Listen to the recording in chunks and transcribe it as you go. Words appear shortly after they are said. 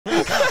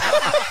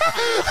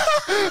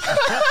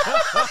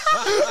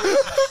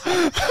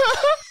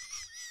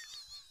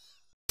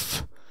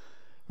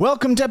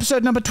Welcome to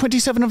episode number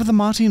 27 of the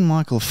Marty and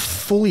Michael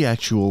Fully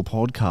Actual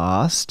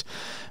podcast.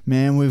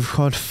 Man, we've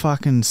got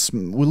fucking...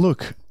 Well,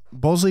 look,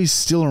 Bosley's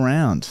still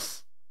around.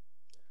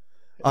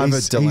 I have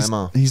a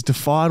dilemma. He's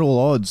defied all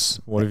odds.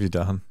 What have you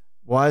done?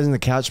 Why hasn't the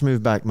couch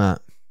moved back,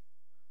 Matt?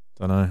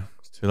 Don't know.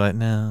 It's too late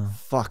now.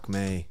 Fuck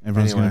me.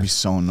 Everyone's going to be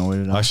so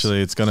annoyed at us.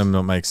 Actually, it's going to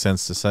not make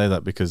sense to say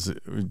that because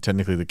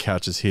technically the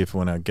couch is here for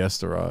when our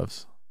guest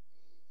arrives.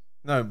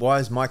 No, why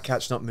is my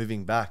couch not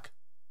moving back?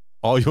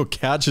 Oh, your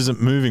couch isn't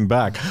moving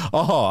back.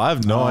 Oh, I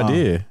have no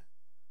idea.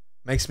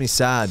 Makes me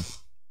sad.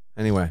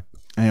 Anyway,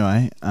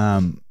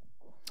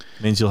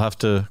 means you'll have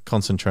to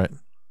concentrate.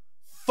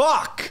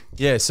 Fuck!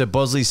 Yeah, so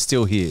Bosley's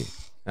still here.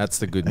 That's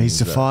the good news. He's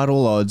defied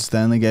all odds. They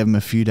only gave him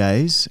a few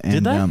days. And,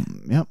 Did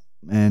they? Yep.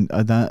 And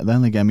they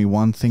only gave me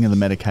one thing of the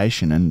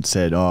medication and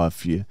said, oh,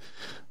 if you,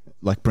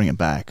 like, bring it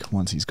back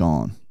once he's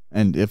gone.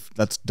 And if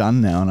that's done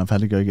now and I've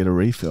had to go get a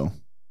refill.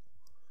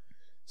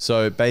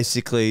 So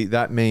basically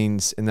that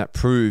means, and that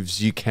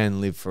proves you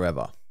can live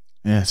forever.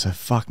 Yeah, so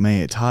fuck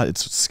me. It's hard.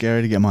 It's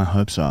scary to get my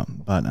hopes up.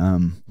 But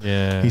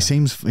yeah,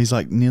 he's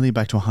like nearly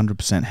back to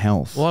 100%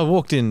 health. Well, I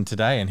walked in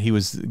today and he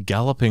was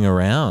galloping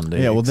around.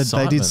 Yeah, well,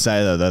 they did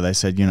say though, they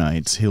said, you know,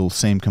 he'll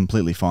seem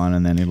completely fine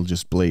and then it'll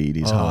just bleed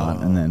his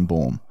heart and then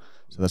boom.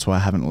 So that's why I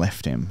haven't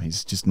left him.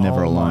 He's just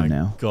never alone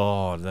now.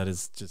 God, that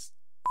is just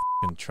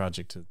fucking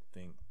tragic to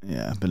think.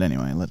 Yeah, but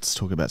anyway, let's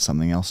talk about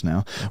something else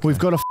now. Okay. We've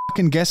got a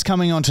fucking guest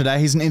coming on today.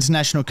 He's an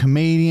international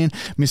comedian,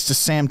 Mr.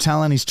 Sam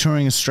Tallent. He's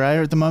touring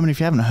Australia at the moment. If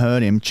you haven't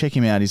heard him, check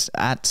him out. He's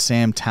at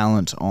Sam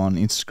Tallent on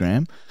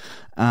Instagram,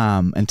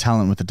 and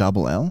Talent with a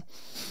double L.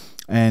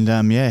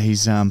 And yeah,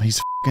 he's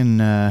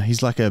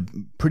like a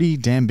pretty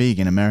damn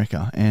big in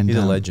America. And he's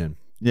a legend.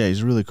 Yeah,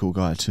 he's a really cool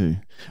guy too.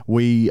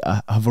 We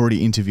have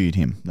already interviewed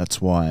him. That's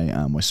why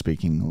we're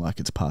speaking like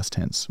it's past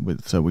tense.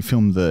 So we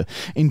filmed the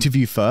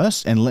interview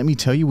first, and let me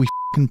tell you, we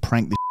fucking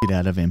pranked the shit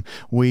out of him.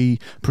 We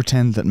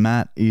pretend that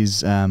Matt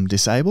is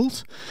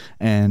disabled,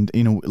 and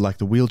you know, like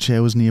the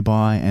wheelchair was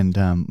nearby,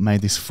 and made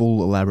this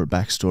full elaborate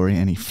backstory.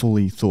 And he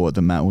fully thought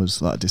that Matt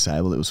was like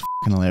disabled. It was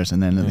fucking hilarious.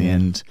 And then at the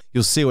end,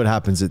 you'll see what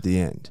happens at the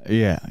end.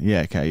 Yeah,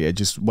 okay, yeah.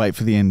 Just wait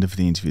for the end of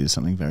the interview. There's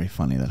something very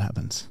funny that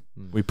happens.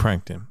 We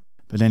pranked him.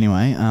 But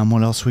anyway,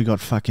 what else we got?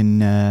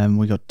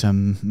 We got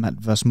Matt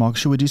vs. Mike.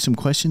 Should we do some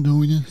questions? Oh,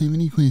 we don't have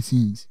any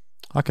questions.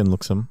 I can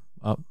look some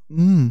up.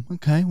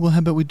 Okay. Well, how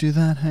about we do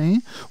that, hey?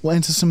 We'll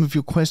answer some of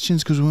your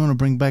questions because we want to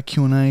bring back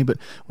Q&A, but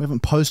we haven't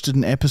posted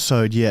an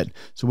episode yet.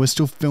 So we're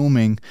still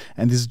filming,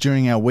 and this is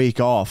during our week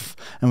off,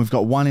 and we've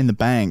got one in the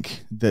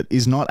bank that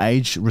is not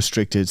age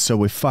restricted. So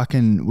we've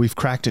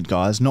cracked it,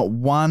 guys. Not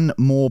one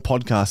more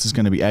podcast is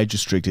going to be age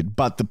restricted.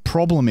 But the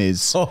problem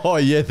is... Oh,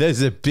 yeah,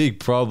 there's a big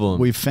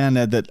problem. We've found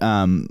out that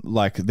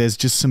like there's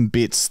just some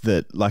bits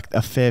that like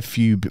a fair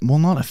few... Well,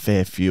 not a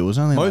fair few. It was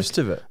only most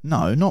of it.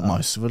 No, not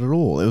most of it at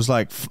all. It was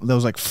like... There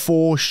was like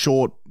 4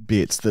 short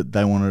bits that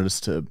they wanted us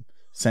to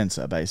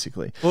censor,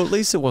 basically. Well, at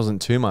least it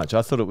wasn't too much.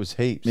 I thought it was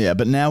heaps. Yeah,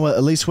 but now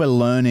at least we're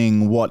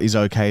learning what is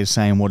okay to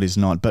say and what is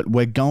not. But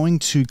we're going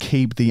to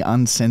keep the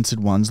uncensored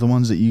ones, the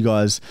ones that you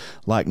guys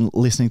like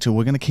listening to.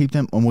 We're going to keep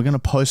them and we're going to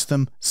post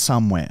them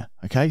somewhere,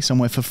 okay?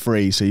 Somewhere for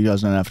free so you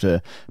guys don't have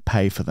to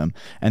pay for them.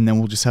 And then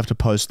we'll just have to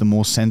post the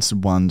more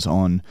censored ones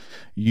on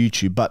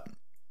YouTube. But...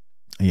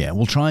 yeah,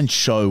 we'll try and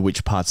show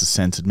which parts are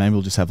censored. Maybe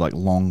we'll just have like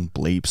long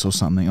bleeps or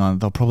something.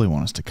 They'll probably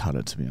want us to cut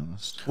it, to be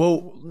honest.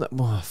 Well,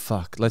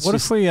 fuck. What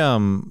if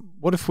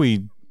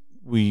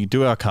we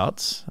do our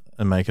cuts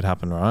and make it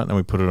happen, right? And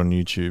we put it on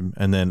YouTube,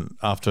 and then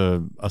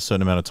after a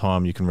certain amount of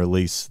time, you can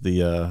release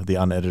the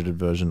unedited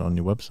version on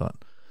your website.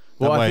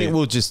 Well, I think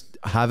we'll just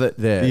have it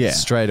there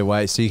straight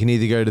away. So you can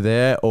either go to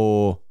there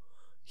or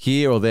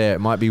here or there. It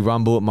might be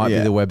Rumble. It might be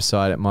the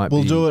website. It might be...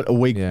 We'll do it a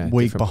week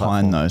behind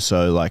platform. though.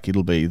 So like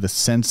it'll be the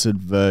censored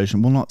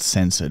version. Well, not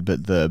censored,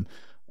 but the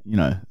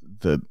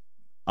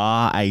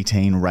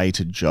R18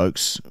 rated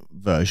jokes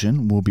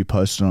version will be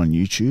posted on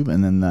YouTube,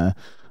 and then the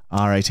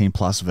R18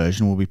 plus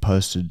version will be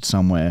posted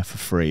somewhere for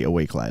free a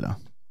week later.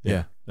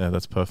 Yeah,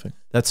 that's perfect.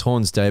 That's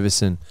Horns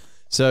Davison.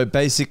 So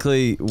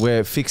basically,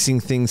 we're fixing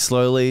things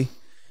slowly,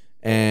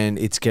 and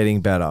it's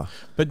getting better.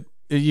 But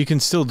you can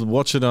still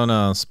watch it on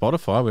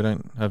Spotify. We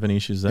don't have any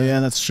issues there. Yeah,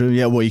 that's true.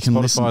 Yeah, well, you can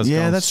listen.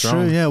 Yeah, that's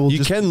true. Yeah,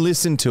 you can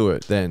listen to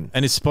it then.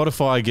 And if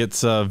Spotify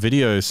gets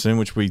video soon,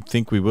 which we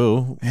think we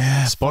will,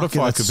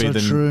 Spotify could be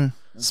true.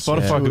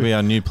 Spotify could be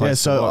our new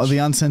place. Yeah, so the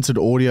uncensored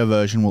audio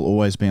version will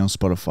always be on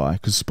Spotify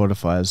because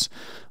Spotify has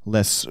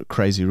less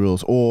crazy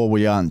rules, or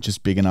we aren't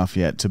just big enough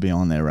yet to be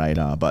on their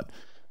radar. But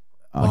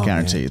I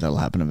guarantee that'll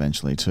happen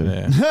eventually too.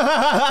 Yeah.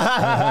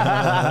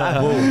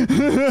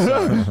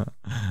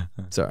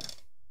 Sorry.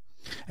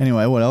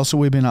 Anyway, what else have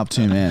we been up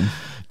to, man?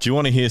 Do you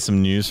want to hear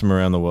some news from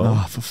around the world?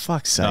 Oh, for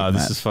fuck's sake, Matt.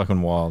 This is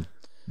fucking wild.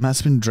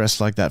 Matt's been dressed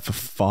like that for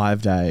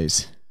 5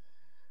 days.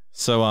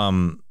 So,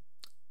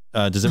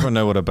 does everyone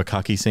know what a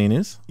bukkake scene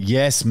is?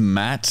 Yes,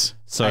 Matt.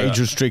 So, age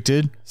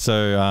restricted.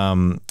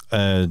 So,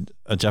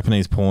 a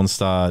Japanese porn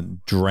star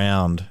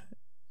drowned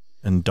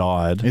and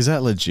died. Is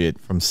that legit?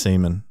 From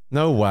semen.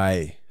 No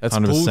way. That's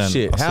 100%.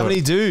 bullshit. How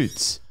many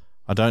dudes?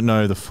 I don't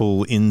know the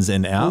full ins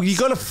and outs. Well, you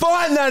got to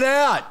find that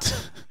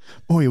out.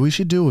 Boy, we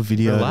should do a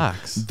video.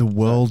 Relax. The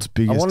world's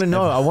biggest. I want to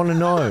know. I want to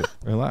know.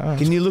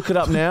 Relax. Can you look it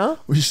up now?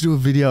 We should do a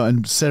video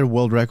and set a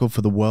world record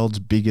for the world's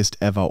biggest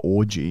ever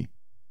orgy.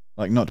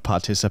 Like, not to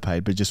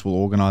participate, but just we'll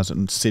organize it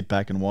and sit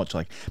back and watch.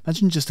 Like,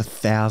 imagine just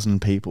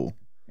 1,000 people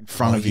in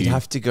front of you. You'd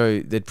have to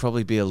go. There'd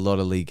probably be a lot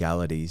of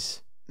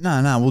legalities.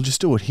 No, we'll just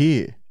do it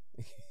here.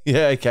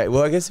 Yeah, okay.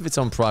 Well, I guess if it's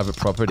on private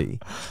property.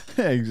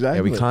 Yeah, exactly.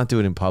 Yeah, we can't do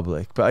it in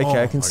public. But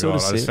okay, I can sort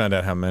of see. I just found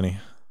out how many.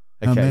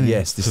 Okay,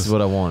 yes, this is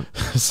what I want.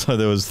 So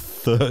there was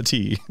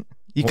 30.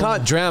 You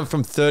can't drown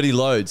from 30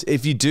 loads.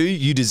 If you do,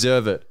 you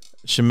deserve it.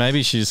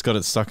 Maybe she just got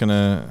it stuck in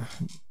her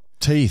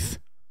teeth.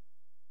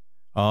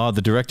 Oh,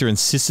 the director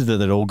insisted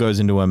that it all goes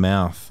into her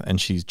mouth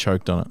and she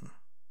choked on it.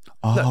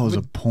 Oh, it was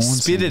a porn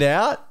Spit it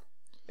out?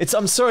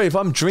 I'm sorry, if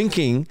I'm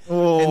drinking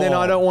and then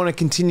I don't want to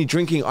continue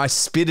drinking, I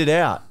spit it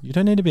out. You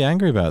don't need to be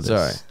angry about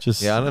this.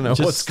 Sorry. I don't know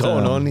what's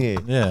going on here.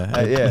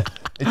 Yeah. Yeah.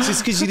 It's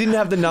just because you didn't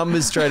have the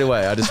numbers straight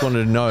away. I just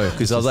wanted to know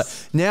because I was like,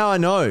 now I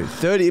know.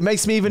 30. It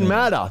makes me even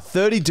madder.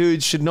 30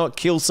 dudes should not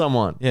kill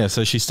someone. Yeah.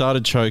 So she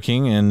started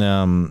choking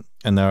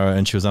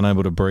and she was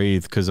unable to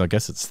breathe because I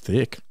guess it's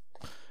thick,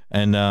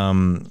 and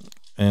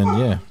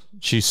yeah,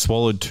 she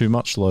swallowed too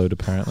much load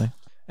apparently.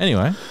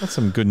 Anyway, that's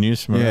some good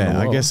news from around the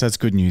world. I guess that's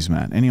good news,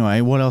 Matt.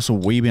 Anyway, what else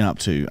have we been up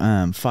to?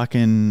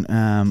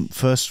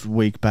 First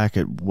week back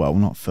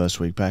not first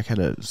week back, had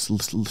a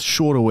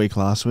shorter week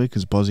last week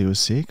because Bozzy was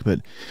sick, but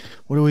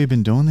what have we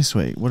been doing this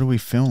week? What do we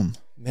film?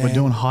 Man. We're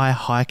doing High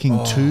Hiking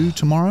 2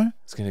 tomorrow.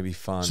 It's going to be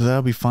fun. So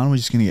that'll be fun. We're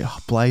just going to get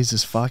blazed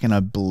as fuck, and I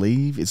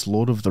believe it's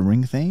Lord of the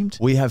Ring themed.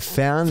 We have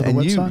found,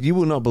 and you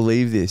will not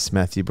believe this,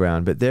 Matthew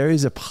Brown, but there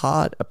is a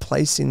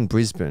place in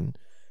Brisbane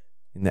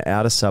in the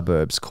outer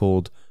suburbs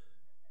called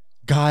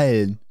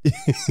Guide.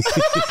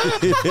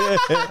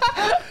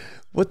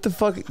 What the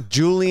fuck?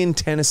 Julian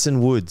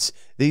Tennyson Woods.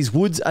 These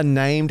woods are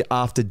named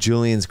after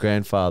Julian's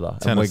grandfather.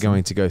 Tennyson. And we're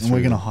going to go through And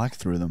we're going to hike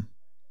through them.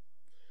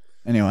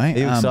 Anyway. Are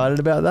you excited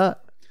about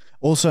that?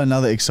 Also,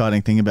 another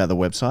exciting thing about the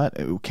website,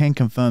 it can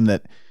confirm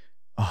that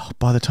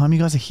by the time you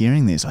guys are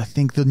hearing this, I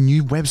think the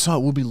new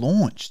website will be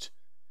launched.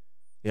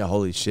 Yeah,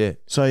 holy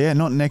shit. So yeah,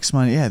 not next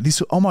month. Yeah,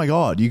 oh my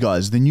God, you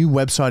guys, the new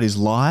website is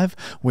live.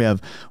 We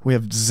have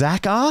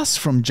Zackass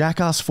from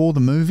Jackass 4 the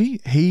movie.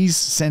 He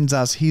sends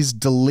us his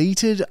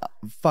deleted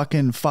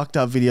fucking fucked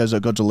up videos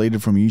that got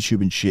deleted from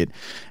YouTube and shit.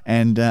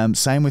 And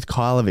same with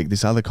Kylovic,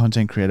 this other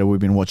content creator we've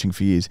been watching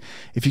for years.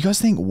 If you guys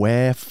think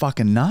we're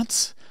fucking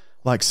nuts,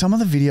 like some of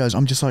the videos,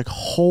 I'm just like,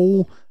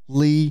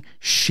 holy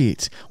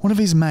shit. One of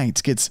his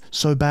mates gets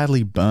so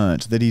badly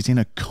burnt that he's in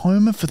a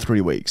coma for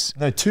 3 weeks.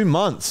 No, 2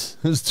 months.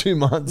 It was 2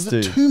 months,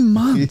 dude. 2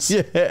 months?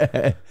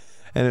 Yeah.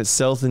 And it's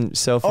self.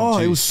 Oh,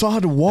 it was so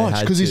hard to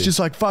watch because he's just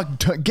like, fuck,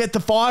 get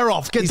the fire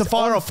off. Get the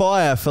fire off.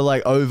 Fire for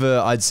like over,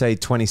 I'd say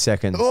 20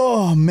 seconds.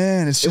 Oh,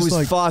 man. It was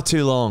like far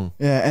too long.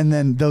 Yeah. And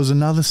then there was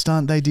another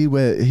stunt they did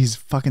where he's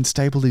fucking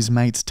stapled his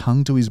mate's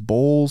tongue to his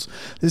balls.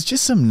 There's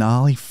just some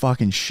gnarly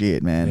fucking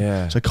shit, man.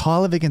 Yeah. So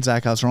Kylovic and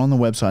Zackass are on the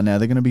website now.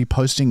 They're going to be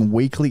posting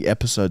weekly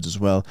episodes as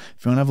well.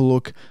 If you want to have a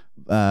look,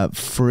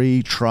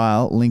 free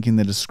trial, link in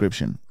the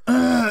description.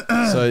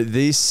 So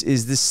this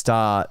is the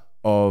start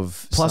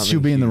of plus you'll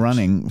be in the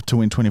running to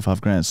win 25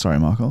 grand. Sorry,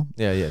 Michael.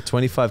 Yeah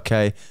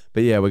 25k,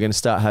 but yeah, we're going to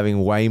start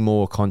having way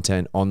more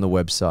content on the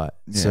website.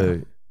 So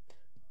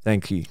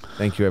thank you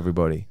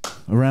everybody.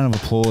 A round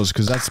of applause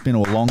because that's been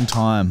a long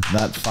time,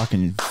 that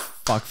fucking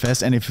fuck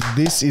fest. And if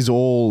this is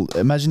all,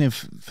 imagine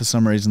if for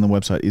some reason the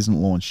website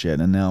isn't launched yet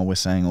and now we're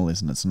saying all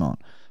this and it's not,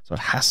 so it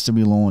has to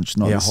be launched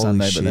not this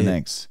Sunday but the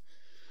next.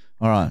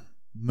 All right,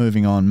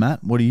 moving on.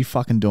 Matt, what are you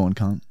fucking doing,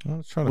 cunt?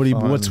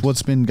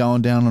 What's been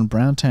going down on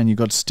Browntown? You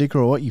got a sticker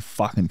or what, you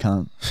fucking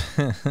cunt?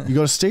 You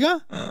got a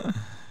sticker?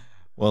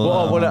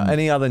 Well, what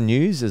any other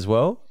news as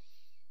well?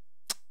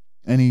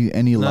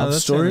 Any love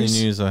stories? The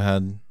only news I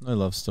had. No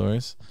love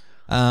stories.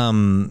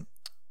 Well,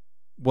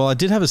 I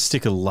did have a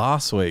sticker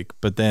last week,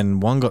 but then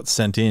one got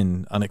sent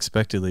in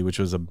unexpectedly, which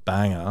was a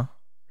banger.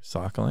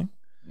 Recycling.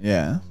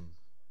 Yeah.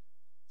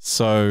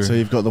 So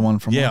you've got the one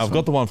from last week? Yeah, I've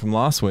got the one from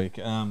last week.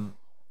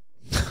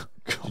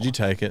 Did you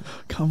take it?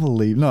 Can't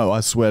believe. No,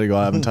 I swear to God,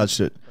 I haven't touched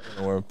it. I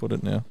don't know where I put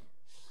it now.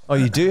 Oh,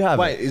 you do have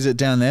Wait, is it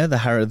down there? The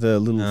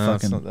little fucking.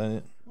 It's not there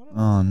yet.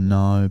 Oh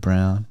no,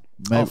 Brown.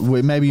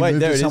 Maybe you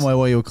moved it somewhere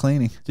while you were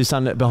cleaning. Just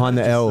behind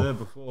the L. There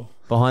before.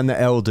 Behind the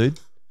L, dude.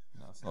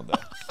 No, it's not there.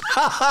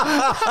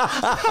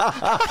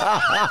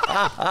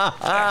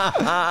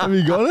 Have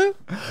you got it?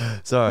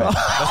 Sorry.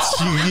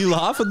 You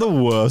laugh at the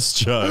worst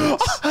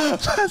jokes.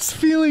 That's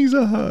feelings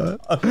of hurt.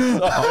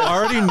 I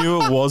already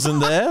knew it wasn't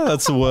there.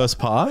 That's the worst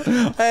part.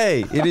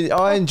 Hey,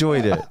 I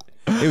enjoyed it.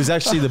 It was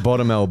actually the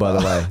bottom L, by the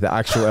way. The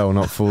actual L,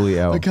 not fully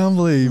L. I can't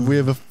believe we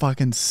have a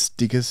fucking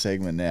sticker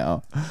segment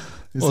now.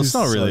 It's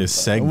not really a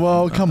segment.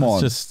 Well, come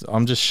on.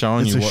 I'm just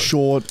showing you. It's a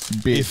short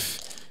bit.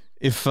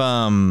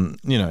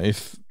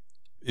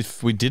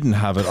 If we didn't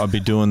have it, I'd be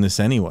doing this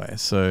anyway.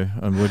 So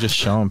we're just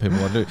showing people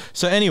what to do.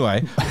 So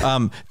anyway,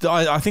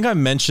 I think I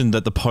mentioned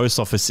that the post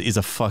office is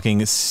a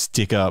fucking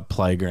sticker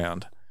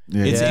playground.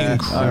 Yeah. It's Yeah,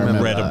 I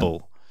remember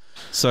incredible.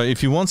 So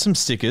if you want some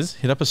stickers,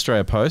 hit up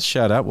Australia Post.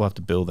 Shout out. We'll have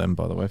to bill them,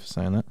 by the way, for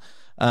saying that.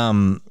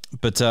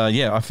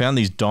 Yeah, I found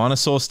these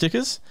dinosaur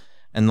stickers,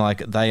 and like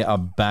they are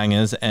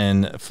bangers.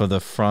 And for the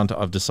front,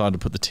 I've decided to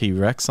put the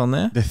T-Rex on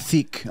there. They're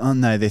thick,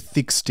 aren't they? They're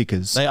thick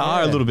stickers. They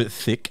are a little bit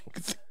thick.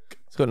 It's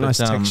got nice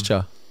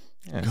texture.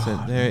 Yeah, so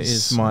God, there it's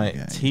is so my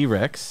gay.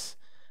 T-Rex,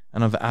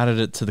 and I've added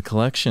it to the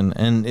collection,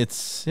 and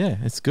it's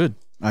good.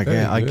 I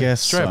Very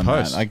guess Straight so,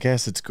 Post. man. I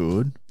guess it's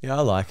good. Yeah,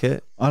 I like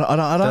it. I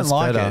don't That's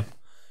like better. it.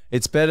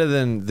 It's better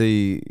than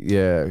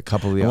a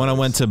couple of the And when I others.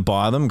 went to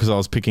buy them, because I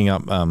was picking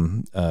up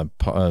a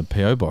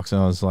PO box,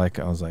 and I was like,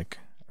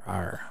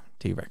 rawr,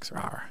 T-Rex,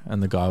 rawr.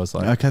 And the guy was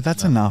like, Okay,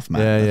 that's enough,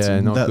 man. Yeah, That's, yeah,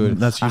 not good.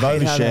 That's I you've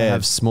hate how they overshared.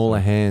 have smaller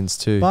hands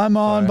too. Bye,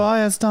 Mon.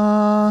 Bye,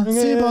 Esther.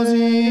 See you,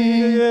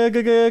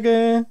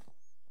 Bozzy.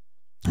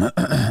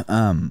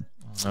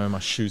 Oh, my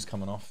shoe's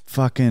coming off.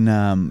 Fucking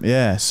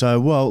yeah. So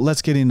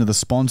let's get into the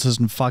sponsors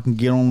and fucking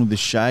get on with the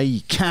show. You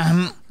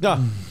can't.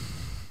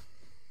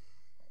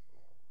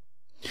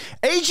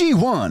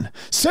 AG1,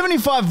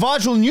 75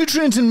 vital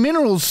nutrients and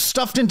minerals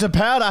stuffed into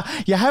powder.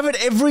 You have it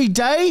every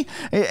day.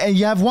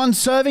 You have one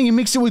serving. You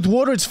mix it with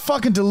water. It's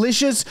fucking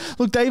delicious.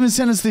 Look, they even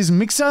sent us this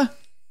mixer.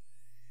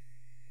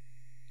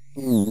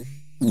 Ooh.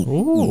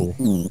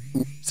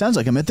 Sounds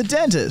like I'm at the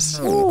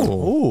dentist.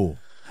 Ooh.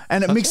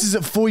 And it mixes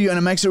it for you, and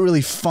it makes it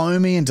really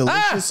foamy and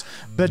delicious.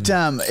 But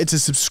it's a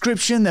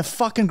subscription. They're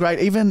fucking great.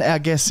 Even our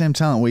guest Sam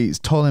Tallent, we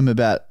told him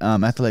about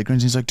Athletic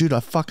Greens. He's like, dude,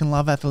 I fucking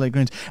love Athletic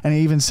Greens. And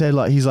he even said,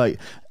 like, he's like,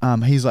 no,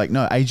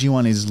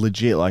 AG1 is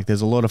legit. Like, there's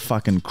a lot of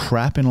fucking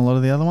crap in a lot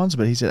of the other ones,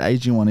 but he said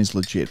AG1 is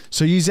legit.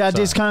 So use our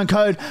discount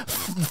code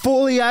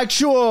Fully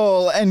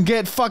Actual and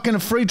get fucking a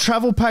free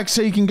travel pack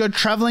so you can go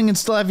traveling and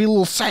still have your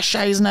little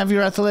sachets and have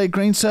your Athletic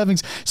Greens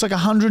servings. It's like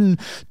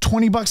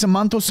 $120 a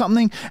month or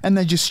something, and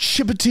they just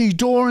ship it to your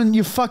door, and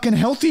you're fucking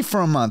healthy for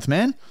a month,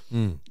 man.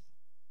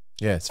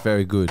 Yeah, it's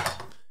very good.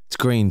 It's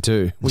green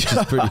too, which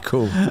is pretty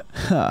cool.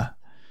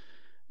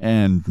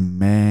 And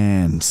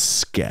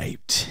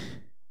Manscaped.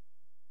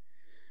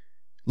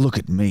 Look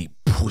at me,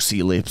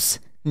 pussy lips.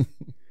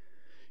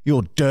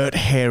 You're dirt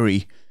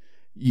hairy.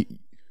 Your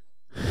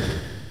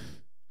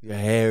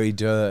hairy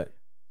dirt.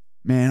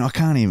 Man, I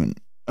can't even.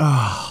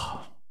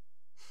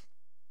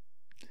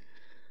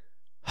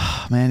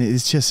 Man,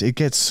 it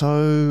gets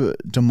so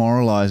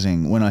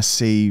demoralizing when I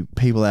see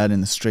people out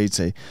in the street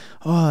say,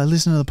 oh, I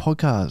listen to the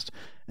podcast.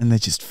 And they're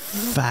just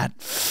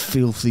fat,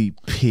 filthy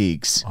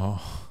pigs.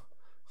 Oh.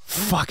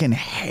 Fucking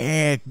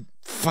hair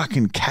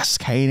fucking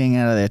cascading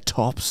out of their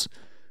tops.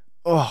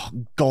 Oh,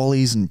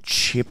 gollies and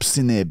chips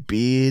in their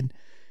beard.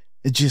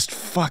 It's just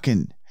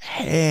fucking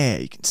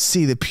hair. You can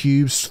see the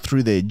pubes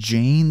through their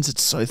jeans.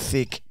 It's so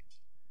thick.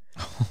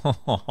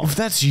 If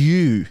that's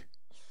you,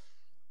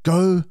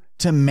 go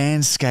to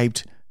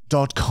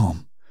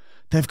manscaped.com.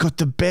 They've got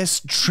the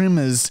best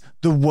trimmers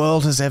the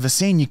world has ever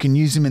seen. You can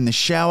use them in the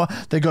shower.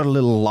 They got a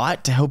little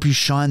light to help you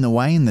shine the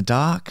way in the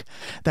dark.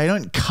 They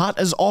don't cut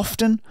as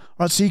often,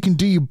 right? So you can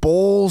do your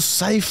balls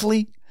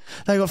safely.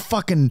 They got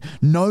fucking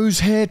nose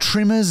hair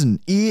trimmers and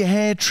ear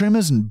hair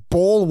trimmers and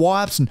ball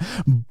wipes and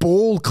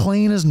ball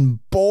cleaners and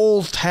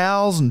ball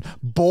towels and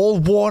ball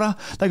water.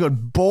 They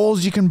got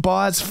balls you can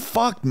buy. It's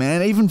fucked,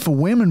 man. Even for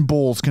women,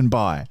 balls can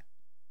buy.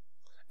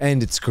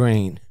 And it's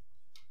green.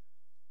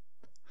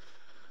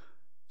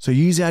 So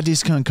use our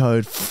discount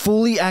code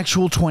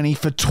FullyActual20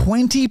 for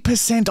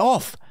 20%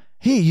 off.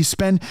 Here, you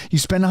spend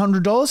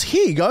 $100.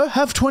 Here you go.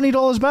 Have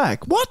 $20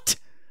 back. What?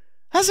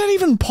 How's that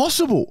even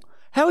possible?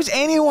 How is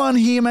anyone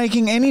here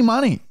making any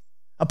money?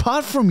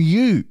 Apart from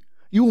you.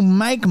 You will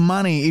make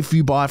money if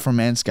you buy from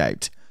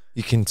Manscaped.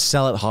 You can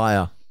sell it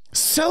higher.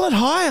 Sell it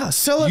higher.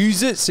 Sell it.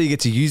 Use it so you get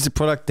to use the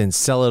product, then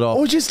sell it off.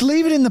 Or just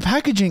leave it in the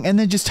packaging and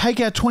then just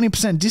take our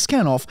 20%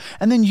 discount off,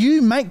 and then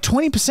you make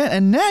 20%,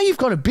 and now you've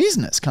got a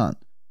business, cunt.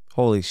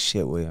 Holy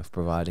shit, we are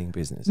providing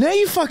business. Now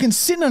you're fucking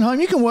sitting at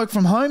home. You can work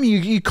from home.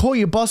 You call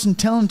your boss and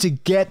tell him to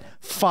get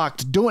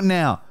fucked. Do it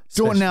now.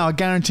 Do it now. I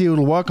guarantee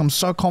it'll work. I'm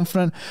so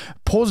confident.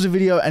 Pause the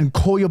video and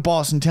call your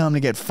boss and tell him to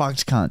get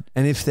fucked, cunt.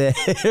 And if they're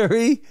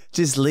hairy,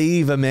 just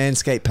leave a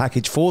Manscaped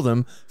package for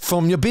them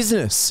from your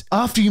business.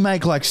 After you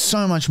make like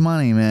so much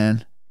money,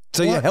 man.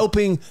 So you're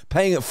helping,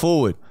 paying it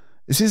forward.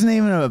 This isn't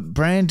even a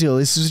brand deal.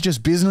 This is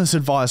just business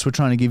advice we're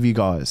trying to give you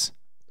guys.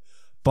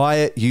 Buy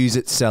it, use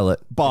it, sell it.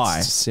 Buy.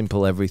 It's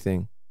simple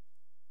everything.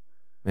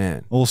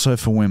 Man. Also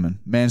for women,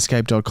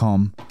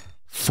 manscaped.com,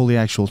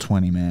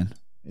 FullyActual20, man.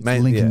 It's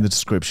link in the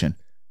description.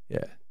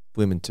 Yeah,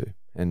 women too,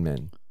 and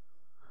men.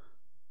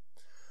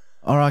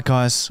 All right,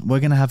 guys, we're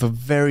going to have a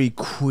very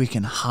quick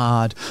and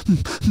hard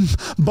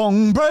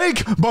bong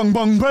break, bong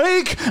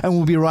break, and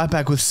we'll be right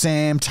back with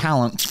Sam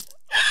Tallent.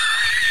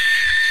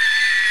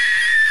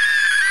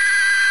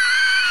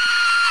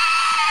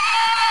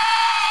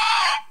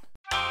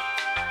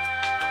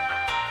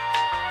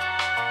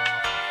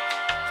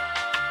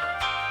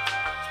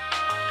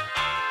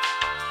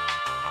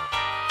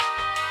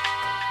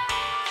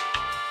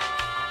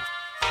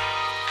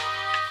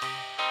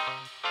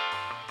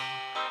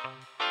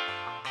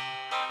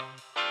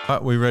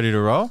 We ready to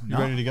roll? You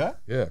ready to go?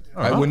 Yeah.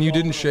 When you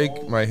didn't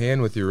shake my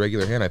hand with your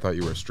regular hand, I thought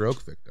you were a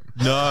stroke victim.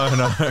 No.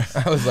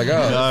 I was like,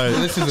 oh, No,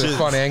 this is a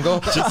fun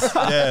angle.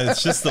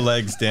 It's just the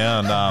legs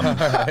down.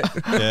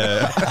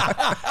 Yeah,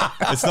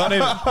 it's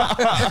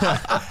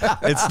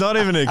not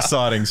even an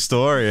exciting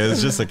story.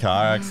 It's just a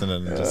car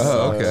accident.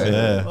 Okay.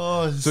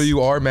 Yeah. So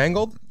you are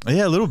mangled?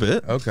 Yeah, a little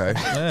bit. Okay.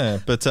 Yeah,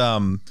 but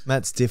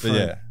That's different.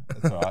 yeah,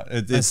 that's all right.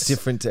 It's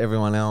different to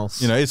everyone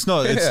else. You know, it's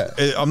not.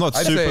 I'm not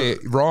I'd super. say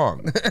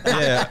wrong.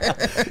 Yeah,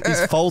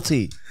 He's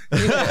faulty.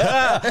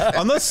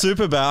 I'm not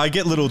super bad. I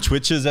get little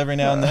twitches every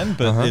now and then,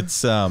 but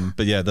it's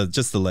but yeah,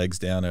 just the legs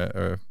down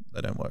are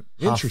they don't work.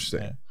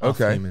 Interesting.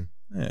 Half Okay. human.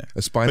 Yeah,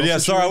 A spinal but yeah,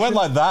 sorry, I went situation?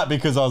 like that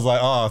because I was like,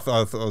 oh,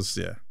 I was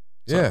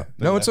Yeah.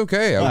 No, it's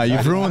okay. No,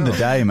 you've ruined the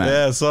day, man.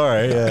 Yeah,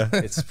 sorry. Yeah.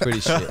 It's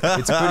pretty shit.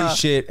 It's pretty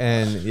shit,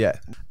 and yeah.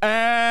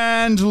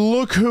 And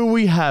look who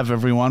we have,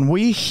 everyone.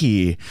 We're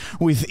here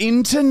with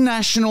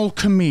international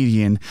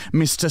comedian,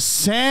 Mr.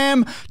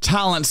 Sam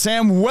Tallent.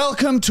 Sam,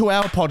 welcome to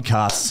our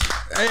podcast.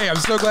 Hey, I'm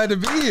so glad to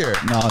be here.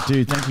 No,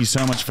 dude, thank you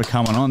so much for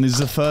coming on. This is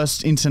the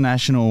first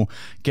international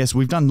guest.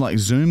 We've done like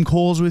Zoom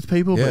calls with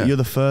people, Yeah. but you're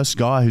the first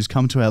guy who's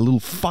come to our little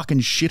fucking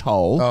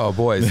shithole Oh,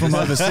 boys. from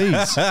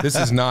overseas. This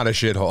is not a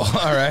shithole,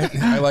 all right?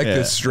 I like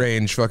this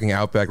strange fucking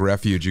outback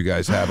refuge you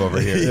guys have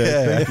over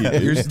here.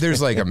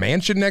 There's like a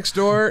mansion next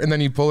door, and then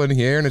you pull in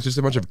here, and it's just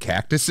a bunch of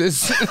cactuses.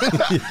 Some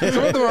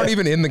of them aren't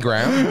even in the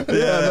ground.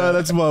 Yeah, no,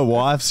 that's my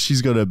wife's.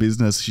 She's got her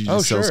business. She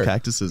just sells sure.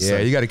 cactuses. Yeah,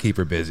 you got to keep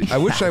her busy. I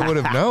wish I would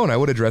have known. I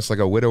would have dressed like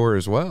a widower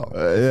as well.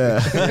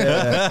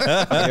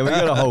 Yeah, we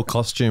got a whole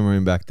costume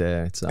room back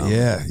there. It's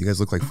Yeah, you guys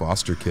look like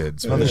foster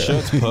kids. The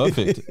shirt's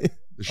perfect.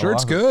 The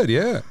shirt's good,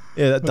 yeah.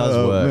 yeah, that does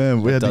work.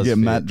 Man, we That had to does get fit.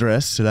 Matt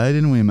dressed today,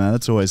 didn't we, Matt?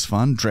 That's always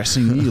fun.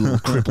 Dressing you, you little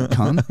crippled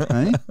cunt.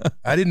 Eh?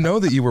 I didn't know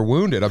that you were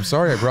wounded. I'm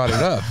sorry I brought it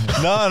up.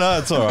 No,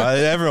 it's all right.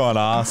 Everyone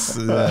asks.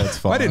 It's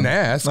fine. I didn't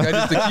ask. I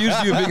just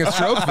accused you of being a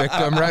stroke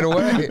victim right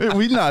away.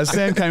 We know.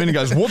 Sam came in and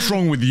goes, "What's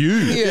wrong with you?"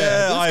 Yeah,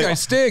 this I- guy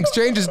stinks.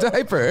 Change his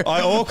diaper.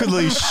 I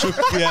awkwardly shook.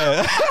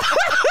 Yeah.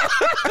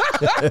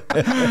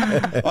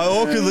 I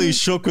awkwardly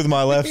shook with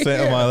my left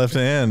hand. My left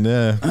hand.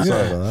 Yeah.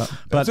 Sorry about that.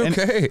 That's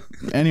okay.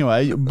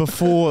 Anyway,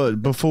 before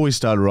we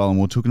started rolling,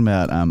 we were talking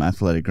about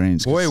athletic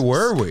greens. Boy,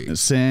 were we.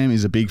 Sam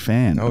is a big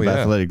fan of yeah.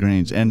 athletic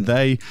greens, and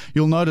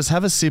you'll notice,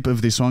 have a sip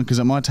of this one because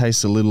it might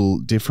taste a little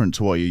different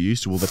to what you're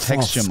used to. Well, the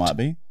texture might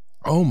be.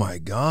 Oh my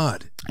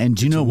God. And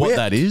do you know what whipped.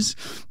 that is?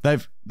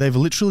 They've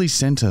literally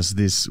sent us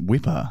this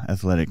whipper,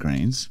 athletic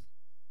greens,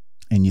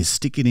 and you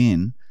stick it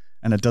in,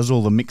 and it does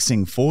all the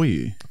mixing for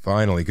you.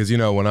 Finally, because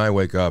when I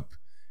wake up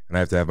and I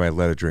have to have my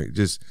athletic drink,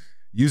 just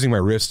using my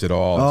wrist at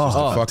all, it's just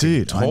a fucking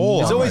dude, toll.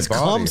 There's on always my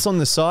body. clumps on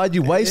the side.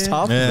 You waste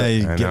half of Yeah,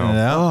 it. you're I getting know. it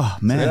out. Oh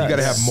man, Then you got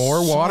to have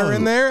more water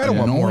in there. I don't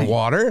want more annoying.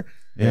 water.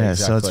 Yeah,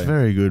 so it's exactly.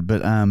 very good.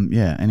 But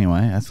yeah,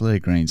 anyway,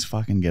 athletic greens,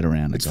 fucking get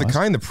around it, It's the guys.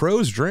 kind the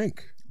pros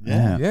drink.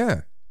 Yeah.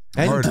 Yeah.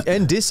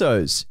 And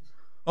dissos.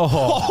 You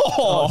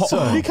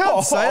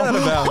can't say that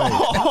about me.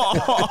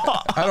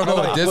 I don't know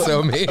what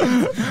disso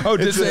means. Oh,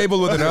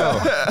 disabled with an O.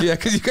 Yeah,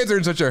 because you guys are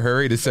in such a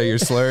hurry to say your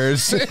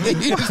slurs. You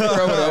just throw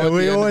it over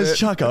We the end of always it.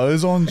 chuck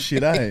O's on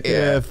shit, eh?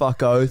 Yeah,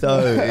 fuck oath.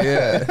 Oh.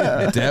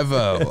 Yeah.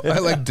 Devo. I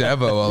like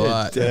Devo a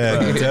lot. Yeah,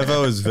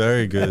 Devo is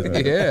very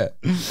good. Yeah.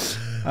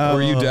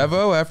 Were you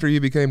Devo after you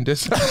became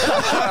Disso?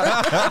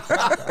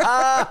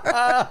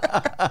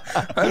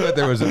 I bet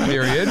there was a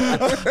period.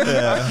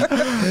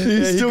 He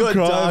He still got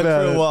cries dark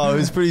about for a it. while. It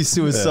was pretty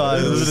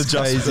suicidal. There's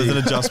an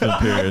adjustment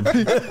period.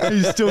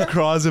 He still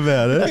cries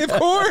about it. Of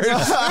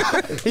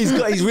course. He's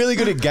really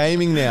good at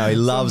gaming now. He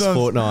loves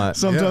Fortnite.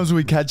 Sometimes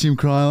we catch him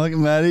crying like,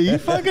 Matty, you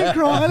fucking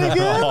crying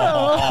again?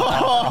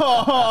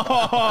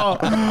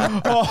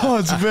 Oh,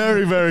 it's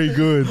very, very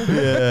good.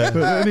 Yeah.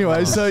 But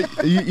anyway, so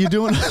you're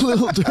doing a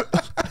little...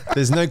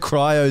 There's no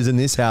cryos in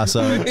this house,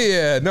 though.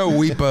 Yeah, no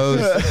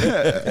weepos.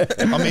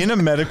 I'm in a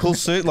medical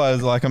suit,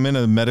 like I'm in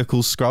a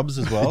medical scrubs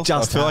as well.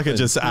 Just I feel like it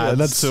just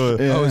adds to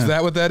it. yeah. Oh, is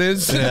that what that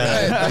is?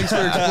 Thanks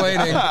for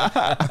explaining.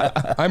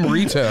 I'm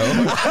Rito.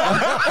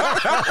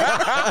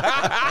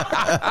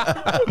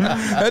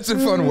 That's a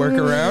fun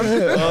workaround.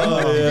 You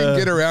can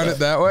get around it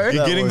that way.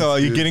 You're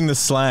getting the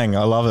slang.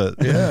 I love it.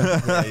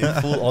 Yeah, you're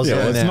full Aussie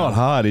Yeah, it's now. not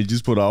hard. He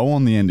just put O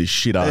on the end. His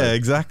shit O. Yeah,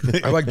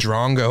 exactly. I like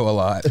Drongo a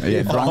lot.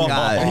 Yeah, Drongo.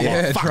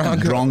 Yeah,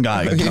 Fucking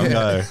Drongo.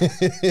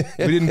 Drongo.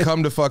 We didn't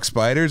come to fuck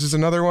spiders is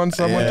another one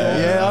someone told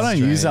me. Yeah, I don't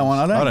use that one.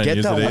 I don't don't get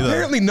use that it one. either.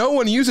 Apparently no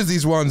one uses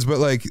these ones, but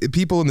like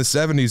people in the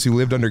 70s who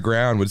lived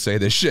underground would say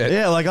this shit.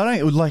 Yeah, like I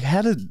don't like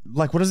how did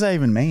like what does that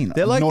even mean?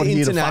 They're like I'm not the here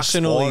to fuck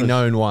internationally spiders.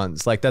 known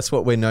ones. Like that's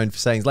what we're known for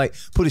saying. It's like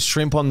put a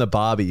shrimp on the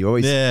barbie. You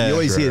always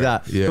hear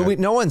that. Yeah. But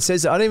no one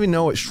says it. I don't even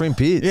know what shrimp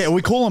is. Yeah,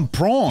 we call them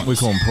prawns. We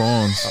call them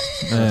prawns.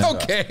 Yeah.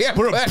 Okay. I'm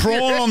Put a glad prawn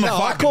you're- on the No,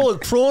 I fucking. call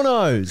it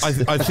prawnos.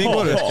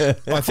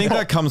 I think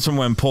that comes from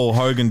when Paul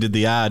Hogan did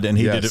the ad, and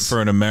he did it Yes. for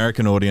an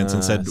American audience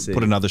and said, see.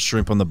 "Put another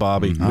shrimp on the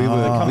Barbie." I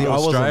wasn't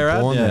Australia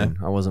ad? born Yeah. then.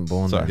 I wasn't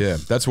born Sorry. then. Yeah,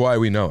 that's why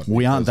we know it.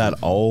 We aren't that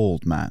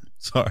old, Matt.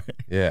 Sorry.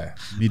 Yeah.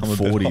 Mid I'm a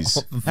bit 40s.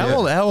 old.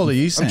 How old are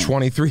you, Sam? I'm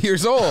 23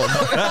 years old.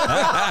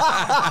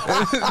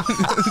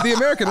 The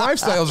American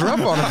lifestyle's rough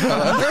on a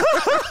fella.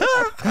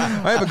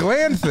 I have a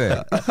gland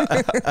thing.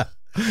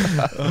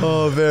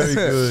 Oh, very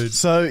good.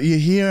 So you're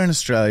here in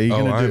Australia. You're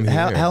gonna I'm do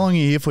here. how long are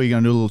you here for? You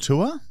gonna do a little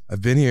tour?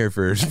 I've been here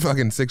for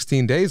fucking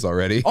 16 days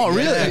already. Oh,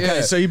 really? Yeah, Okay,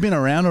 yeah. so you've been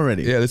around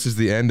already. Yeah, this is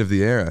the end of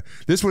the era.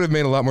 This would have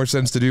made a lot more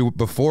sense to do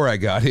before I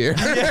got here.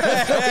 We could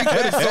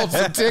have sold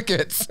some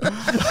tickets.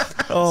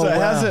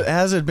 So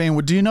how's it been?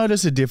 Do you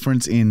notice a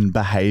difference in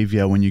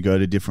behavior when you go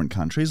to different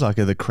countries? Like,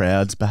 are the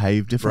crowds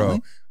behave differently?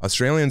 Bro,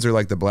 Australians are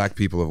like the black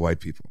people of white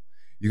people.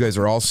 You guys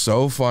are all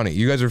so funny.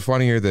 You guys are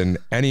funnier than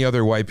any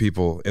other white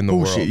people in the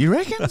Bullshit. world. You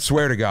reckon? I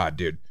swear to God,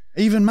 dude.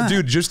 Even Matt?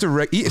 Dude, just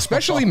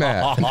especially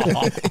Matt.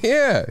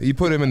 Yeah, you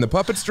put him in the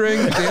puppet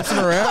string, dancing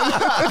around.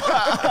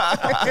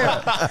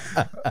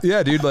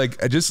 Yeah, dude. Like,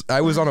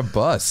 I was on a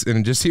bus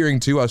and just hearing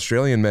two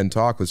Australian men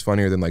talk was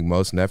funnier than like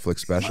most Netflix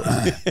specials.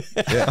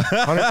 Yeah,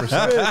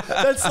 100%.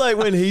 That's like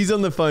when he's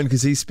on the phone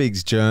because he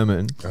speaks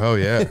German. Oh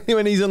yeah,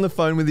 When he's on the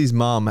phone with his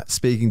mum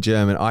speaking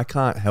German, I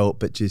can't help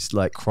but just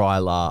like cry,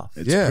 laugh.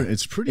 yeah.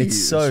 It's pretty.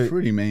 It's so- it's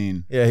pretty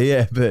mean.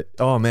 Yeah, but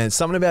oh man,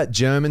 something about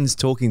Germans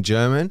talking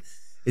German.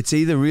 It's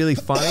either really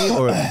funny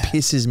or it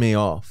pisses me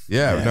off.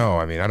 Yeah, no,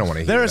 I mean, I don't want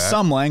to hear There are that.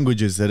 some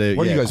languages that are.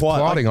 What are you guys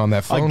plotting on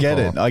that phone I get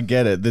call? it. I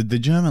get it. The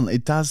German,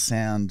 it does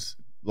sound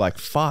like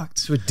fucked.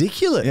 It's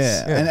ridiculous.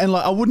 Yeah. And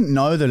like I wouldn't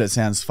know that it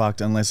sounds fucked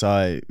unless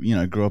I,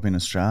 grew up in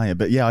Australia.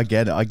 But yeah, I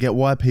get it. I get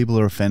why people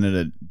are offended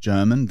at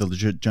German, the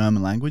legit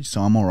German language,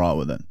 so I'm all right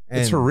with it.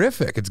 It's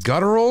horrific. It's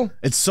guttural.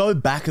 It's so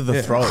back of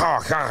the throat.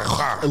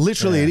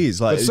 Literally it is.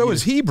 Like But so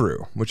is Hebrew,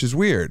 which is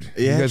weird.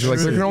 Yeah, you guys are like,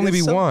 there true. can only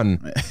be one.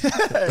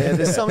 Yeah,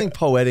 there's something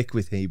poetic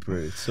with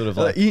Hebrew. It's sort of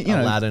like you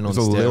know, Aladdin on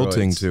There's a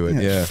lilting steroids. to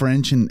it. Yeah.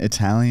 French and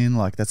Italian,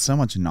 like that's so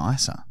much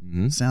nicer.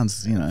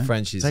 Sounds,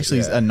 French is- it's actually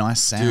yeah. a nice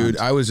sound. Dude,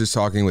 I was just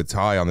talking with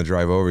Ty on the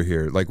drive over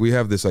here. Like, we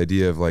have this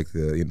idea of like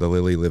the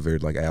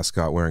lily-livered, like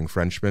ascot wearing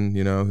Frenchman,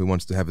 who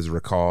wants to have his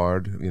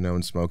Ricard,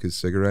 and smoke his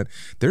cigarette.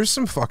 There's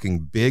some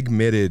fucking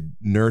big-mitted,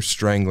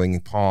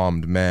 nurse-strangling,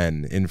 palmed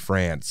men in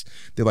France.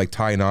 They like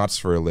tie knots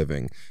for a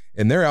living,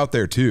 and they're out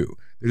there too.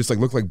 They just like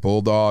look like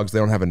bulldogs. They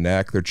don't have a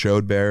neck. They're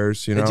chode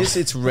bears.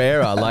 It's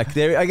rarer. Like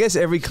I guess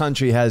every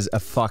country has a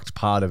fucked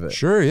part of it.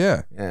 Sure,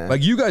 yeah. Yeah.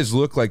 Like, you guys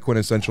look like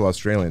quintessential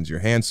Australians. You're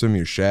handsome.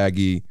 You're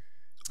shaggy.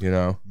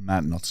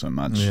 Matt, not so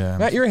much. Yeah.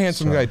 Matt, you're a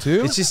handsome guy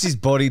too. It's just his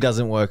body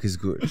doesn't work as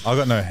good. I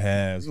got no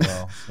hair as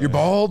well. You're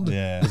bald.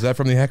 Yeah. Is that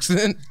from the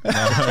accident?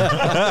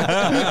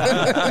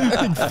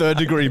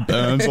 3rd-degree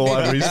burns all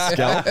over his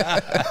scalp.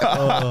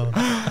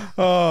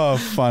 Oh,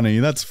 funny.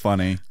 That's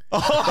funny.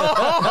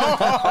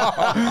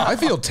 I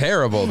feel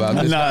terrible about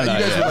this. No, You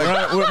guys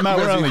yeah. are like, Matt,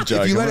 we're only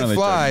joking. if you let We're it only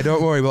fly,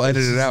 don't worry, we'll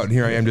edit it out. And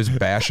here I am just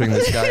bashing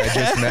this guy I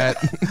just met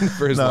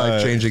for his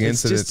life-changing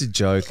It's incident. just a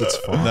joke. It's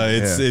fine. No,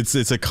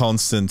 it's a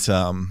constant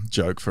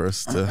joke for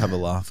us to have a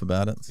laugh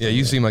about it. So, Yeah,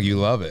 you seem like you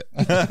love it.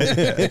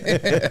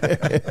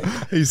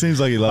 He seems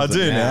like he I loves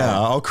do it.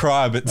 now. I'll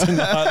cry, but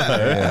tonight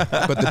though. Yeah.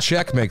 But the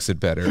check makes it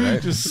better,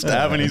 right? Just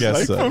stabbing his guess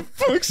like, so.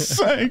 for fuck's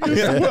sake,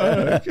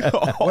 it's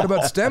work. What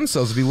about stem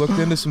cells? Have you looked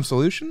into some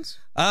solutions?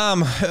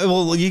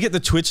 Well, you get the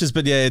twitches,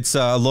 but yeah, it's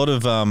a lot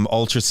of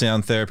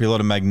ultrasound therapy, a lot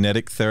of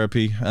magnetic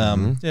therapy.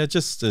 Yeah,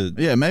 just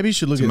Yeah, maybe you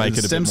should look To at make the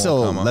it a stem bit more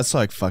cell. common. That's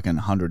like fucking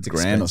 100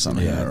 grand or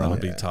something. yeah, right? that'll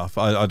be tough.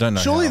 I don't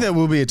know. Surely how. there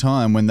will be a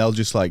time when they'll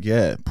just like,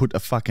 put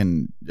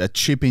a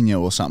chip in you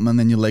or something, and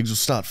then your legs will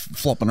start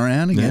flopping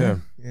around again. Yeah.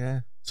 Yeah.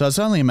 So it's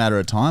only a matter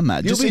of time,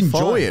 Matt. You'll Just be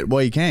enjoy fine. it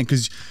while you can,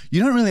 because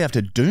you don't really have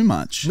to do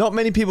much. Not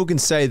many people can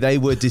say they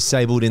were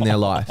disabled in their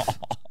life.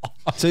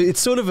 So it's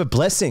sort of a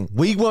blessing.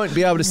 We won't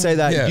be able to say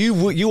that. Yeah.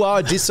 You are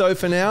a diso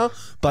for now,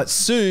 but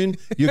soon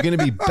you're going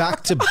to be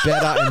back to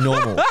better and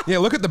normal. Yeah,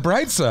 look at the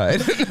bright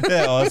side.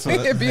 Yeah, well, that's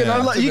what, Be an yeah.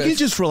 Like, you can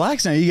just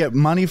relax now. You get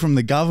money from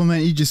the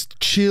government. You just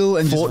chill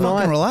and just Fortnite.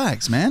 fucking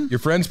relax, man. Your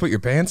friends put your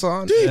pants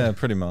on. Yeah,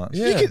 pretty much.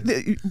 Yeah.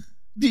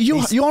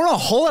 You're on a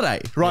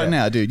holiday right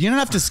now, dude. You don't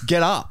have to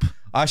get up.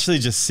 I actually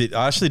just sit.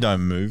 I actually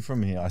don't move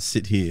from here. I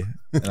sit here.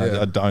 And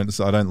Yeah. I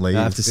don't leave.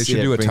 I have to They see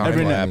should do a bring time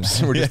everything.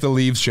 lapse where just the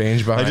leaves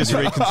change behind. They just you.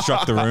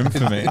 reconstruct the room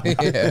for me.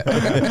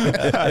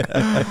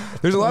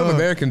 There's a lot of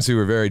Americans who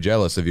are very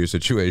jealous of your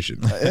situation.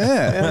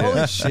 Yeah.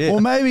 Holy shit.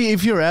 Well, maybe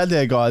if you're out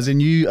there, guys,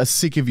 and you are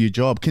sick of your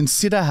job,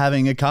 consider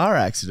having a car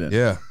accident.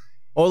 Yeah.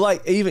 Or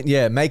like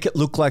make it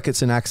look like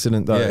it's an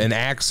accident though. Yeah, an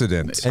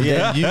accident. And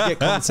then you get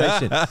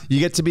compensation. You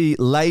get to be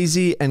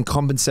lazy and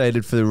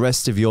compensated for the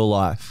rest of your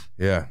life.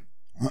 Yeah.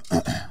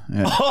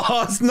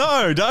 Oh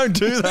no! Don't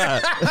do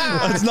that.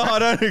 It's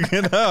not.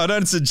 I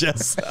don't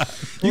suggest that.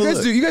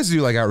 You guys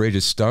do like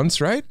outrageous stunts,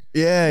 right?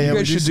 Yeah, You we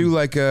guys should do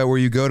like where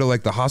you go to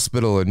like the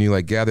hospital and you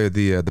like gather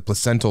the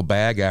placental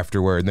bag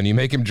afterward, and then you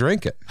make him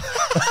drink it.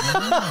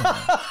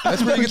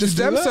 That's where you get the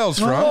stem cells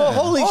from. Oh,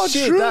 holy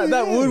shit. true,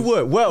 that would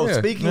work. Well, Yeah.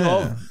 speaking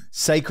of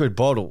sacred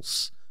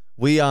bottles,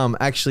 We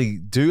actually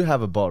do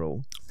have a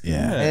bottle.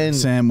 Yeah. And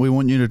Sam, we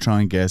want you to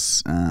try and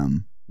guess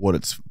what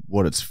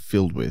it's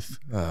filled with.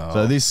 Oh.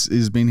 So this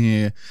has been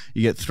here.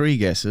 You get 3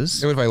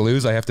 guesses. If I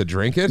lose, I have to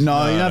drink it?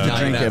 No, you don't have to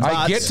drink it. I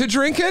but- get to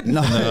drink it?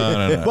 No.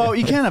 Well,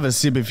 you can have a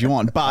sip if you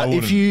want, but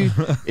if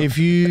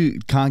you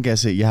can't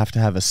guess it, you have to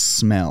have a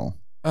smell.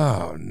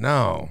 Oh,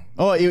 no.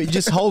 Oh, you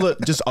just hold it,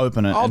 just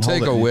open it. I'll and hold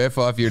take it. a whiff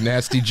off your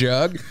nasty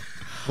jug.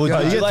 Well, you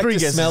you get like 3 to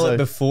guesses, smell though. it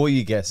before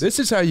you guess it. This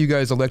is how you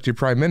guys elect your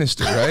prime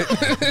minister, right?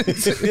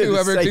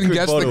 Whoever can sacred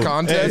guess bottle. the Yeah, it's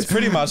contest.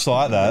 pretty much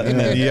like that. And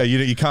then,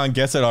 you can't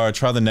guess it. All right,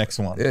 try the next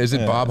one. Is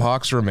it Bob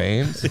Hawk's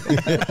remains?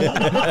 Didn't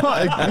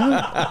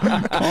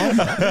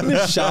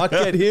the shark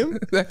get him?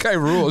 That guy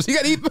rules. You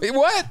got to eat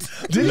what?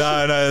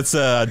 No, it's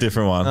a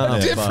different one. Yeah.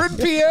 Different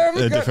PM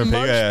A got different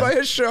munched pig, yeah. by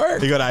a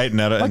shark. He got 8 in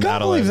Adelaide. I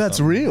can't believe that's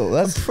real.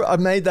 That's I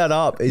made that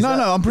up. Is no,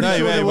 that, I'm pretty No,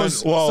 sure he there went-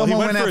 was well, he someone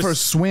went went out for for a a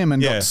swim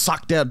and yeah. got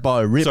sucked out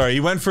by a rip. Sorry, he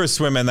went for a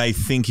swim and they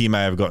think he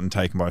may have gotten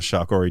taken by a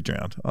shark or he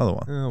drowned. Either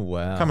one. Oh,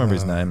 wow. Can't remember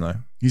his name though.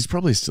 He's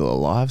probably still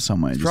alive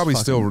somewhere. Just Probably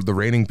fucking- still the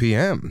reigning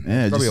PM.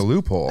 Yeah, Probably just- a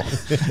loophole.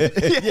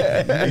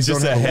 He's just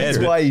don't have ahead.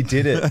 That's why he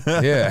did it.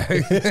 Yeah.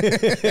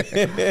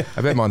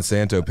 I bet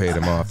Monsanto paid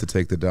him off to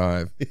take the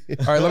dive.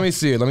 All right, let me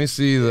see it. Let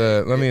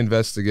me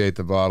investigate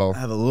the bottle.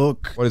 Have a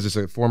look. What is this,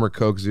 a former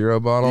Coke Zero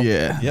bottle?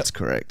 Yeah, that's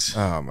correct.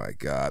 Oh my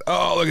God.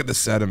 Oh, look at the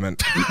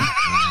sediment.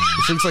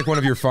 This looks like one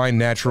of your fine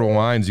natural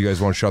wines you guys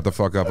won't shut the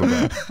fuck up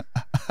about.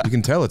 You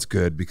can tell it's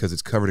good because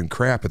it's covered in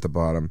crap at the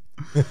bottom.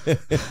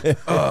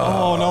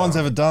 Oh, no one's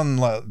ever done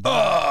like that.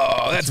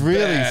 Oh, that's It's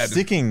really bad.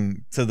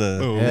 sticking to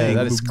the Yeah,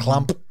 that is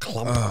clump.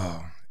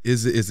 Oh,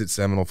 is it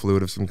seminal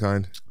fluid of some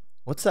kind?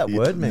 What's that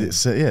word mean? It's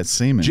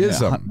semen.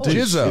 Jism. Dude,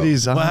 Jizzo. It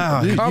is.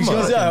 Wow, Dude, come you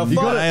on. got it. You,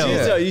 got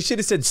nailed it. You should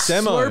have said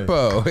Semo.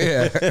 Slurpo.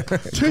 Yeah.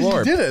 Dude, you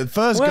Glorp. did it.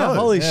 First Wow, go.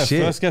 holy Yeah,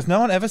 shit. first guess. No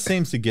one ever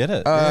seems to get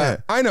it.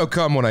 I know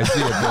cum when I see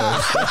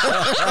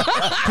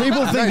it, boys.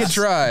 People think Nice it's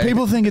try.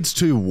 People think it's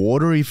too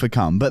watery for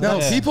cum, but No,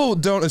 that's, people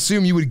don't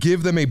assume you would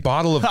give them a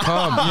bottle of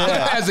cum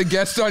as a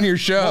guest on your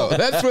show.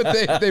 That's what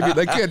they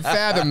can't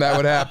fathom that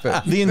would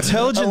happen. The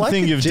intelligent like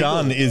thing the you've jiggle.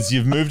 done is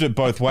you've moved it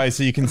both ways,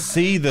 so you can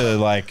see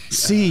the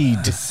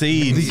seed. seed.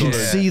 You can sort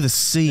of- see the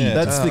seed. Yeah.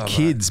 That's the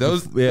kids.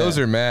 Those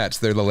are Matt's.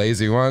 They're the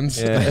lazy ones.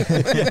 Yeah.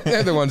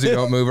 They're the ones who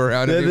don't move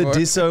around They're the anymore.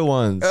 disso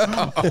ones.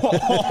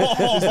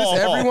 Is this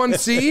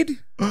everyone's seed?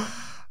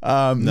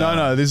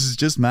 No, this is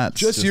just Matt's.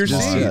 Just your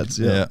seed. Matt's,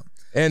 Yeah.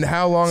 And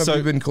how long have So-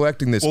 you been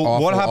collecting this Well,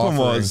 awful what happened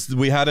offering? was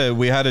we had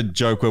a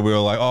joke where we were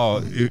like,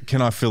 "Oh,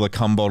 can I fill a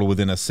cum bottle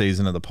within a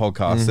season of the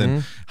podcast?"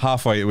 And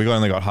halfway, we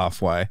only got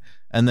halfway,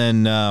 and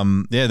then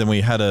then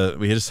we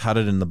just had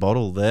it in the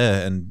bottle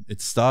there, and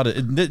it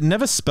started. It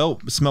never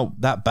smelt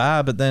that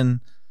bad, but then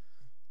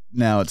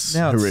Now it's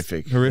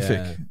horrific. horrific.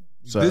 Yeah.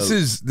 So,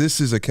 This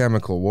is a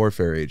chemical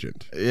warfare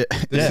agent. it,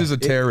 This is a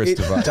terrorist It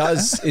device.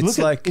 does. It's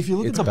like if you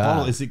look it's at the bad.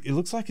 bottle, it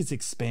looks like it's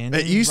expanding.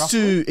 it used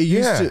roughly. to. It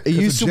used to. It 'cause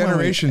used of to when we-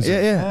 generations of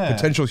Yeah,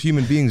 potential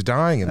human beings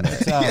dying in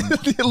there.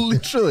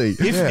 literally.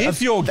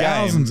 If you're game,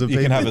 Thousands of you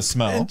can people. have a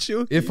smell.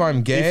 If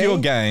I'm gay, If you're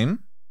game,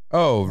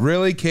 oh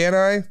really? Can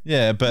I?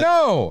 yeah, but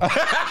No,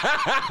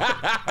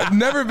 I've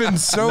never been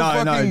so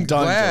fucking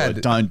don't glad. do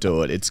it. Don't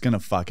do it. It's gonna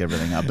fuck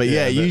everything up. But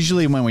yeah,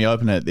 usually when we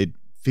open it, it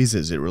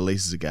fizzes. It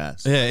releases a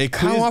gas. yeah, it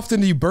clears. How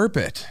often do you burp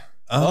it?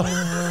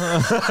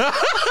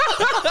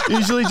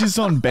 Usually just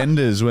on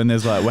benders when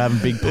there's like we're having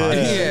big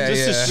parties. Yeah,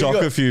 just yeah. to shock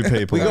a few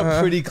people. We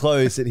got pretty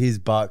close at his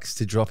bucks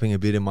to dropping a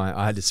bit in my.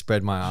 I had to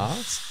spread my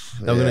ass.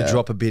 They were going to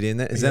drop a bit in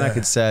there. Then I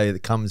could say the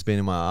cum's been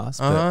in my ass.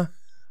 But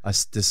I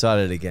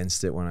decided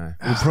against it when I.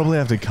 We'll probably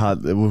have to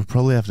cut. We'll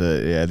probably have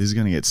to. Yeah, this is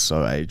gonna get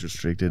so age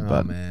restricted. Oh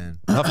but man,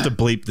 I'll have to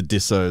bleep the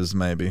dissos,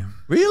 maybe.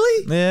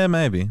 really? Yeah,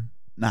 maybe.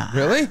 nah.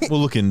 Really?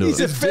 We'll look into Is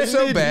it. this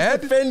so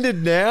bad? He's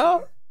offended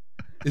now.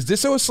 Is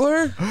this a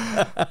slur?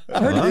 I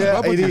heard you Yeah, come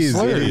up with it your is, it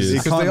slurs is. It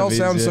because kind they all of is,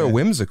 sound so yeah.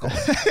 whimsical.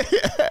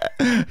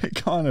 It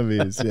kind of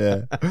is.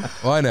 Yeah.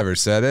 Well, I never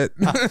said it.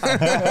 Go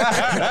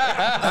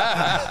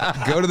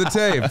to the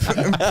tape.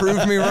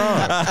 Prove me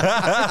wrong.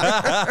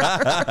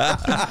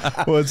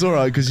 Well, it's all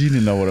right because you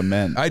didn't know what it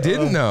meant. I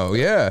didn't know.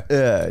 Yeah.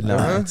 Yeah, no.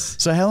 it's-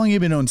 So how long you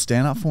been doing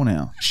stand up for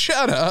now?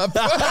 Shut up.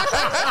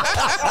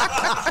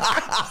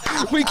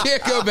 We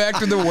can't go back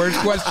to the worst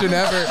question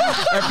ever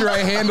after I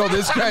handle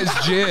this guy's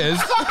jizz.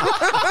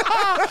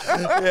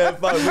 Yeah,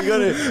 fuck. We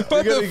gotta.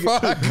 What the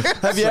fuck?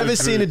 Have you ever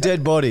seen a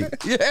dead body?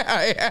 Yeah,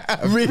 I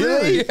have.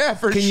 Really? Yeah,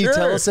 for Can sure. you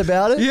tell us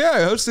about it? Yeah, I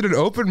hosted an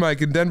open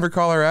mic in Denver,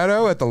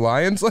 Colorado at the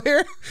Lions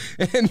Lair.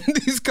 And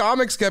these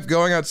comics kept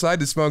going outside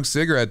to smoke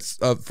cigarettes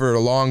for a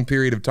long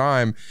period of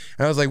time.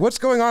 And I was like, what's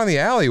going on in the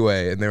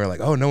alleyway? And they were like,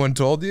 oh, no one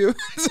told you?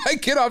 So I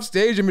get off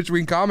stage in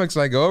between comics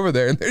and I go over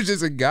there and there's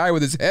just a guy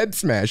with his head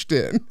smashed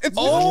in. It's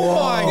Oh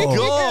my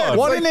God.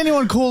 Why didn't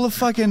anyone call the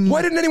fucking?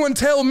 Why didn't anyone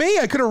tell me?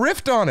 I could have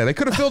riffed on it. I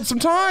could have filled some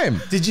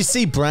time. Did you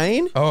see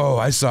Brain? Oh,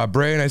 I saw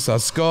brain. I saw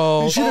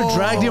skull. You should have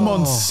dragged him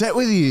on set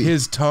with you.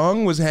 His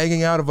tongue was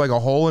hanging out of like a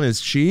hole in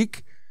his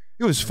cheek.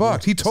 It was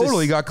fucked. He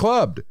totally got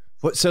clubbed.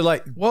 What? So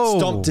like, Whoa.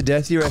 stomped to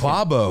death? You reckon?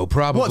 Clabo,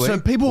 probably. What? So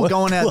people were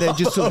going out there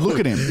just to look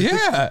at him.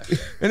 Yeah,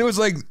 and it was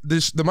like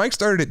the mic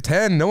started at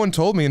 10. No one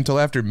told me until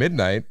after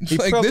midnight. It's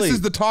like probably, this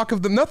is the talk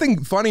of the.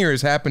 Nothing funnier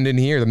has happened in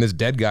here than this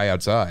dead guy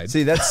outside.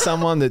 See, that's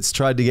someone that's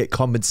tried to get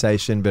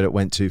compensation, but it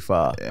went too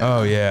far.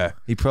 Oh yeah,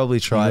 He probably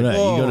tried. You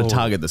got to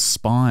target the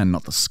spine,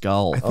 not the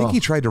skull. I think he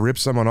tried to rip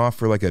someone off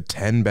for like a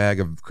 10 bag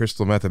of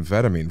crystal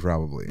methamphetamine,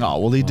 probably. Oh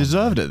well, he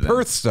deserved it then.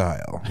 Perth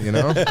style, you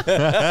know.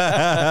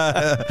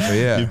 So,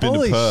 yeah, You've been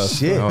Holy to Perth.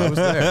 shit! Oh, I was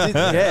there.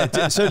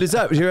 Yeah. So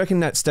do you reckon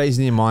that stays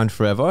in your mind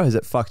forever? Has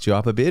it fucked you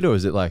up a bit, or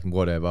is it like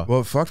whatever?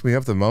 What fucked me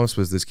up the most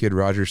was this kid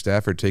Roger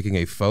Stafford taking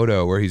a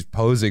photo where he's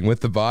posing with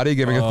the body,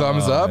 giving a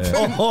thumbs up.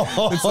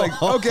 It's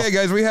like, okay,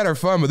 guys, we had our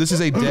fun, but this is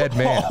a dead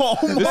man.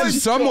 This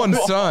is someone's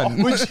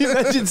son. Would you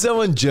imagine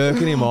someone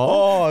jerking him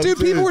off? Dude,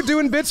 people were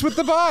doing bits with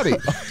the body.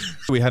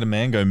 We had a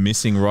man go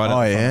missing right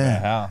Oh at the front of yeah, our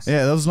house.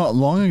 yeah. That was not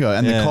long ago,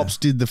 and the Yeah. cops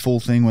did the full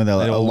thing where they're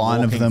like They a were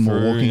line of them were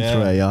walking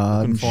through a yard.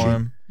 looking And for shit.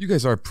 him. You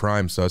guys are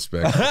prime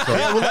suspects.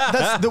 Yeah,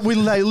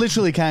 well, they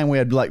literally came. We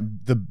had like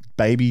the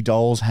baby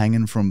dolls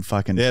hanging from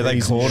fucking Yeah, they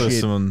trees and called us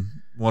shit. and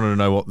wanted to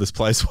know what this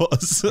place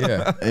was.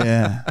 Yeah.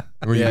 Yeah,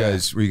 Were you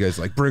guys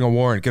like, bring a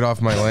warrant, get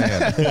off my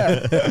land?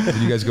 Did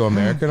you guys go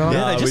American on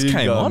Yeah, it? they just we didn't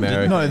came go on.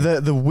 American. didn't no.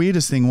 The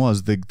weirdest thing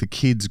was the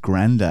kid's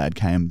granddad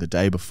came the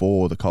day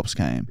before the cops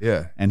came.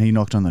 Yeah. And he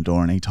knocked on the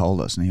door and he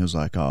told us, and he was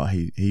like, "Oh,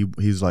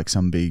 he's like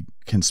some big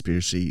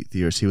conspiracy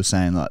theorist." He was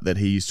saying like that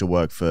he used to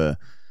work for,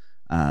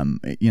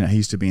 he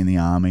used to be in the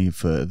army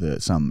for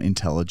some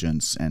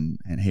intelligence, and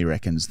he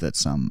reckons that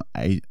some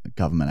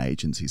government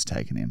agency's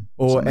taken him.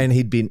 And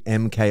he'd been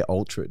MK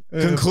Ultra'd.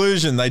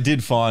 Conclusion: they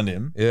did find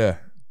him, Yeah.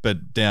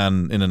 but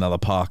down in another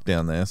park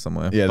down there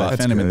somewhere. Yeah, But they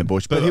found him in the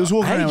bush, but he was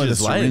walking around with a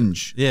ages later-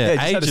 syringe. Yeah, just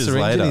had a ages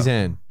syringe later. in his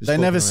hand. They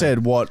never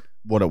said what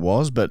it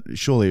was, but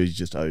surely he was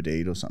just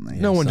OD'd or something.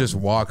 No one just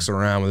walks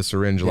around with a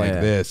syringe like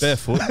this.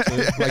 Barefoot.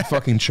 Like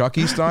fucking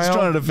Chucky style. He's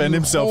trying to defend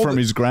himself Hold from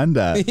it. his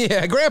granddad.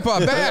 Yeah, Grandpa,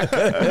 back.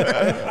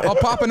 I'll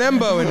pop an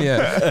embo in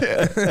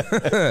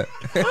you.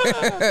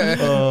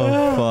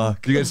 Oh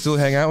fuck! Do you guys still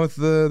hang out with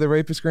the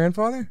rapist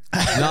grandfather?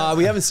 No,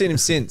 we haven't seen him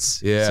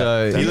since. Yeah.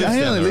 So He lives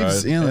down the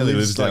road. He only He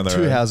lives down like the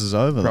two road. houses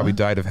over. Probably though.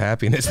 died of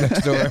happiness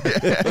next door.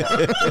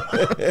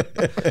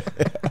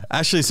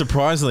 Actually,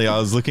 surprisingly, I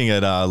was looking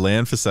at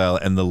land for sale,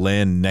 and the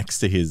land next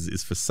to his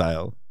is for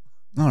sale.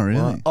 Oh,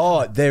 really?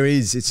 Oh, there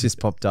is. It's just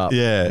popped up.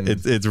 Yeah,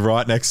 it's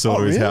right next door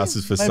to his house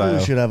is for Maybe sale.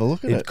 we should have a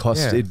look at It it.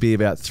 cost. Yeah. It'd be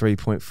about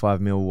 3.5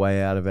 mil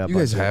way out of our You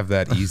guys budget. have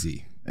that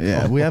easy.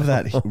 Yeah, we have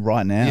that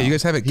right now. Yeah, you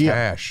guys have it Here.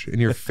 cash in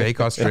your fake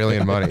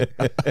Australian money.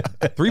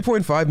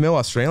 3.5 mil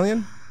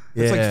Australian?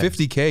 It's like Yeah.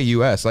 50K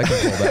US. I can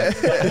pull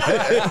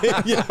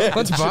that.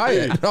 Let's buy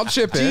it. I'll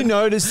chip Do you in.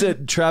 notice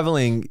that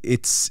traveling,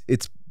 it's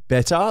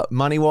better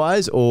money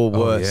wise or Oh,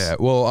 worse? yeah.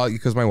 Well,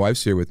 because my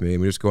wife's here with me,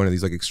 and we just go into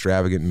these like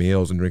extravagant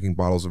meals and drinking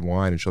bottles of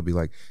wine, and she'll be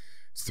like,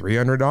 "It's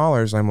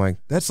 $300." I'm like,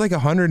 "That's like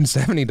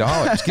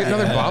 $170. Get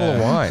another bottle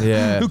of wine.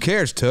 Yeah. Who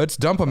cares, toots?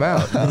 Dump them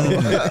out."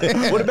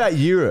 What about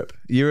Europe?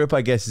 Europe,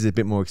 I guess, is a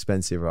bit more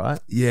expensive, right?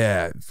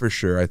 Yeah, for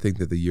sure. I think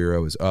that the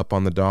euro is up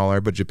on the dollar,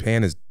 but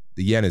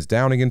the yen is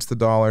down against the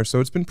dollar, so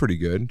it's been pretty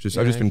good.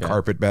 I've just been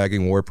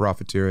carpetbagging, war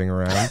profiteering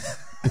around.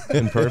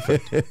 Been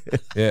perfect.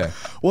 Yeah.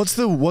 What's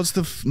the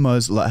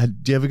most like?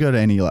 Do you ever go to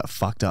any like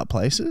fucked up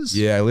places?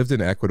 Yeah, I lived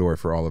in Ecuador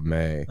for all of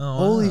May.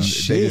 Holy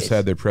shit. They just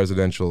had their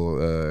presidential,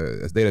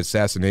 they had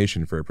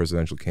assassination for a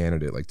presidential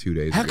candidate like 2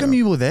 days How ago. come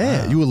you were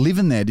there? You were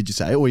living there, did you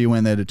say, or you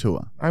went there to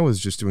tour? I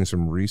was just doing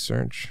some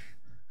research.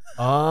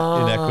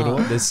 Ah, In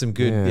Ecuador? There's some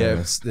good,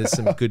 Yeah. there's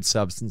some good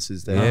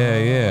substances there.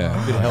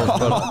 Yeah. Good health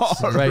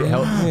products. Great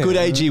health. Good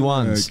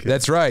AG1s.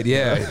 That's right.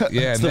 Yeah.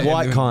 Yeah. the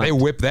white kind. They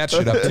whip that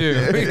shit up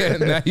too.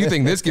 Now you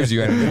think this gives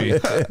you energy.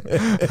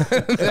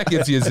 That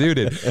gets you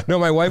zooted. No,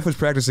 my wife was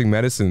practicing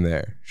medicine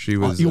there. She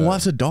was. Your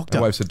wife's a doctor.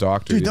 My wife's a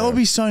doctor. Dude, that would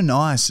be so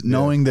nice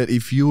knowing that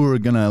if you were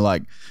gonna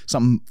like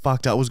something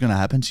fucked up was gonna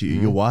happen to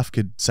you, your wife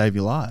could save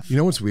your life. You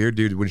know what's weird,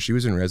 dude? When she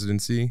was in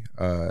residency,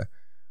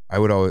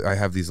 I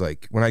have these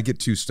like, when I get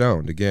too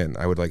stoned again,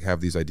 I would like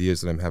have these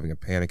ideas that I'm having a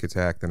panic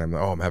attack, then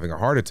I'm having a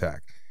heart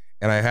attack.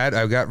 And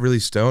I got really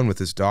stoned with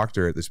this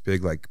doctor at this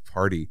big like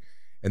party,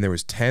 and there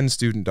was 10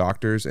 student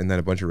doctors and then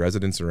a bunch of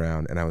residents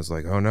around, and I was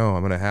like, oh no,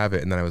 I'm gonna have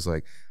it. And then I was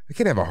like, I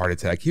can't have a heart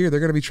attack here. They're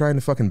gonna be trying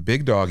to fucking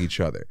big dog each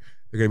other.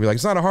 They're gonna be like,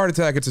 it's not a heart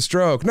attack, it's a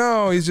stroke.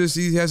 No, he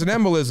has an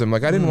embolism.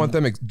 Like I didn't want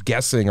them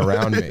guessing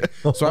around me.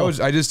 So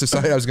I just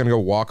decided I was gonna go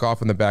walk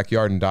off in the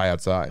backyard and die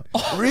outside.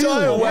 Really?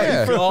 Die away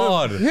Yeah. from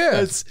God. Yeah.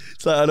 It's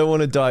like, I don't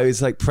want to die.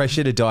 It's like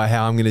pressure to die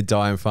how I'm going to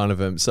die in front of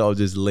him. So I'll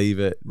just leave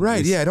it. Right,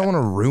 Just- yeah, I don't want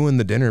to ruin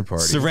the dinner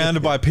party.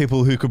 Surrounded by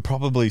people who could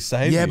probably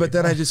save you. Yeah, but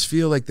then I just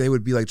feel like they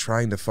would be like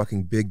trying to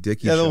fucking big dick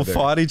each yeah, they'll other.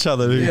 fight each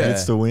other who Yeah.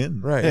 gets to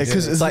win. Right. Yeah,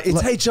 because It's like,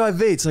 it's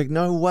HIV. It's like,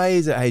 no way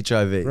is it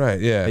HIV. Right,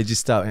 yeah. They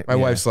just start. My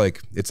wife's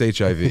like, it's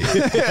HIV.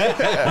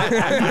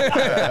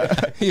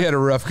 He had a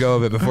rough go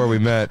of it before we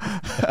met.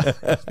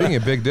 Being a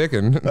big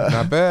dickin',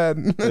 not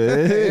bad.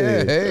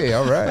 Hey,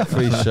 all right.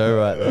 Free show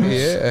right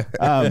there.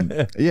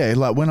 Yeah. Yeah,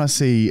 like when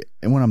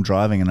I'm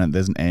driving and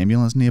there's an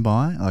ambulance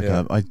nearby, like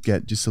I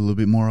get just a little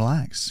bit more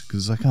relaxed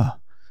because it's like,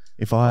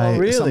 if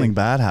something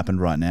bad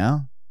happened right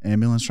now,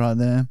 ambulance right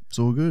there, it's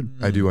all good.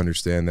 I do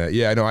understand that.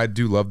 Yeah, I know. I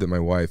do love that my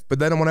wife. But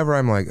then whenever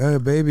I'm like, oh,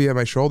 baby,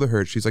 my shoulder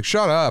hurts, she's like,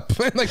 shut up.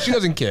 Like, she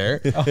doesn't care.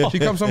 She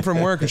comes home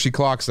from work and she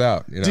clocks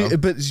out. You know?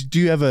 Do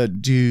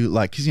you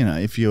like, because, you know,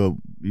 if your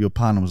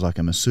partner was like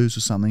a masseuse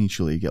or something,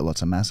 surely you get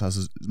lots of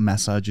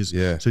massages.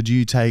 Yeah. So do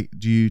you take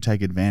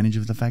advantage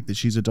of the fact that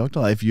she's a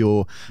doctor? Like if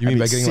you mean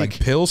by getting like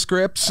pill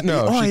scripts?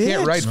 No, she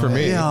can't write for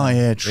me.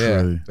 Yeah,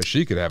 true. Yeah, but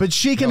she could have. But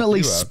she can at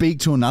least speak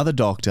to another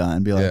doctor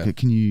and be like,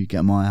 can you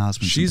get my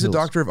husband She's some a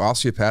pills? doctor of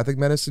osteopathic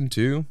medicine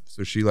too,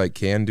 so she like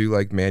can do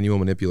like manual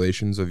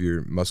manipulations of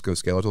your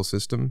musculoskeletal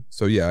system.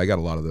 So yeah, I got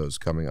a lot of those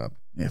coming up.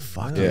 Yeah,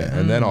 fuck Yeah,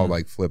 and then I'll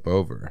like flip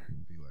over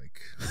and be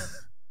like,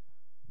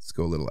 let's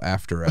go a little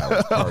after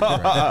hours party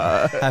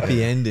right now.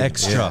 Happy ending.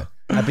 Extra.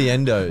 Happy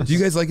endos. Do you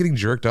guys like getting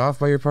jerked off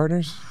by your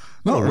partners?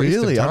 Not What a waste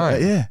of really.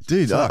 time.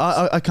 Dude,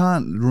 I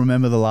can't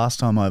remember the last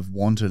time I've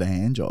wanted a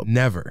hand job.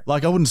 Never.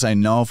 Like I wouldn't say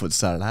no if it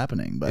started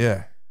happening, but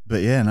Yeah.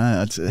 But yeah,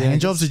 no,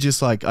 hand jobs are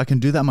just like I can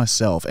do that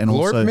myself, and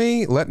Blurt also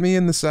me, let me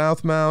in the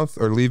south mouth,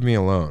 or leave me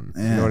alone.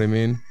 You know what I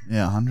mean?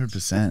 Yeah,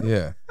 100%.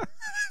 Yeah.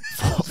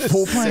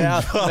 Full playing.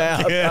 South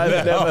mouth.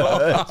 I've never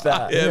heard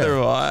that. Neither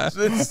have I.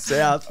 It's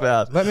south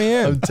mouth. Let me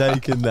in. I'm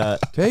taking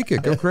that. Take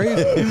it. Go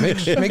crazy.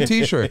 Make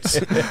t-shirts.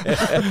 You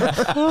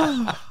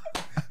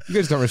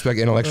guys don't respect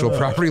intellectual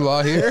property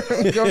law here.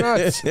 Go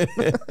nuts.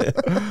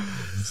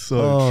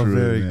 So true,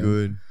 very man.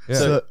 good. Yeah.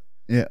 So,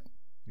 yeah.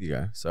 You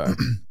go. Sorry.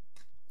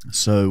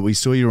 So we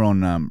saw you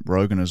on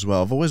Rogan as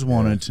well. I've always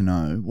wanted to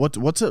know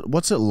what's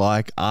it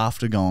like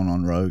after going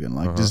on Rogan.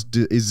 Like,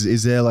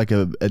 is there like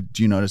do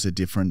you notice a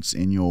difference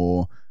in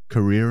your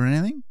career or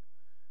anything?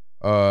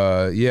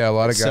 Yeah, a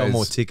lot of guys Sell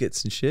more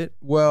tickets and shit.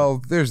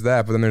 Well, there's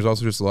that, but then there's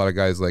also just a lot of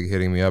guys like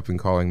hitting me up and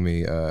calling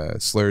me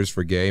slurs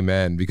for gay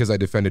men because I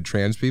defended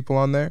trans people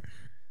on there.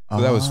 So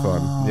that was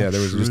fun. Yeah,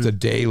 there was just a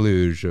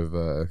deluge of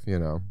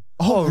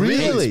Oh,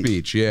 really? hate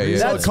speech. Yeah, yeah.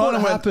 That's what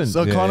happened.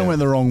 So it kind of went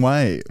the wrong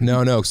way.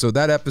 No. So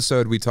that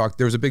episode we talked,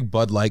 there was a big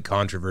Bud Light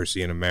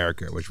controversy in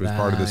America, which was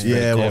part of this.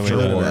 Yeah, fake we've culture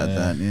heard war. about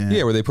that.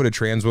 Yeah, where they put a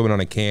trans woman on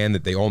a can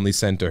that they only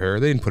sent to her.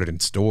 They didn't put it in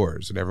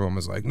stores, and everyone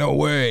was like, "No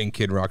way!" And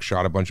Kid Rock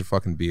shot a bunch of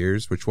fucking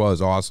beers, which was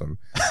awesome.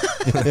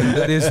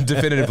 That is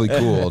definitively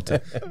cool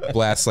to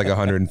blast like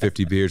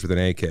 150 beers with an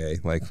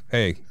AK. Like,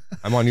 hey,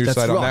 I'm on your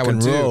side on that one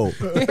too.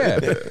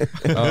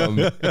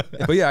 Yeah.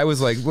 But yeah, I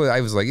was like,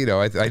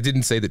 I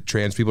didn't say that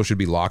trans people should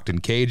be locked in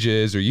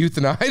cages or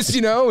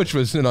euthanized, which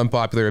was an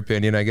unpopular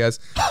opinion, I guess.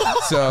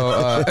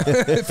 So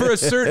for a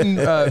certain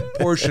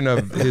portion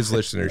of his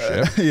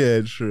listenership.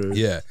 Yeah, true.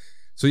 Yeah.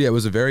 So yeah, it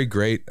was a very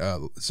great,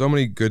 so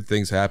many good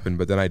things happened,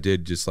 but then I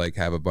did just like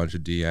have a bunch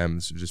of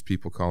DMs, just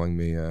people calling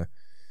me,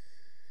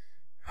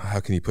 how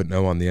can you put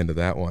no on the end of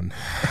that one?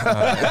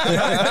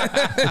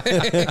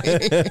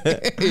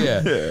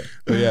 Yeah.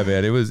 But yeah,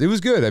 man, it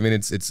was good. I mean,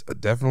 it's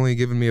definitely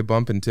given me a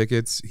bump in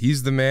tickets.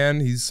 He's the man.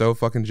 He's so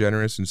fucking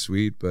generous and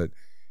sweet. But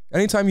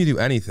anytime you do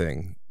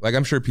anything, like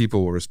I'm sure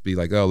people will just be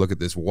like, oh, look at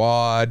this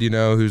wad,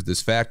 who's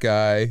this fat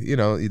guy?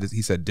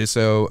 He said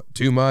disso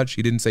too much.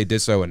 He didn't say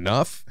disso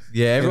enough.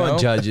 Yeah, everyone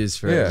judges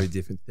for every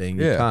different thing.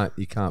 Yeah.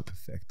 You can't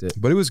perfect it.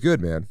 But it was good,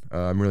 man.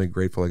 I'm really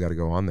grateful I got to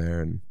go on there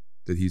and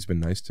that he's been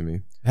nice to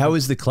me. How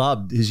was the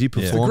club? Did you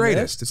perform? It's the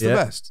greatest. It's the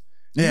best.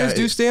 You Yeah, guys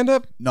do stand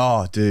up?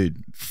 No,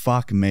 dude,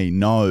 fuck me,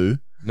 no.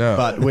 No.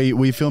 But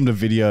we filmed a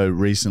video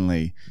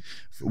recently.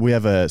 We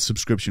have a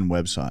subscription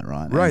website,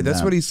 right? Right, And,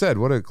 that's what he said.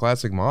 What a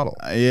classic model.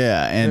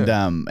 Yeah,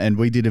 and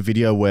we did a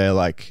video where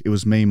like it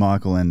was me,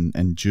 Michael,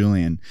 and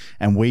Julian,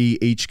 and we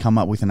each come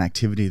up with an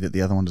activity that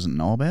the other one doesn't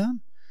know about.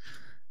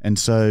 And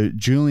so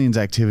Julian's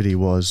activity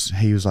was,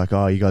 he was like,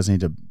 oh, you guys need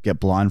to get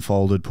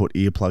blindfolded, put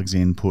earplugs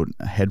in, put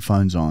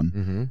headphones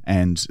on,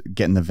 and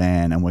get in the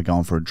van, and we're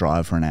going for a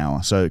drive for an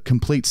hour. So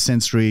complete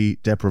sensory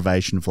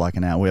deprivation for like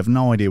an hour. We have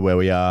no idea where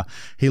we are.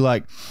 He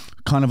like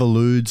kind of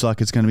alludes like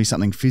it's going to be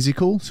something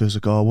physical. So he's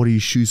like, oh, what are your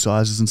shoe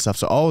sizes and stuff?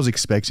 So I was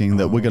expecting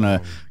that we're going to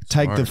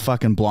take the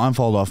fucking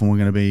blindfold off and we're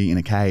going to be in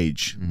a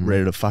cage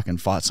ready to fucking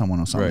fight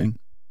someone or something. Right.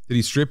 Did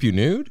he strip you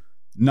nude?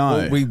 No.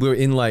 Well, we were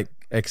in like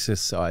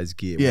exercise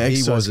gear. Yeah, he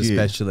exercise was gear.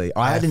 especially.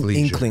 I had an Athleisure.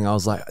 inkling. I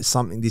was like,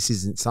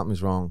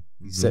 something's wrong.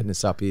 He's setting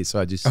us up here. So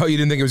I just, Oh, you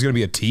didn't think it was going to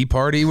be a tea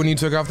party when you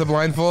took off the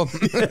blindfold?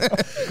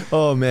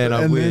 oh man,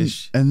 I and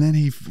wish. Then, and then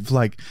he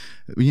like,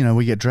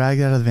 we get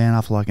dragged out of the van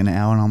after like an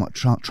hour, and I'm like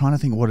trying to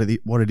think what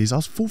it is. I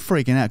was full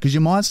freaking out because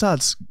your mind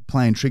starts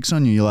playing tricks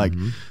on you. You're like,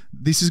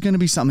 this is going to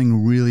be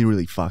something really,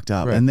 really fucked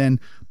up. Right. And then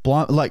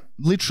like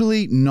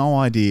literally no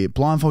idea.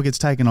 Blindfold gets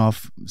taken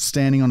off,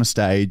 standing on a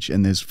stage,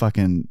 and there's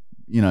fucking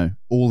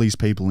all these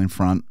people in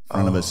front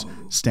of us.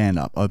 Stand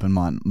up, open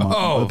mic.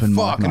 Open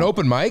mic an night.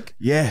 open mic?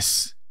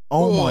 Yes.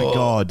 Oh my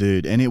god,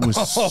 dude! And it was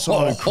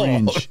so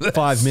cringe.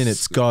 5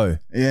 minutes, go.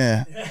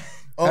 Yeah.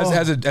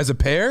 As a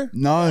pair?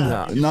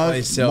 No,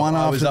 myself, one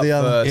I was after up the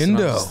other. first, and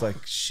I Indo. was just like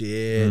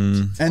shit.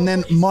 And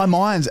then my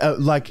mind's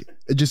like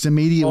just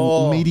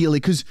immediately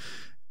because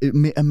it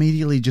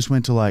immediately just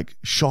went to like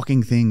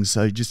shocking things.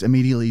 So just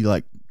immediately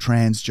like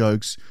trans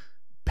jokes,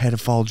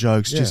 pedophile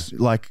jokes, just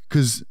like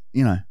because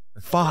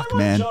fuck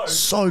man,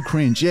 so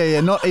cringe.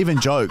 Yeah, not even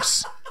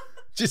jokes.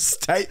 Just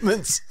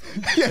statements.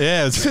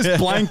 Yeah, it's Just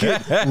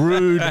blanket,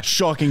 rude,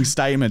 shocking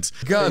statements.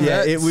 God, Yeah,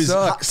 that it was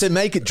sucks. to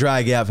make it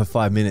drag out for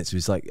 5 minutes. It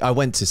was like I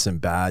went to some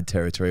bad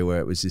territory where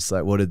it was just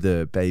like, what did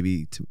the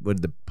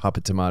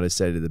puppet tomato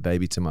say to the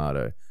baby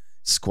tomato?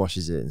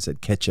 Squashes it and said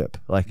ketchup.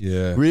 Like,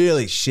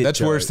 really shit. That's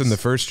worse jokes. than the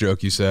first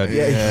joke you said.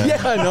 Yeah,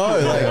 I know.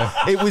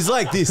 Like, it was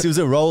like this. It was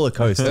a roller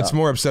coaster. That's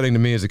more upsetting to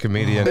me as a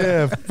comedian.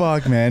 Yeah,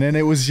 fuck man, and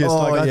it was just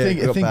like I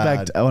it got think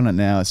back bad. on it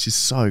now. It's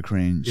just so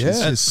cringe. It's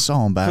Yeah. just so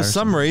for embarrassing.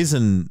 some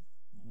reason,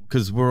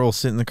 because we're all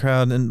sitting in the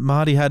crowd and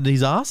Marty had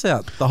his ass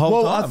out the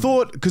whole time. I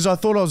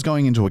thought I was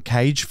going into a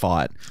cage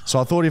fight, so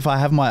I thought if I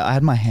had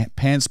my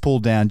pants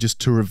pulled down just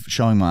to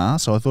showing my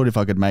ass, so I thought if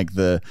I could make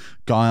the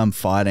guy I'm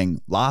fighting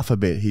laugh a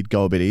bit, he'd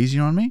go a bit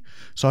easier on me.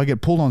 So I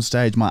get pulled on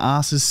stage, my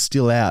ass is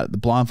still out, the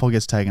blindfold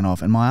gets taken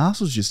off, and my ass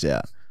was just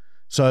out.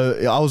 So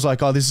I was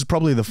like, oh, this is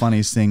probably the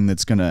funniest thing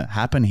that's going to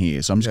happen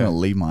here. So I'm just going to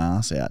leave my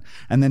ass out.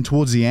 And then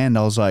towards the end,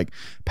 I was like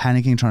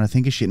panicking, trying to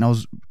think of shit. And I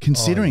was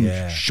considering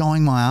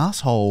showing my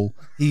asshole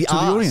to the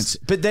audience.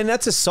 But then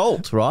that's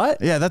assault, right?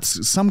 Yeah,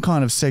 that's some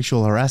kind of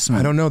sexual harassment.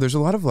 I don't know. There's a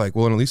lot of like,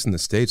 well, at least in the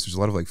States, there's a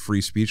lot of like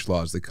free speech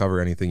laws that cover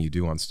anything you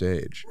do on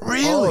stage.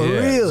 Really? Oh,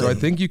 really? So I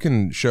think you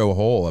can show a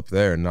hole up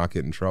there and not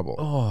get in trouble.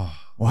 Oh,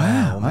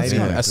 wow. That's Maybe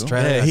kinda cool.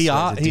 Australia. he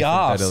Australia's a he different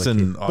asked, kettle of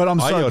and But I'm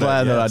so got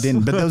glad it, that I yes.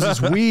 didn't. But there was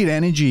this weird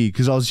energy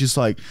because I was just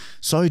like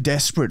so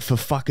desperate for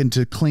fucking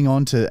to cling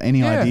on to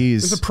any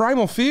ideas. It was a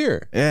primal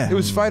fear. Yeah. It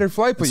was fight or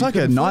flight, but It's you like a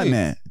couldn't flee.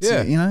 nightmare. It's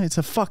it's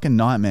a fucking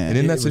nightmare. And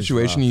in that was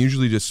situation, rough. you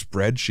usually just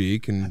spread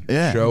cheek and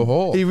Yeah. show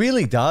hole. He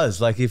really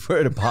does. Like if we're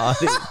at a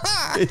party,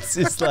 it's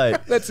just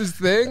like That's his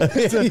thing.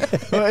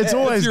 Well, it's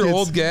always That's your gets-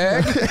 old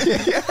gag.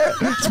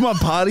 It's my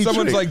party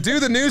Someone's trick. like, do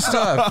the new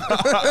stuff.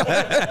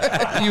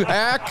 You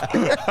hack.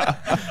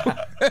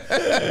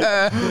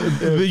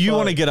 But you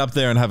want to get up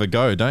there and have a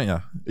go, don't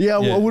you? yeah,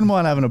 well, I wouldn't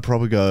mind having a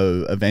proper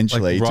go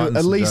eventually, Like writing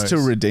at some least to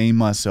jokes. redeem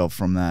myself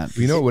from that.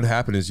 You know what would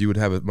happen is you would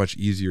have a much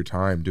easier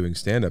time doing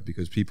stand-up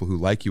because people who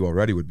like you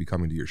already would be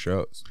coming to your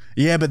shows.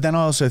 Yeah, but then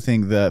I also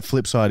think the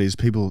flip side is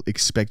people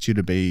expect you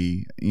to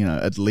be,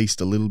 at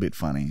least a little bit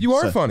funny. You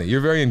are So- funny.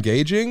 You're very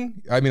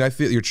engaging. I mean, I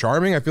feel you're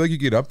charming. I feel like you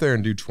get up there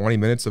and do 20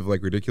 minutes of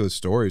like ridiculous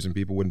stories and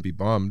people wouldn't be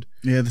bummed.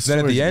 Yeah, Then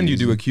at the end you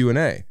do a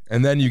Q&A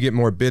and then you get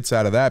more bits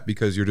out of that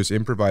because you're just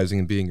improvising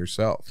and being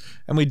yourself.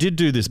 And we did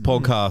do this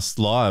podcast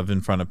live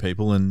in front of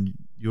people, and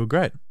you were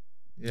great.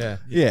 yeah.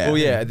 Yeah. Well,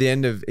 yeah. At the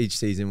end of each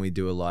season, we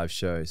do a live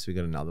show, so we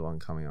got another one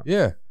coming up.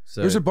 Yeah. So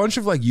There's a bunch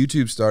of like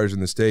YouTube stars in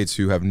the States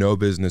who have no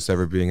business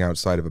ever being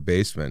outside of a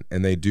basement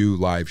and they do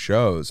live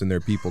shows and their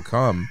people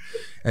come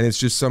and it's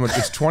just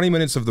it's 20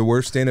 minutes of the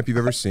worst stand-up you've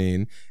ever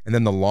seen and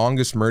then the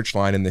longest merch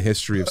line in the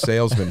history of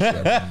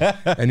salesmanship.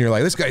 And you're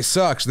like, this guy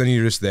sucks. Then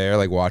you're just there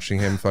like watching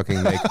him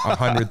fucking make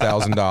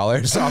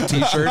 $100,000 off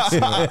t-shirts.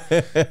 And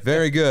you're like,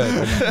 very good.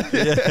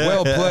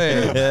 Well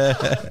played.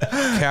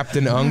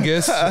 Captain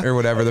Ungus or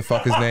whatever the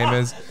fuck his name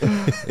is.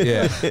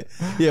 Yeah.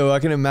 Yeah, well, I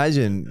can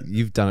imagine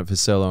you've done it for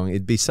so long.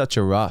 It'd be such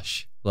a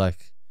rush,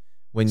 like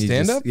when you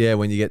Stand just, up?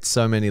 when you get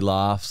so many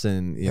laughs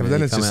and Yeah, but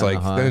then it's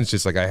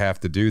just like I have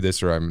to do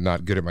this or I'm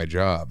not good at my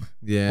job.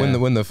 Yeah.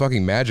 When the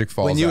fucking magic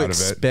falls when you out of it.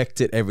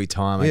 expect it every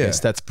time, I Yeah. guess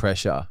that's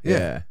pressure.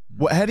 Yeah.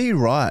 Yeah. How do you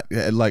write?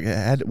 Like,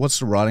 what's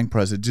the writing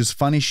process? Just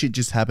funny shit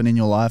just happen in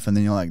your life, and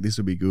then you're like, "This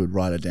would be good."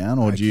 Write it down,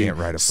 or I do you can't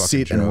write a fucking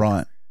sit and joke.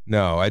 write?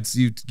 No, it's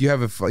you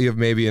have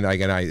maybe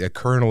a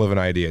kernel of an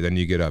idea, then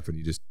you get up and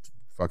you just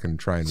fucking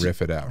try and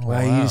riff it out.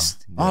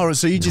 Oh,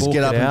 so you just Talk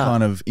get up it and out.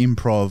 kind of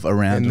improv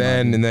around,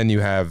 And then you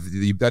have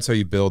that's how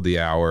you build the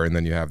hour, and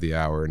then you have the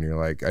hour, and you're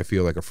like, I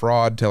feel like a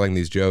fraud telling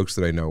these jokes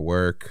that I know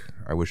work.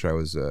 I wish I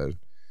was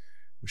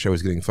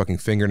getting fucking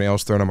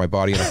fingernails thrown on my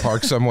body in a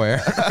park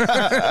somewhere.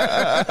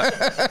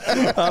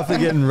 After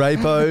getting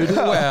rapoed.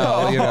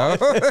 Well,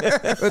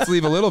 let's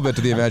leave a little bit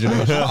to the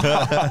imagination.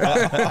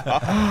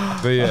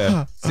 But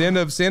yeah,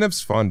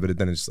 stand-up's fun, but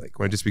then it's like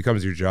when it just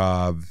becomes your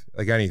job,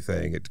 like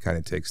anything, it kind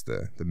of takes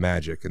the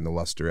magic and the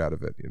luster out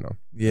of it,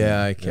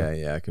 Yeah,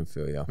 okay. Yeah, I can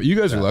feel you. But you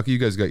guys are lucky. You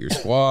guys got your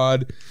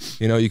squad.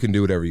 You can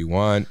do whatever you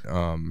want.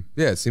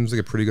 Yeah, it seems like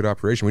a pretty good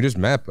operation. We just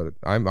met, but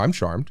I'm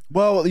charmed.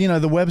 Well, the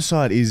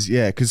website is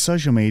because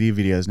social media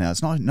videos now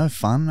it's no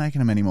fun making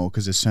them anymore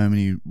because there's so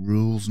many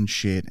rules and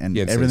shit and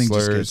Yeah, and say everything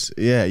just slurs.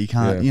 gets you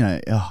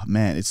can't oh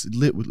man, it's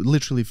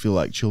literally feel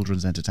like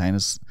children's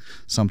entertainers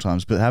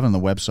sometimes. But having the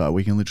website,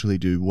 we can literally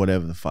do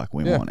whatever the fuck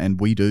we want, and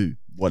we do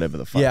whatever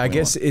the fuck. Yeah, I we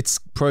guess want. it's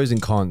pros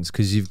and cons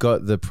because you've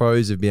got the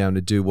pros of being able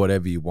to do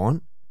whatever you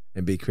want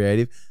and be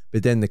creative,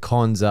 but then the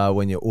cons are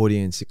when your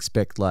audience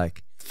expect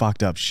like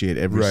fucked up shit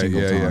every Right,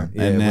 single yeah, time.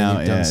 yeah. yeah, And now when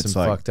you've done it's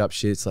some like fucked up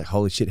shit, it's like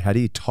holy shit, how do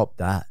you top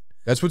that?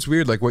 That's what's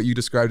weird, like what you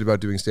described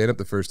about doing stand-up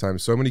the first time.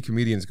 So many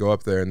comedians go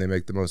up there and they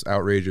make the most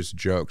outrageous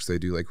jokes. They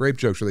do like rape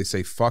jokes where they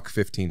say fuck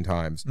 15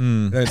 times.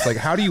 And it's like,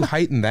 how do you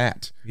heighten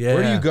that? Yeah.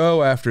 Where do you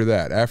go after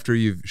that? After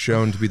you've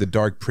shown to be the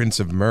dark prince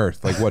of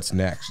mirth, like what's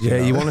next? Yeah,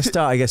 know? you want to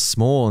start, I guess,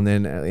 small and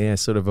then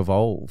sort of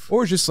evolve.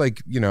 Or just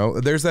like, you know,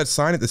 there's that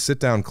sign at the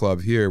sit-down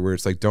club here where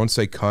it's like, don't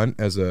say cunt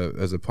as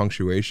a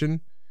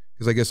punctuation.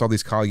 Because I guess all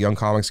these young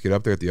comics get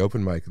up there at the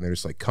open mic and they're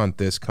just like, cunt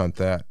this, cunt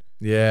that.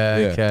 Yeah,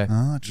 Yeah. okay.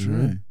 Ah,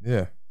 true.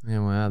 Yeah. Yeah,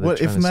 wow. Well,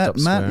 if Matt,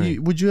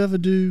 would you ever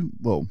do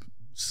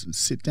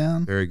sit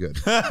down? Very good.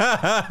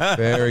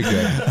 Very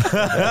good.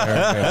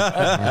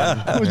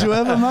 Would you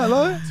ever, Matt?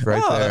 Though? It's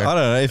right there. I don't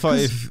know if I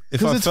it's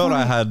felt funny.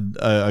 I had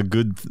a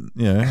good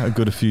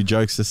a few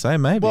jokes to say,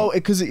 maybe. Well,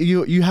 because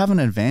you have an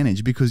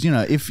advantage because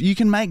if you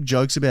can make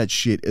jokes about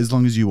shit as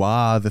long as you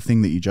are the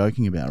thing that you're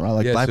joking about, right?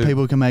 Like Yeah, black so-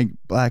 people can make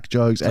black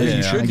jokes. Asian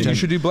You people can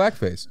should make do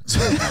blackface.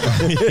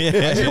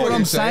 jokes. What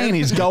I'm saying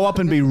is go up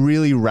and be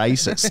really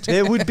racist.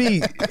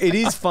 It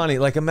is funny.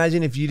 Like,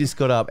 imagine if you just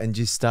got up and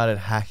just started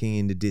hacking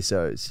into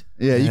dissos.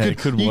 Yeah, you it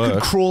could you could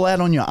work. crawl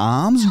out on your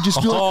arms and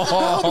just be like,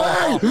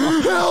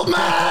 help me!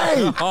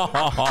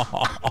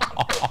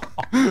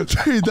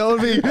 Dude, that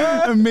would be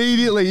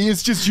immediately.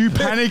 It's just you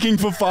panicking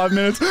for 5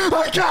 minutes.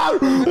 I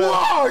can't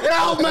walk.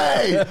 Help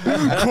me!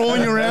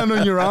 Crawling around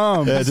on your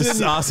arms. Yeah,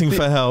 just asking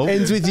for help.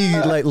 Ends with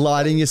you like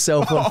lighting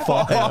yourself on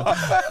fire.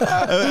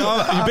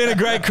 You've been a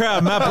great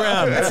crowd, Matt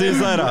Brown. See you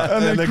later.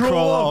 And then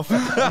crawl off.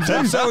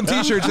 I'm selling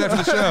t-shirts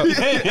after the show.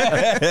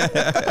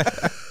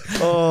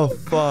 Oh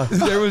fuck!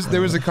 There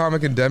was a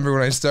comic in Denver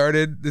when I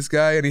started. This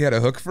guy, and he had a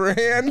hook for a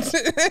hand,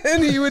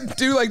 and he would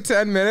do like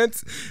 10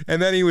 minutes,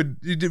 and then he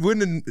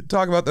wouldn't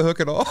talk about the hook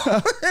at all,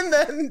 and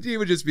then he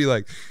would just be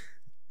like,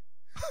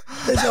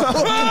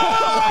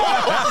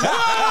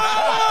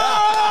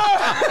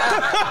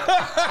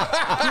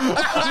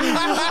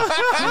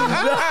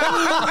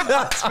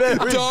 That's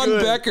very Don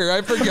good. Becker.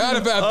 I forgot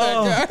about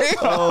that guy.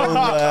 Oh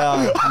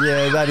wow!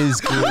 Yeah, that is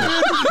good.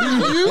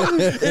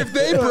 If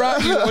they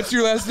brought you, what's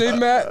your last name,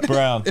 Matt?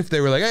 Brown. If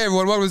they were like, hey,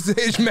 everyone, what was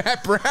stage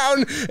Matt Brown?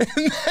 And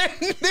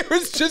then there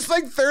was just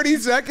like 30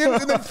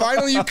 seconds, and then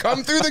finally you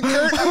come through the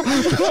curtain,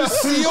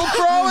 just seal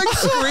crawling,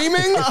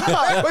 screaming.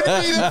 That would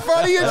be the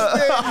funniest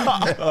thing.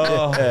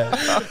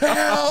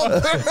 Help!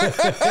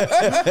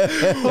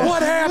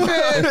 What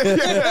happened?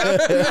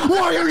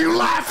 Why are you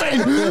laughing?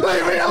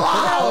 Leave me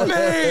alone! Help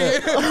me!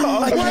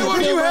 Why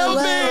won't you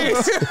help me?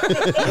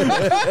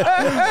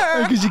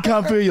 Because you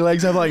can't feel your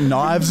legs have like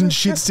knives and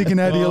shit sticking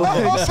out of your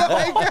legs. Oh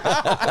my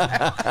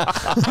God.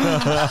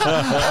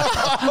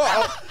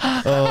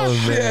 Oh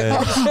Shit, man!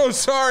 I'm so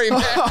sorry,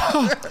 man.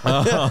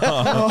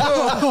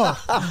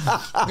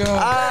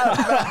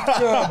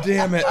 God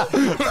damn it.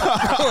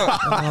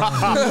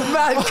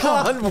 Matt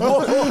can't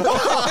walk.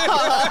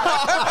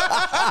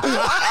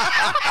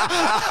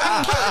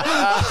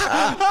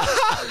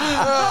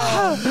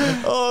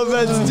 Oh,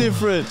 that's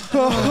different.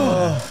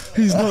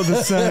 He's not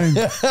the same.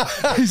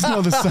 He's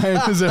not the same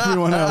as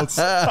everyone else.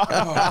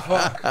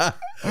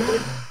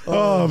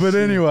 Oh, but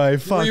anyway,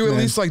 fuck. Were you at man.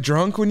 least like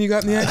drunk when you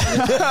got in the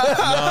accident?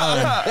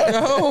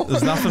 No.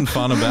 There's nothing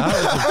fun about it.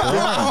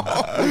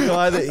 It's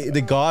boring.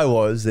 The guy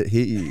was that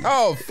hit you.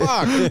 Oh,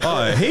 fuck.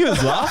 Oh, he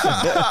was laughing.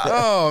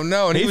 Oh,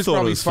 no. And he was thought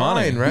probably it was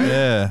fine, funny, right?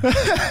 Yeah.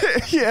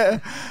 Yeah,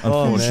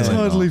 Oh, he's man.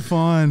 totally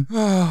fine. It's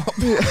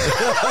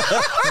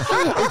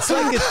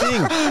like a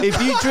thing.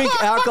 If you drink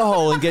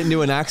alcohol and get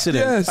into an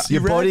accident, Yes,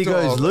 your you body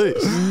ragdoll. goes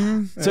loose.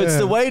 So it's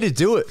the way to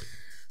do it.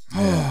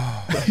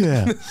 Yeah.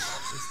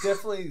 It's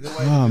definitely the way.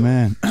 Oh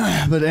man.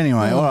 But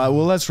anyway, all right.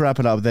 Well, let's wrap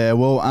it up there.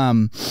 Well,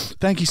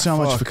 thank you so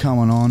much for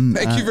coming on.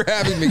 Thank you for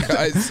having me,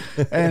 guys.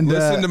 and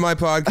Listen to my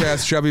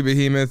podcast, Chubby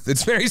Behemoth.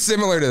 It's very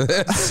similar to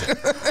this.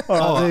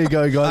 all right, there you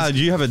go, guys. Do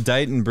you have a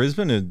date in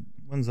Brisbane?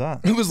 When's that?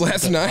 It was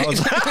last night.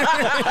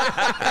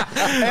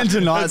 And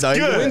tonight, though.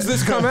 When's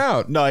this come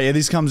out? No, yeah,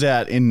 this comes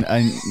out in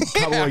a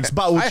couple of weeks.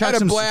 But we'll I chuck had a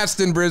some. blast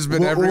in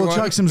Brisbane, everyone. We'll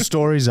chuck some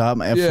stories up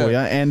for you,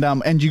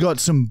 and you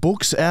got some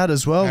books out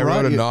as well, I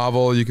right? wrote a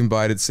novel. You can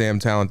buy it at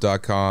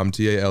samtallent.com,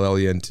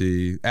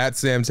 Tallent, at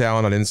Sam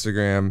Tallent on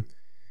Instagram.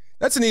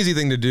 That's an easy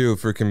thing to do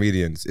for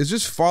comedians, is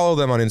just follow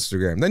them on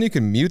Instagram. Then you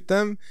can mute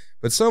them,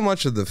 but so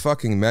much of the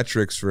fucking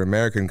metrics for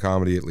American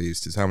comedy, at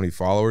least, is how many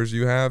followers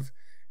you have.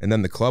 And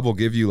then the club will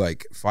give you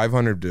like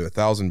 $500 to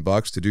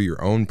 $1,000 to do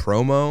your own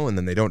promo, and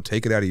then they don't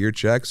take it out of your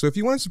check. So if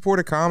you want to support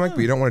a comic,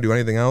 but you don't want to do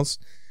anything else,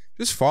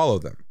 just follow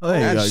them. Oh, there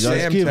you At go, guys.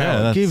 Sam Give,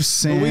 Tallent. give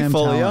Sam Will we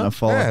follow Tallent you? a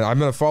follow. Man, I'm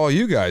gonna follow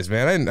you guys,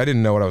 man. I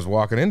didn't know what I was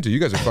walking into. You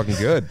guys are fucking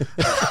good.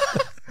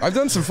 I've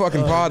done some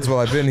fucking pods while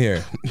I've been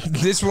here.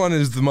 This one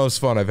is the most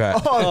fun I've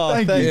had. Oh,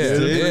 thank thanks, you, Yeah,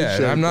 dude.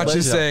 yeah. I'm not Pleasure.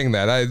 just saying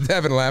that. I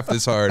haven't laughed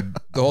this hard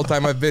the whole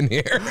time I've been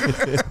here. All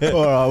right,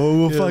 well,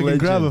 we'll fucking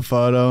legend. grab a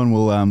photo and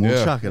we'll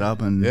Yeah. chuck it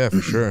up and Yeah,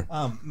 for sure.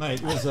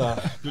 Mate, it was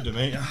good to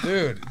meet you.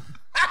 Dude.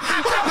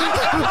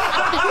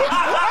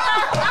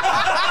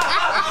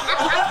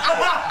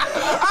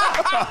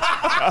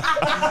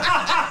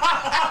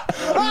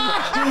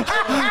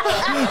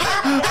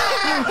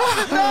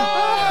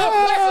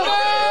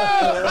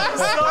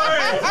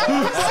 Sorry.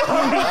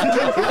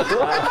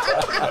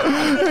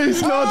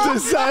 He's not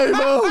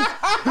disabled.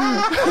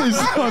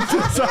 He's not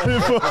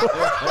disabled.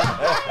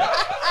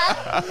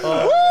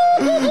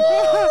 We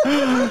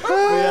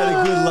had a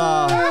good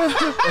laugh.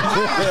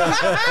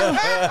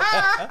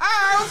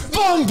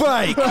 Bong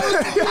break.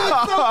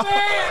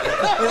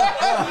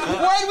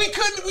 Why we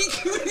couldn't? We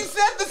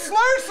said the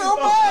slur so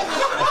much.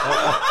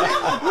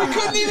 We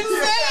couldn't even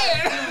say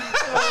it.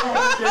 It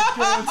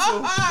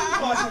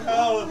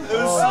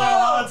was so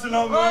hard to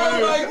not move.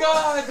 Oh my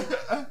god!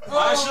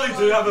 I actually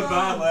do have a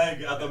bad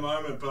leg at the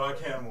moment, but I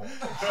can walk.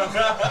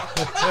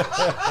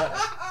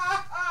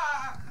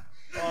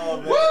 Woo!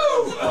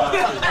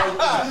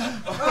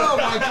 Oh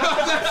my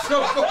god, that's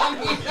so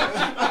funny!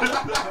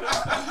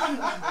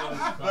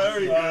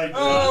 Very good.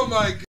 Oh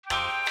my god!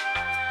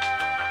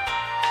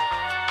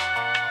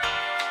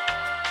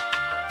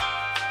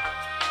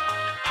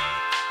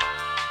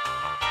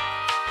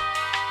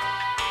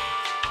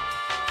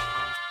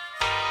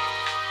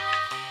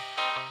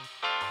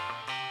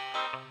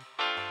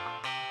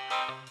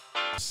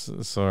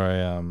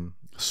 Sorry,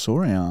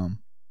 Sorry,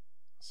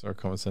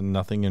 comment said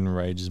nothing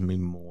enrages me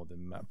more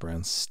than Matt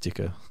Brown's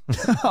sticker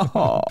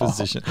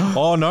position.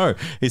 Oh no,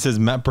 he says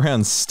Matt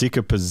Brown's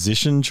sticker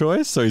position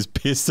choice, so he's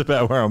pissed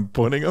about where I'm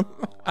putting them.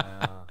 Oh,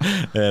 wow.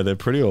 Yeah, they're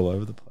pretty all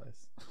over the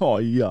place. Oh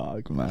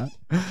yuck, Matt.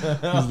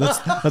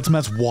 That's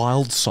Matt's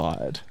wild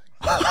side.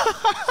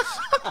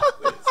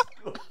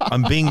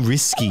 I'm being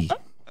risky.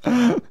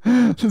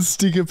 The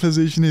sticker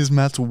position is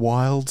Matt's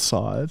wild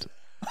side.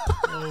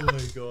 Oh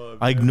my god!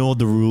 I ignored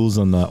the rules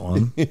on that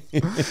one.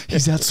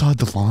 He's outside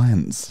the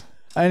lines.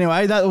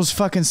 Anyway, that was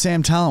fucking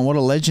Sam Tallent. What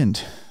a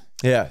legend.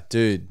 Yeah,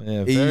 dude.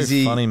 Yeah,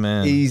 very funny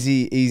man.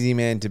 Easy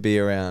man to be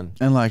around.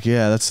 And like,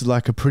 yeah, that's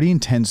like a pretty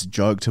intense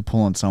joke to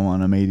pull on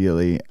someone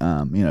immediately,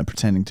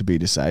 pretending to be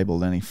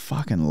disabled, and he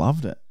fucking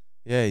loved it.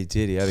 Yeah, he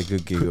did. He had a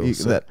good giggle.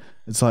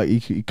 It's like you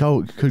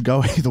could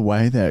go either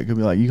way there. It could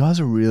be like, you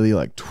guys are really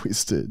like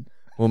twisted.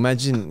 Well,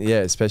 imagine, yeah,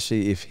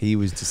 especially if he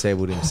was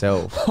disabled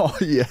himself. Oh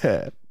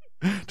yeah,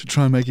 to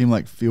try and make him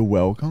like feel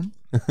welcome.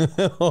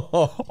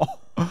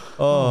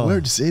 Oh,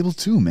 we're disabled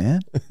too,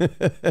 man.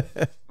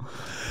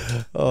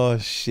 Oh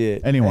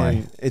shit.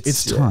 Anyway,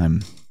 it's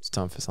time. It's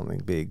time for something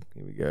big.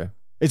 Here we go.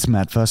 It's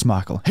Matt versus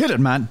Michael. Hit it,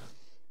 Matt.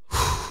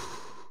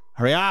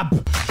 Hurry up.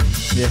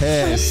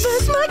 Yes. Matt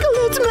versus Michael,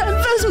 it's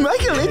Matt versus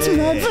Michael, it's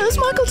Matt versus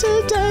Michael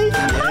today.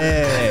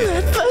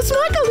 Matt versus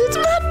Michael, it's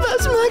Matt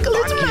versus Michael,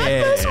 it's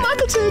Matt versus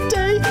Michael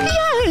today.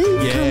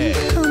 Yay! Yeah.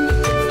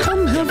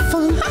 Come have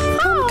fun.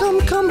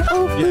 Come.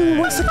 Oh, who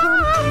wants to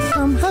come?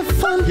 Come have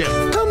fun.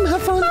 Yeah. Come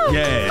have fun.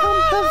 Yeah.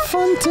 Come have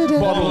fun today.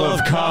 Bottle of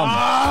cum.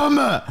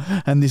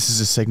 And this is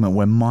a segment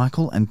where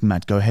Michael and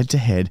Matt go head to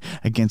head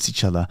against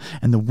each other,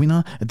 and the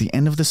winner at the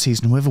end of the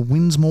season, whoever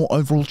wins more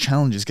overall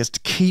challenges, gets to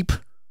keep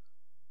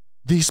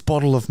this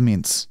bottle of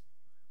mints.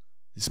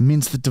 This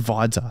mince that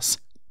divides us.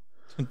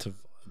 The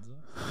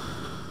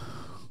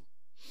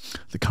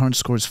current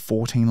score is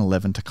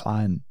 14-11 to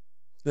Klein.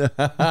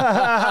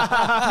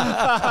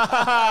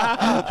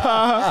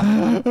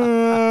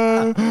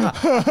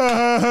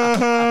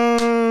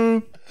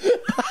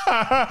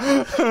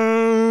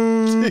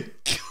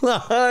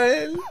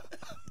 Decline.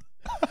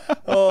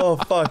 Oh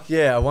fuck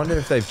yeah! I wonder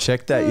if they've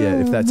checked that yet.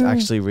 If that's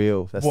actually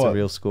real. That's What? the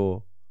real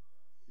score.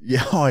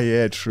 Yeah, oh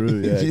yeah,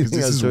 true. Yeah, Do you 'cause think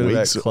this I was is talking about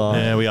weeks.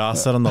 Klein? Yeah, we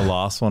asked that on the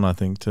last one, I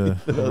think, to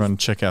everyone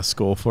check our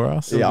score for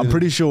us. Yeah, I'm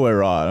pretty sure we're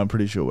right.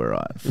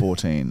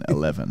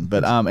 14-11.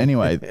 But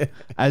anyway,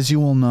 as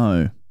you all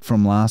know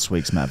from last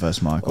week's Matt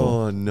vs. Michael,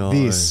 Oh no!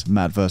 this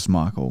Matt vs.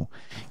 Michael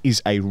is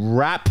a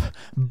rap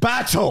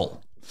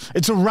battle.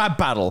 It's a rap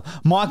battle.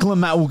 Michael and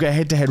Matt will go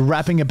head to head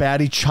rapping about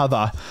each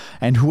other,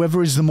 and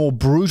whoever is the more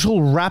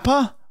brutal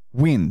rapper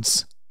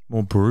wins.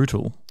 More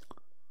brutal.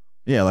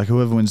 Yeah, like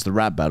whoever wins the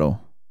rap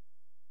battle.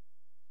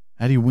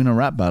 How do you win a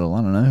rap battle?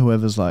 I don't know.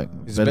 Whoever's like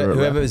better at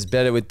Whoever rapping. is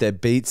better with their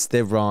beats,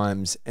 their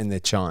rhymes, and their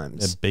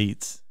chimes. Their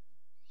beats.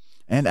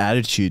 And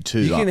attitude too.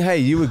 You can. Hey,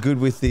 you were good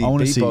with the I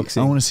want to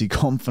beatboxing. see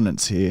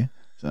confidence here.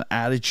 Some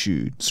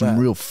attitude. Some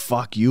Wow. real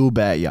fuck you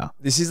about ya.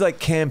 This is like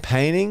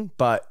campaigning,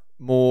 but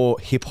more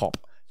hip hop.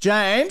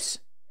 James,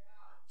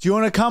 do you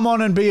want to come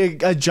on and be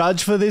a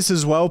judge for this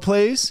as well,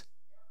 please?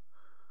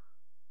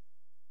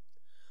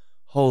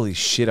 Holy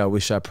shit! I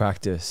wish I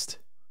practiced.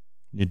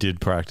 You did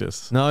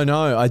practice. No,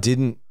 I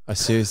didn't. I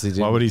seriously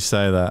didn't. Why would he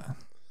say that?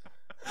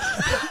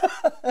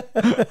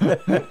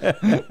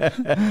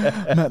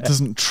 Matt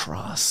doesn't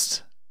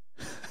trust.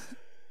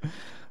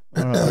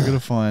 All right, I gotta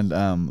find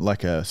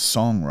like a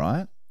song,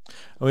 right?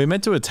 Are we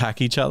meant to attack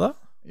each other?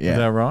 Yeah, Is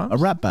that right? A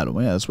rap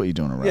battle. Yeah, that's what you're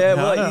doing. A rap. Yeah,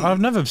 battle. well,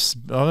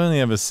 I've only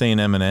ever seen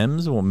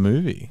M&M's or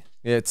movie.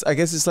 Yeah, I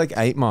guess it's like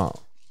 8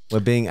 Mile. We're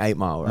being 8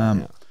 Mile right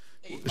now.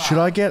 Should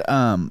I get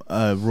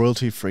a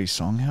royalty-free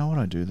song? How would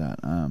I do that?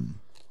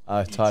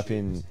 Type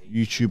in.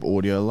 YouTube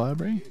audio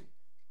library.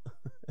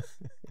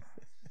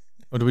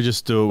 Or do we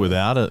just do it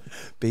without it?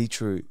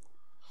 Beetroot.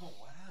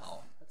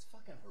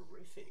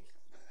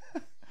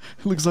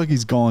 It looks like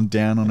he's gone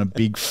down on a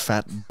big,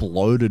 fat,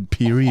 bloated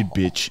period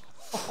bitch.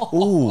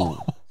 Ooh.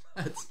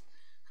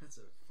 That's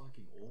a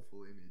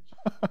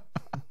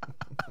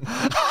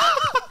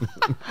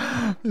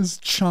There's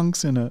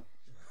chunks in it.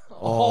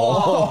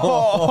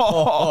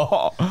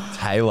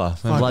 Taylor.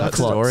 Blood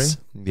story. clots.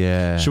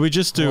 Yeah. Should we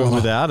just do it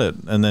without it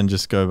and then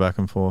just go back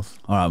and forth?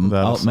 All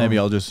right, maybe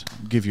I'll just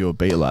give you a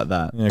beat like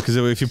that. Yeah, because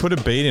if you put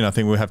a beat in, I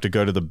think we have to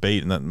go to the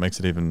beat, and that makes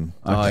it even.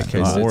 Okay.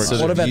 More So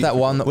what about that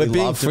one that we're we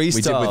being loved we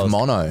did freestyled. with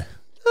mono?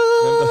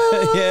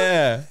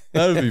 Yeah.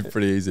 That would be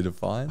pretty easy to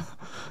find.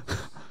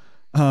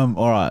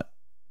 All right.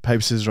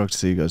 Paper, scissors, rock to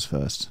see who goes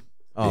first.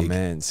 Oh Big.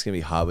 man, it's gonna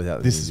be hard without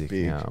the This is music.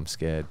 big. Yeah, I'm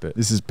scared, but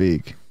This is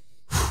big.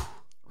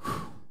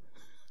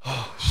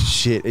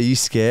 shit, are you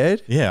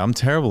scared? Yeah, I'm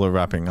terrible at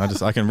rapping. I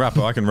can rap,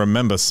 but I can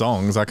remember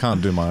songs. I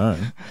can't do my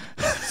own.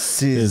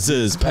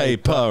 Scissors,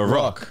 paper,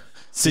 rock.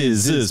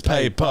 Scissors,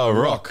 paper,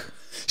 rock.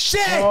 Shit!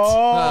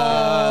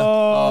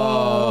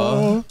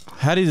 Oh.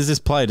 How does this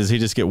play? Does he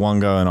just get one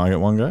go and I get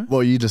one go?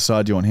 Well, you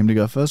decide. Do you want him to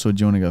go first or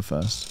do you want to go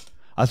first?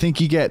 I think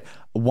you get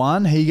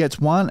one, he gets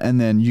one, and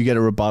then you get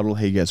a rebuttal,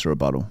 he gets a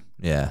rebuttal.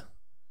 Yeah.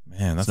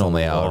 Man, that's That's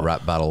normally a how a lot.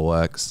 rap battle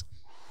works.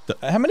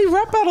 How many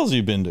rap battles have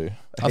you been to?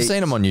 I've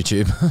seen them on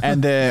YouTube.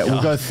 And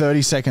we'll go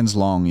 30 seconds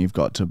long you've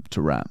got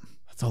to rap.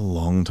 That's a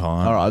long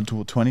time. All right,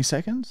 20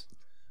 seconds?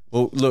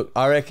 Well, look,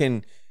 I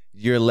reckon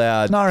you're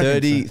allowed No, I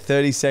reckon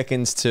 30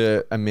 seconds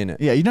to a minute.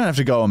 Yeah, you don't have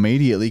to go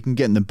immediately. You can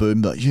get in the booth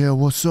and be like, yeah,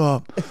 what's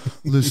up?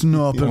 Listen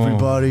up,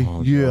 everybody.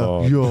 Oh, yeah,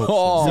 God. yo.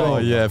 Oh,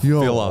 yeah,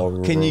 yo.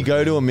 filler. Can you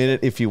go to a minute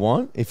if you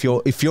want? If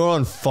you're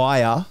on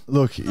fire,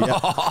 Look, yeah.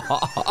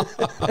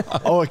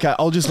 Oh, okay.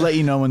 I'll just let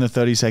you know when the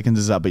 30 seconds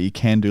is up, but you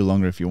can do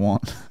longer if you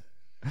want.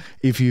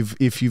 If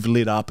you've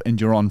lit up and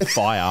you're on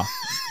fire.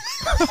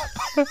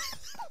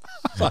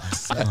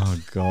 Oh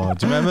God!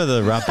 Do you remember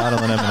the rap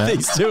battle in Eminem?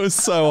 these two are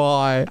so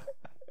high.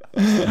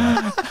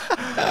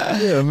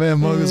 Yeah, man.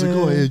 Michael's like,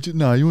 oh, yeah,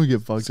 no, you want to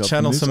get fucked up.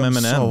 Channel from this. some I'm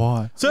Eminem. So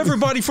high. So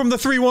everybody from the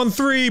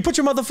 313, put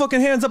your motherfucking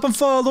hands up and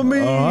follow me.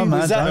 All right, man.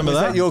 Was that, Remember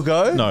was that your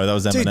go? No, that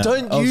was Eminem. Dude,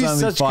 don't That was use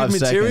only such 5 good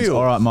seconds. material.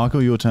 All right,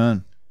 Michael, your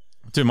turn.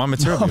 Dude, my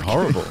material would be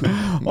horrible.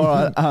 All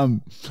right.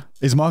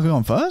 Is Michael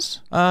on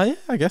first? Yeah,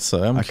 I guess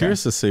so. I'm Okay.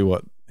 curious to see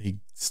what he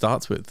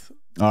starts with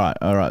All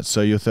right.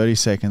 So your 30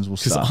 seconds will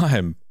because start. I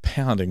am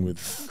pounding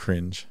with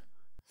cringe.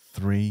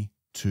 3,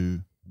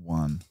 2,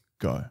 1,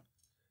 go.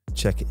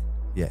 Check it.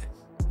 Yeah.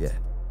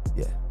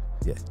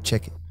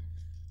 Check it.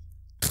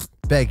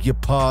 Beg your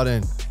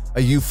pardon.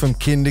 Are you from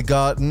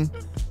kindergarten?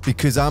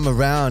 Because I'm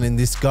around in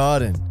this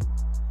garden.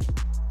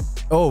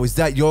 Oh, is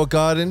that your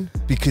garden?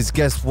 Because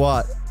guess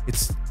what?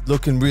 It's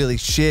looking really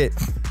shit.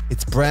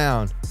 It's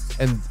brown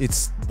and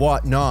it's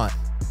whatnot.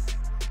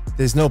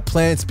 There's no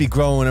plants be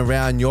growing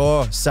around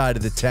your side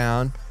of the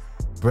town.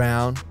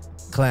 Brown,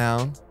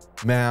 clown,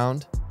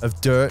 mound of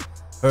dirt,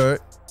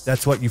 hurt.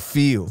 That's what you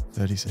feel.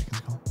 30 seconds,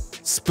 go.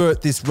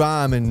 Spurt this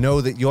rhyme and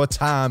know that your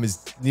time is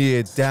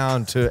near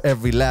down to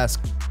every last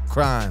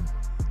crime,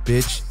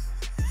 bitch.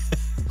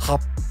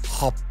 Hop,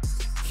 hop,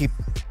 hip,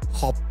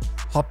 hop,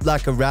 hop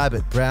like a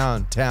rabbit.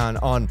 Brown town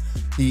on.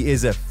 He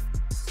is a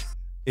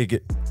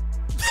idiot.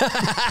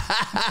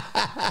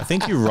 I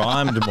think you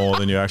rhymed more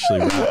than you actually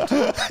rapped.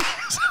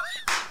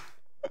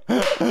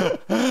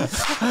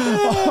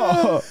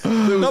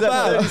 Not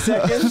bad. 30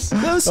 seconds.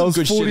 There was some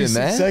good shit in 46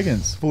 there.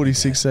 seconds.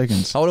 46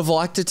 seconds. I would have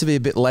liked it to be a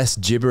bit less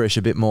gibberish,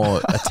 a bit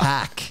more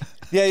attack.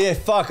 Yeah.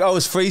 Fuck. I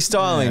was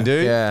freestyling,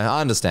 dude. Yeah,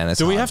 I understand. It's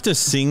Do we hard. have to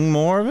sing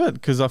more of it?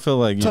 Because I feel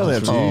like you Totally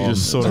just, up to you. you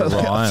just sort of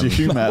Totally up rhyme. to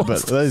you, Matt,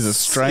 but that is a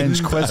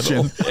strange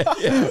question.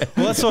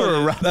 Well, that's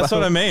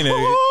what I mean. No.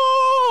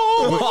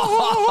 You're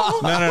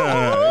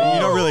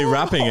not really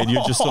rapping it.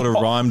 You just sort of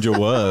rhymed your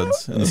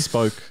words and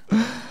spoke.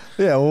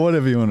 Yeah, well,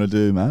 whatever you want to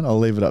do, man. I'll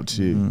leave it up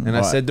to you. And I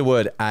All right. said the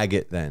word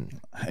agate then.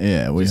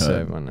 yeah, we just so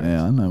heard. everyone knows.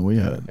 Yeah, I know, we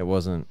heard. It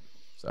wasn't.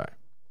 Sorry.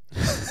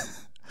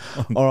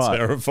 All right,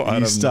 Terrified.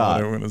 you I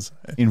start have no idea what to say.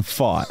 in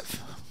 5,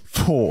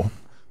 4,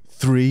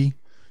 3,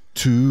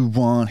 2,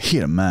 1.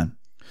 Hit him, man.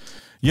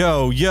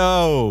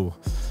 Yo,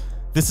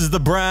 this is the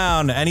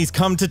Brown, and he's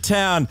come to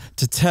town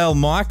to tell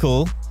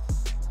Michael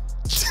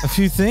a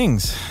few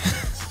things.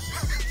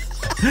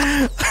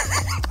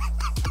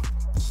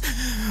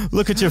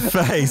 Look at your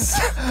face.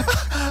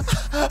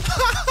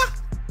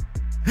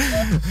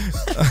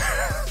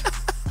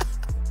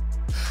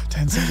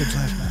 10 seconds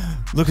left, man.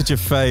 Look at your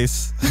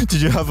face.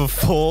 Did you have a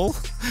fall?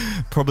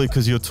 Probably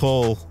because you're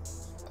tall.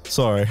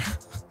 Sorry.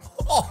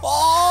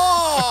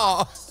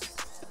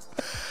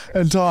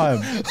 And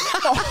time.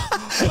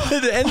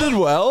 It ended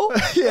well.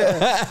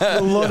 Yeah.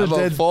 A lot of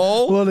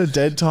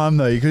dead time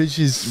though. You could have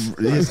just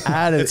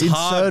added, It's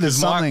hard inserted 'cause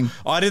something.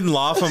 I didn't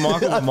laugh at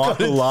Michael, but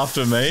Michael laughed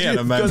at me, and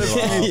it made me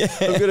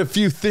laugh. I've got a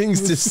few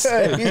things to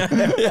say.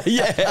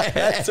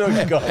 That's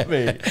what got me.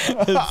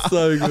 It's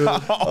so good.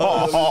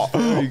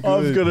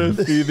 I've got a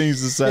few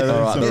things to say.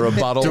 All right, the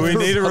rebuttal. Do we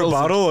need a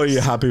rebuttal, or are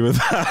you happy with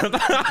that?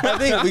 I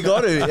think we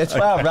got to. That's why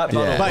I rap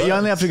Yeah. But you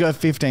only have to go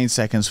 15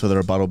 seconds for the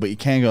rebuttal, but you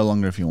can go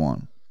longer if you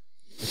want.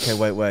 Okay,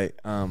 wait.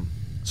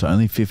 So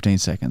only 15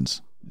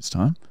 seconds this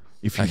time,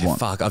 if you Okay, want.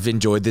 fuck, I've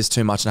enjoyed this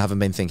too much and I haven't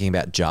been thinking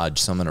about judge,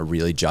 so I'm going to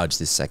really judge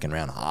this second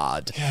round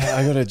hard.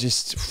 I gotta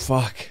just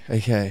fuck.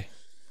 Okay.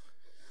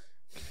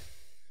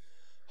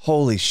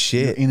 Holy You're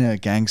shit. in a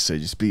gangster,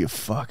 just be a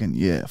fucking,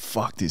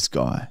 fuck this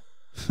guy.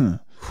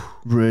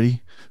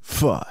 Ready?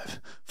 5,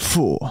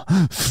 4,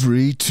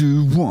 3,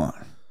 2, 1.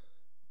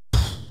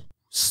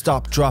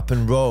 Stop, drop,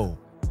 and roll,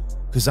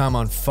 cause I'm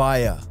on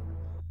fire.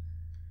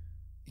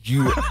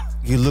 You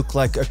look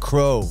like a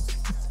crow.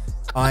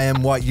 I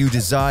am what you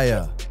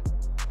desire.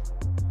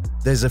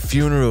 There's a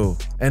funeral,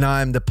 and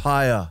I am the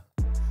pyre.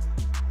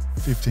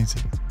 15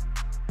 seconds.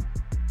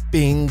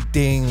 Bing,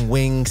 ding,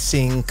 wing,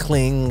 sing,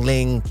 cling,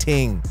 ling,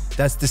 ting.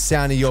 That's the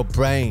sound of your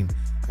brain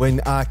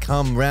when I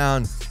come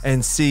round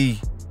and see.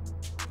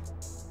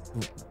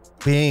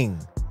 Bing.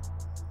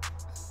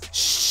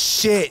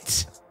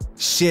 Shit.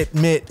 Shit,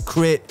 mitt,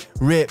 crit,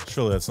 rip.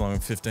 Surely that's longer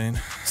than 15.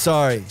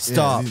 Sorry,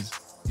 stop. it is.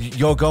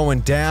 You're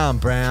going down,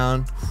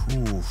 Brown.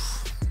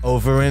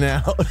 Over and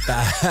out.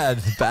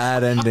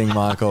 Bad ending,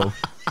 Michael.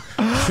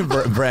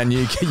 Brand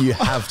new. You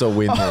have to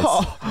win this.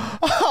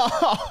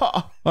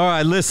 All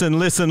right, listen. Oh,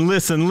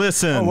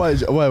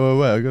 wait.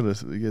 I got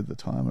to get the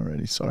time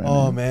already. Sorry.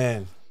 Oh, man.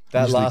 man.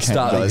 That Usually last can't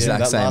Start go the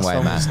exact same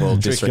way, Matt. We'll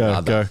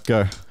disregard that.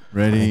 Go.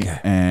 Ready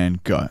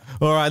and go.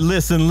 All right,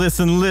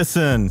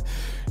 listen.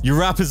 Your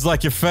rap is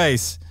like your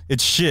face.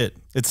 It's shit.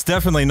 It's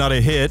definitely not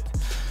a hit.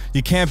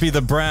 You can't be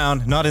the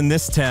Brown, not in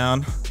this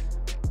town.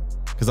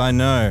 Because I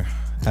know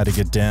how to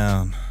get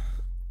down.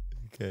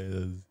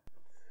 Okay,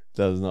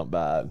 that was not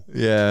bad.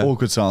 Yeah.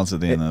 Awkward silence at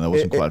the end, though. That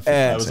wasn't quite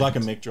fair. It was like a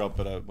mic drop,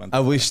 but I went. I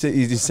wish that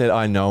you just said,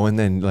 I know, and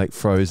then like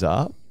froze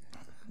up.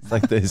 It's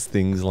like there's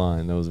things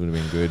line. That would have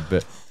been good.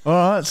 But All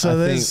right, so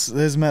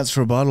there's Matt's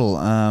rebuttal.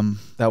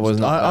 that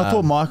wasn't I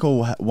thought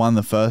Michael won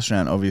the first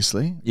round,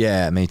 obviously.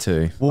 Yeah, me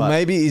too. Well,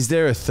 maybe is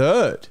there a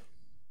third?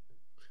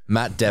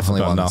 Matt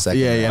definitely won the second.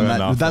 Yeah, round. Matt.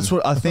 nothing. That's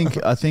what I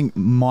think.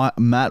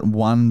 Matt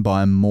won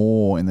by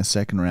more in the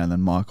second round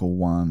than Michael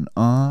won.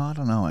 I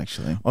don't know,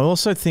 actually. I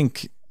also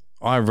think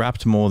I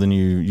rapped more than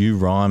you. You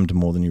rhymed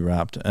more than you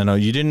rapped, and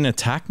you didn't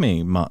attack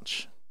me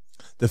much.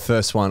 The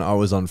first one, I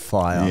was on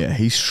fire. Yeah,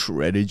 he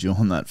shredded you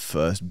on that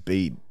first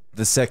beat.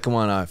 The second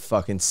one, I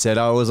fucking said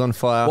I was on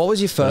fire. What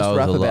was your but I first was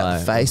rap a about?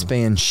 lie. Face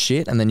being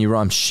shit, and then you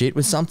rhymed shit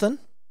with something? Do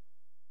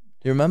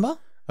you remember?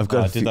 I've got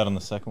I a did few- that on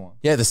the second one.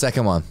 Yeah, the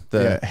second one.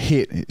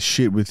 Hit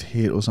shit with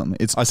hit or something.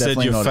 It's I said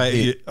definitely your not a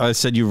hit. face. I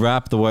said you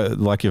rap the way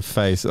like your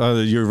face. Oh,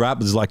 your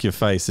rap is like your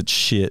face. It's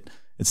shit.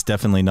 It's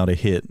definitely not a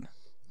hit.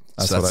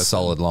 That's a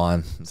solid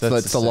line. So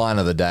that's It's the line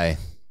of the day.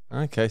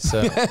 Okay,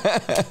 so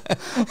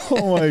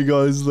Oh my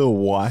god, it's the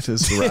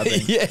whitest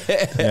rapping.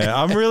 Yeah,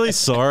 I'm really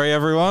sorry,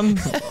 everyone.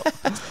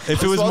 If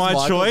it was was my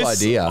Michael's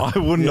choice, idea. I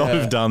would not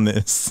have done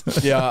this.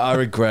 yeah, I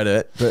regret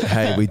it. But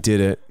hey, we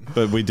did it.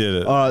 But we did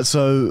it. All right,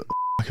 so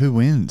who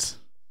wins?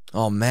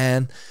 Oh,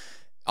 man.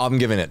 I'm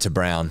giving it to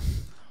Brown.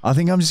 I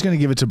think I'm just going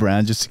to give it to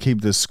Brown just to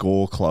keep the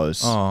score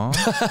close. Oh,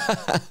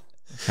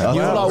 You know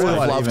what I would have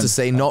Right, loved even. to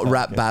see? Not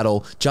rap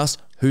battle,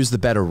 just who's the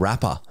better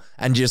rapper.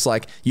 And just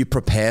like you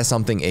prepare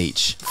something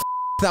each.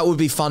 That would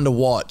be fun to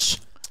watch.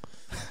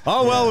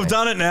 oh well, we've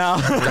done it now.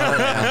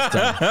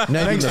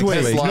 Next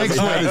week. Next week. week.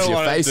 Your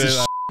I face don't is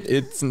wanna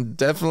It's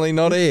definitely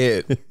not a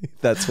hit.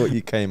 That's what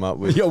you came up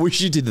with. I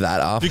wish you did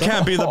that after. You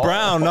can't be the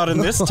Brown, not in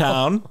this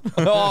town.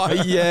 Oh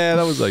yeah,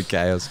 that was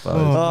okay, I suppose.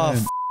 Oh,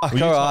 fuck, Well,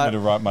 you all told me right. to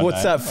write my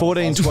What's name. that?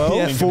 14-12?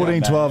 Yeah,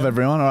 14-12,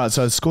 everyone. All right,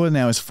 so the score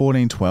now is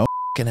 14-12.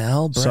 Fucking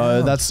hell, Brown.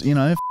 So that's,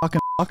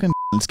 fucking,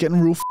 it's getting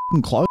real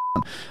fucking close.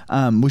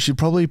 We should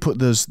probably put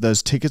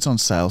those tickets on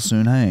sale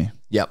soon, hey?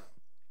 Yep.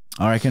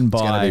 I reckon It's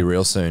going to by, be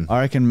real soon. I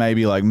reckon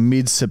maybe like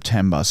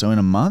mid-September, so in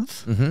a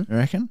month, you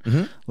reckon?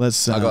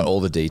 Let's. I got all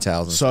the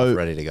details and so- stuff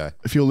ready to go.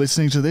 If you're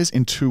listening to this,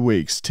 in 2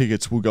 weeks,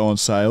 tickets will go on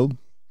sale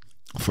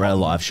for our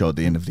live show at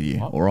the end of the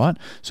year, all right?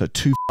 So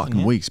 2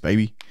 fucking weeks,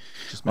 baby.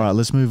 All right,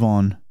 let's move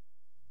on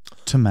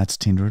to Matt's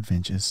Tinder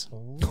Adventures.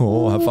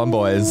 Oh, have fun,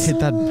 boys. Hit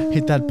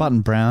that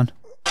button, Brown.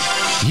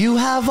 You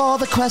have all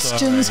the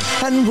questions,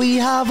 and we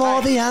have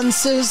all the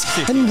answers,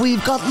 and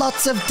we've got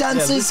lots of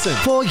dances listen.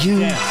 for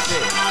you.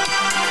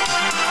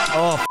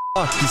 Oh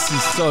fuck, this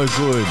is so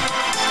good.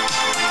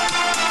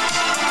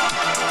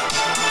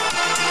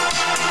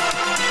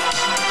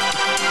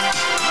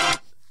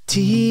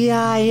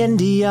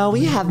 Tindo,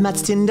 we have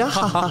Matt's Tinder,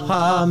 ha ha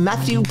ha.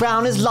 Matthew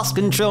Brown has lost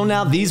control,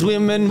 now these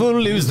women will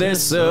lose their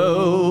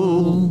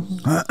soul.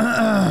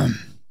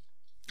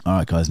 All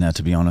right, guys. Now,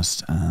 to be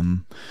honest, there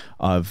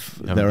are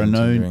been no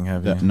Tindering,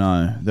 have you?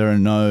 there are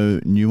no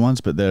new ones,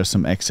 but there are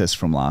some excess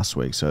from last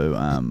week. So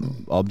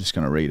I'm just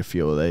going to read a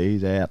few of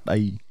these out.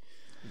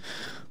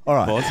 All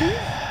right.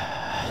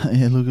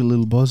 Yeah, look at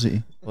little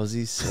Bozzy. Was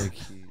he so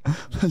cute?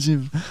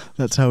 Imagine if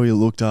that's how he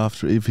looked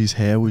after if his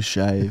hair was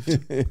shaved.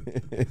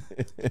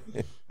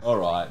 All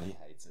right, he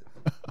hates it.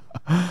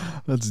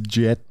 That's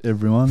Jet,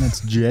 everyone. That's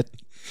Jet.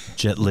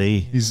 Jet Li.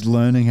 He's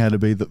learning how to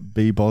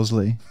be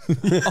Bosley. He's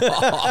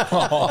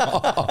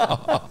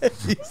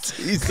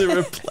the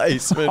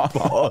replacement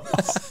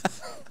boss.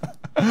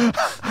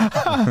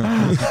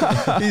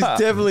 He's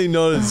definitely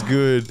not as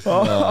good.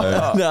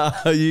 No,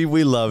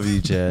 we love you,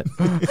 Jet.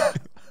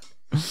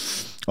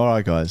 All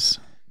right, guys.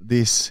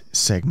 this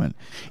segment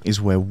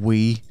is where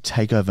we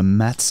take over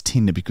Matt's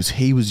Tinder because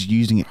he was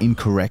using it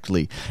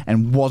incorrectly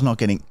and was not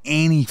getting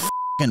any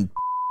fucking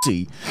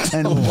pussy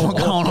and not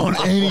going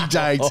on any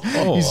dates.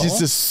 He's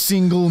just a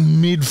single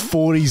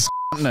mid-40s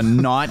in a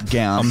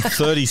nightgown. I'm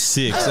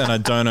 36 and I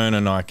don't own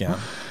a nightgown.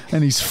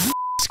 And he's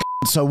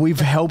so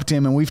we've helped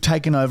him and we've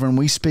taken over and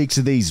we speak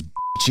to these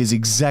bitches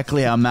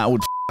exactly how Matt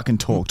would fucking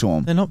talk to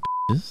them. They're not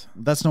bitches.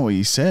 That's not what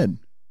you said.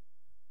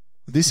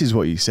 This is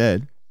what you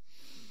said.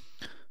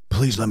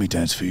 Please let me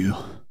dance for you.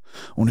 I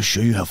want to show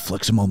you how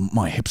flexible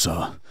my hips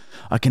are.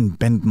 I can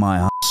bend my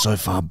arms so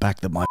far back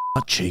that my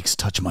butt cheeks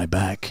touch my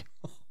back.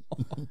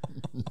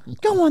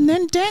 Go on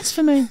then, dance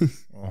for me.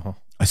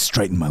 I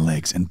straighten my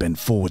legs and bend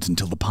forwards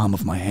until the palm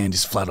of my hand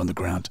is flat on the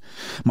ground.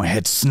 My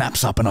head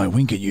snaps up and I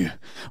wink at you.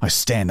 I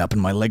stand up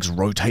and my legs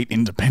rotate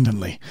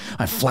independently.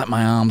 I flap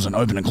my arms and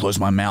open and close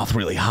my mouth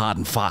really hard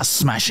and fast,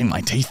 smashing my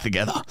teeth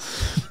together.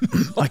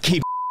 I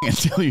keep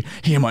until you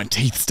hear my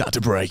teeth start to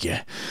break.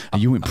 Yeah. Are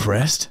you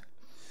impressed?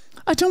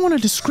 I don't want a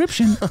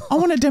description. I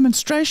want a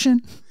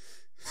demonstration.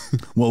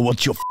 Well,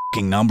 what's your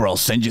fucking number? I'll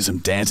send you some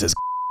dancers.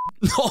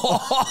 Did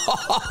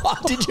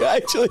you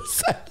actually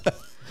say that?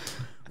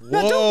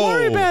 No, don't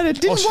worry about it.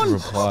 Didn't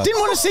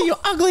want to see your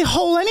ugly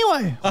hole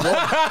anyway.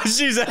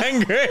 She's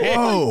angry.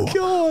 Whoa.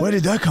 God. Where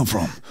did that come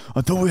from?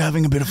 I thought we were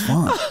having a bit of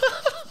fun.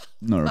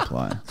 No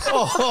reply.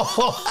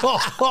 Oh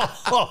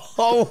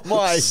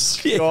my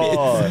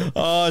God.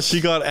 Oh,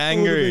 she got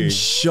angry.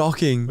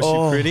 Shocking. Was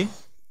she pretty?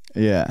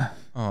 Yeah.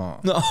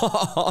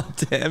 Oh,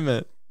 damn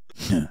it.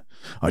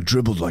 I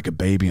dribbled like a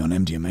baby on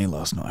MDMA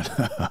last night.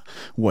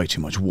 Way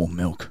too much warm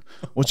milk.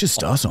 What's your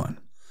star sign?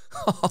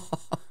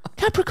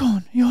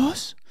 Capricorn,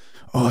 yours?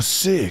 Oh,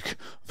 sick.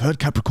 I've heard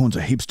Capricorns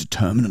are heaps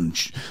determined and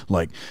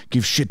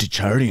give shit to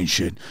charity and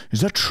shit.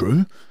 Is that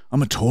true?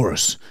 I'm a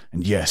Taurus,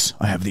 and yes,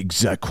 I have the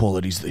exact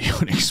qualities that you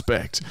would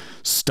expect.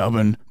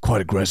 Stubborn,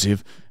 quite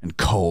aggressive, and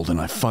cold, and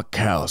I fuck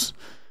cows.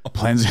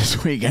 Plans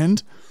this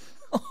weekend?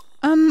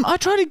 I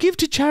try to give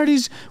to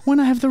charities when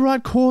I have the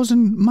right cause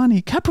and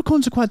money.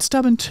 Capricorns are quite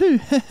stubborn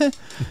too.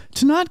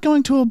 Tonight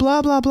going to a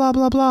blah, blah, blah,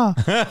 blah, blah.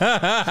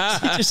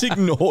 He just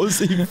ignores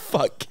you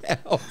fuck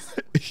cows.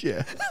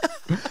 Yeah.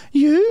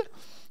 You?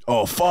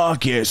 Oh,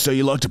 fuck yeah. So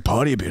you like to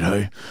party a bit,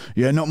 hey?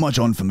 Yeah, not much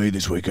on for me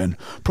this weekend.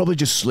 Probably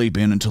just sleep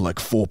in until like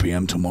 4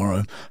 p.m.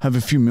 tomorrow. Have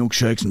a few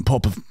milkshakes and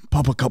pop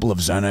a couple of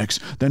Xanax,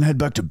 then head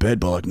back to bed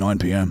by like 9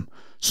 p.m.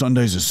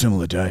 Sunday's a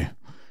similar day.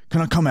 Can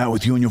I come out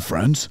with you and your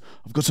friends?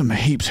 I've got some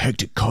heaps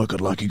hectic coke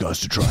I'd like you guys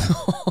to try.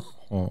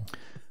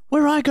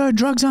 Where I go,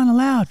 drugs aren't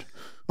allowed.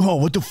 Oh,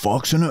 what the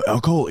fuck? So no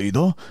alcohol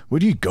either? Where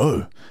do you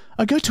go?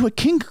 I go to a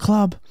kink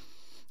club.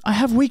 I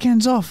have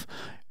weekends off.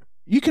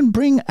 You can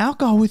bring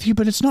alcohol with you,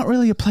 but it's not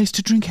really a place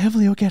to drink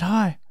heavily or get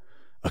high.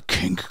 A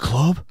kink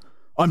club?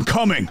 I'm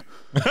coming.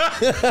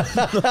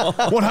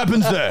 What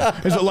happens there?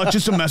 Is it like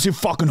just a massive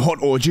fucking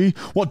hot orgy?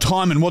 What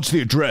time and what's the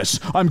address?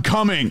 I'm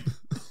coming.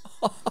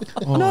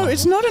 No,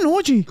 it's not an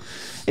orgy.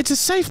 It's a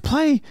safe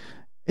play.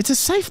 It's a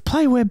safe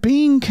play where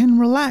being can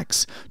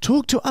relax,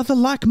 talk to other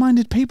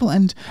like-minded people,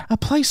 and a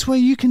place where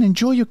you can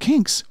enjoy your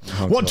kinks.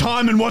 What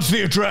time and what's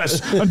the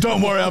address? And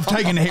don't worry, I've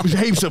taken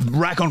heaps of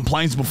rack on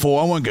planes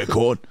before. I won't get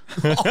caught.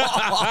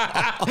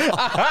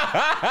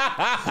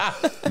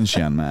 And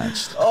she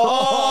unmatched.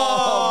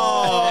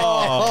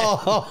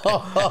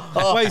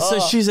 Wait, so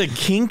she's a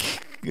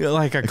kink,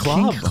 like a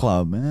club? Kink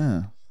club,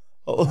 yeah.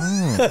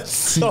 That's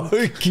so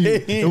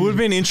cute. It would have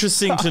been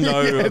interesting to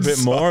know a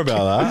bit more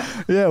about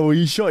that. Yeah, well,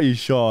 you shot.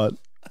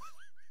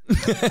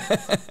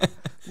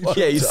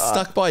 Yeah, you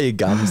stuck by your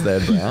guns there,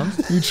 Brown.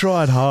 You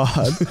tried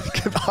hard.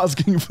 Kept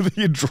asking for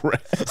the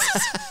address.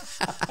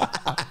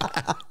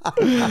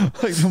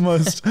 Like the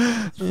most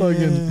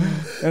fucking...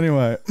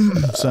 Anyway.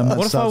 So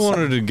what if I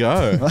wanted to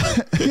go?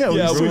 Yeah,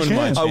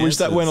 I wish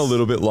that went a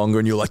little bit longer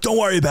and you were like, don't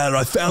worry about it,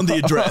 I found the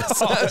address.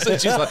 So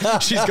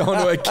she's going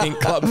to a kink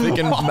club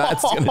thinking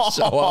Matt's going to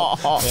show up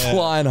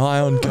flying high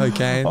on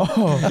cocaine.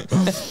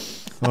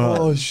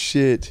 Oh,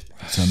 shit.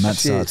 So Matt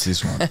starts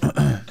this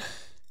one.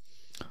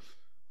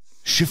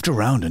 Shift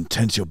around and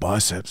tense your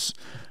biceps.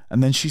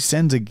 And then she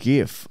sends a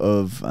gif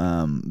of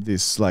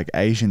this like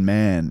Asian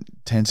man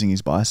tensing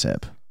his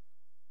bicep.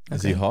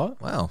 Is he hot?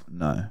 Wow.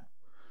 No.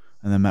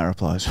 And then Matt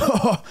replies,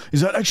 oh,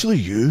 is that actually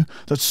you?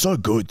 That's so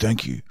good,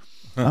 thank you.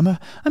 I'm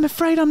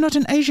afraid I'm not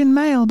an Asian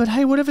male, but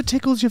hey, whatever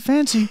tickles your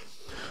fancy.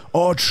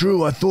 Oh,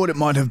 true. I thought it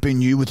might have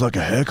been you with like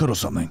a haircut or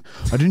something.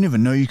 I didn't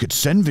even know you could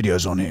send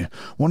videos on here.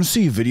 Want to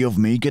see a video of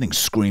me getting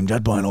screamed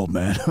at by an old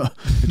man?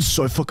 It's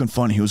so fucking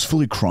funny. He was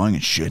fully crying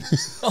and shit.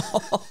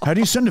 How do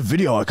you send a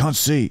video? I can't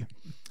see.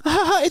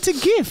 It's a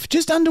GIF,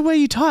 just under where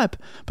you type.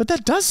 But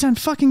that does sound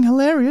fucking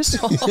hilarious.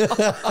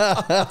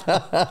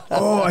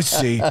 Oh, I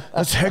see.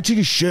 That's hectic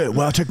as shit.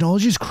 Wow,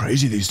 technology is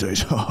crazy these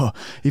days.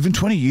 Even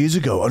 20 years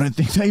ago, I don't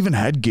think they even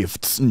had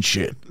gifts and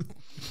shit.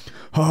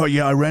 Oh,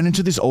 yeah, I ran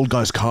into this old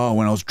guy's car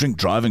when I was drink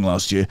driving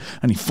last year,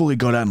 and he fully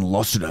got out and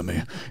lost it at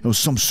me. It was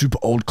some super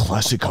old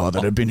classic car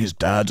that had been his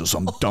dad's or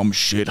some dumb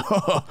shit.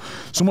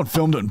 Someone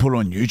filmed it and put it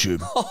on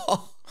YouTube.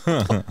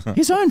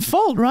 His own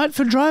fault, right,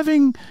 for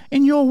driving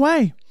in your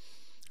way.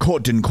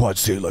 Court didn't quite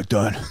see it like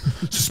that.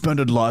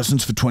 Suspended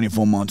license for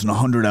 24 months and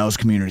 100 hours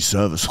community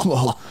service.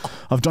 Well,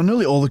 I've done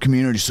nearly all the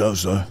community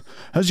service though.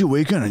 How's your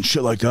weekend and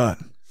shit like that?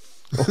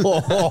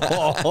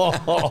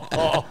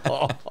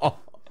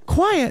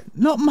 Quiet.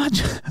 Not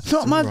much.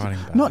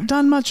 Not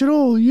done much at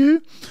all.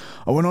 You?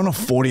 I went on a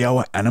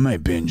 40-hour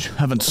anime binge.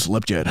 Haven't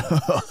slept yet.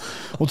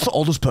 What's the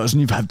oldest person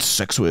you've had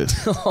sex with?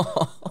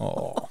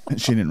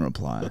 She didn't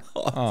reply.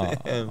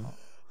 Damn.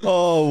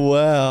 Oh,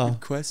 wow. Good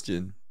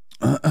question.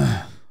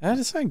 I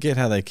just don't get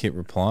how they keep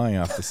replying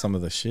after some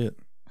of the shit.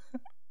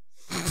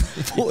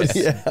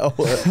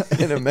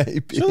 40-hour anime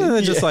binge. Surely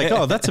they're just like,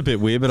 oh, that's a bit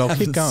weird, but I'll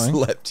keep going.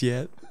 Slept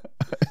yet?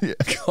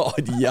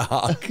 God,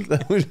 yuck.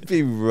 That would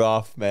be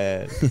rough,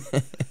 man.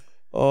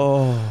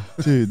 Oh.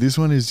 Dude, this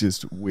one is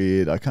just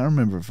weird. I can't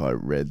remember if I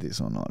read this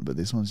or not, but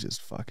this one's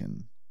just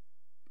fucking...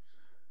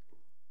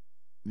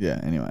 Yeah,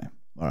 anyway.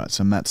 All right,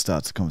 so Matt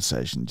starts the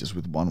conversation just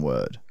with one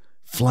word.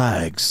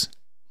 Flags.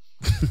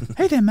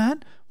 Hey there,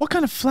 Matt. What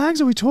kind of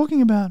flags are we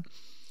talking about?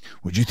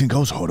 Would you think I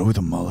was hotter with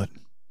a mullet?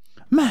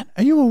 Matt,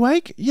 are you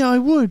awake? Yeah, I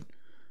would.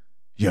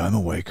 Yeah, I'm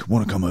awake.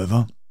 Want to come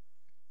over?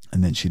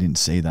 And then she didn't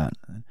see that.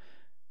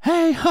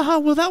 Hey, haha,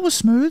 well, that was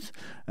smooth.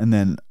 And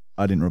then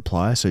I didn't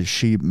reply, so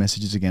she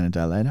messages again a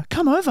day later.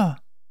 Come over.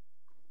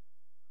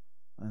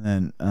 And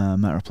then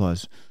Matt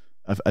replies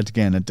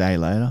again a day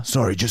later.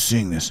 Sorry, just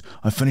seeing this.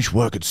 I finished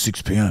work at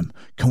 6 p.m.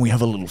 Can we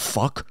have a little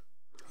fuck?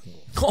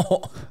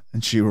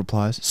 And she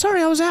replies,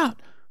 Sorry, I was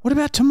out. What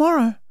about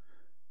tomorrow?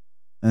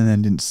 And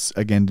then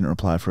didn't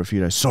reply for a few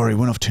days. Sorry,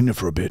 went off Tinder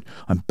for a bit.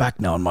 I'm back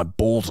now and my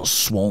balls are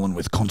swollen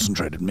with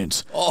concentrated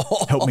mints.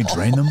 Help me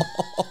drain them?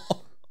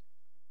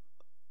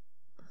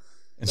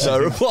 No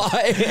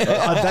reply.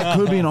 That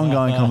could be an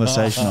ongoing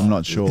conversation. I'm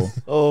not sure.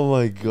 Oh,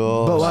 my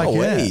God. But like,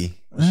 yeah. Is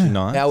she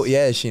nice?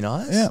 Yeah, is she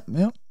nice?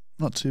 Yeah,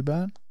 not too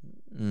bad.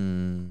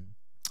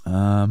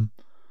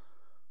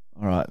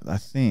 All right, I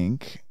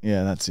think,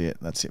 that's it.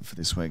 That's it for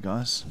this week,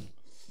 guys.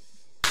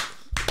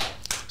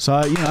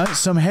 So,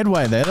 some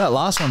headway there. That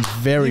last one's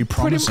very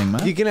promising,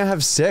 man. You're going to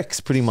have sex,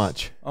 pretty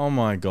much. Oh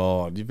my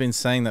God. You've been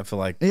saying that for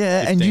like 15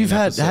 and you've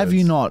had,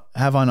 episodes.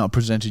 have I not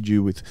presented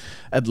you with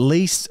at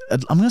least,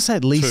 I'm going to say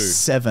at least 2.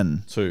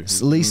 7. 2.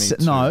 At least,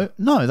 no,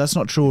 that's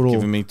not true at all.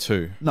 Giving me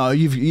 2. No,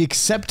 you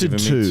accepted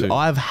 2.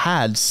 I've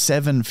had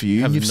 7 for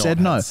you and you've said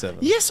no. 7.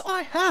 Yes,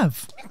 I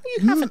have.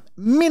 You haven't.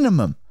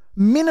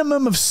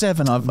 Minimum of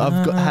 7 I've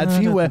had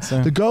for you where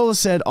the girl has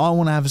said I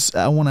want to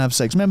have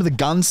sex. Remember the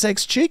gun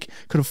sex chick?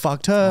 Could have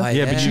fucked her.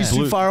 Yeah, but she's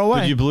too far away.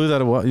 But you blew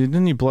that away.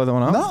 Didn't you blow that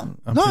one up?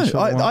 No.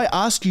 I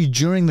ask you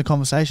during the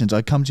conversations.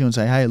 I come to you and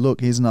say, hey,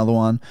 look, here's another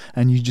one,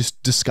 and you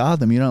just discard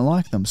them. You don't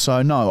like them.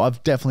 So no,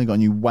 I've definitely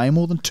gotten you way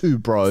more than 2,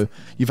 bro.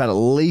 You've had at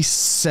least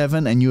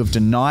 7, and you have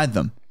denied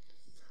them.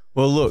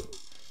 Well, look,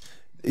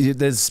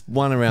 there's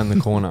one around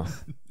the corner.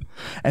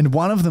 And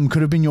one of them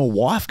could have been your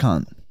wife,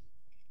 cunt.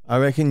 I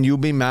reckon you'll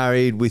be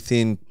married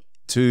within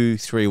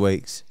 2-3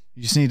 weeks.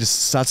 You just need to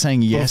start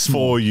saying yes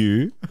for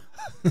you.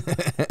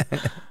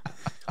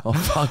 Oh,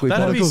 fuck.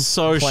 That'd be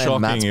so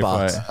shocking if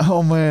I...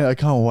 Oh, man, I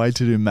can't wait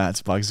to do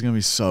Matt's Bucks. It's going to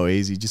be so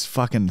easy. Just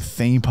fucking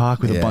theme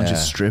park with a bunch of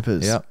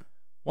strippers. Yep.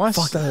 Why?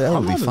 Fuck that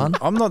would be fun.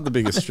 I'm not the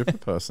biggest stripper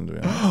person, to be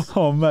honest.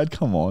 Oh, Matt,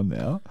 come on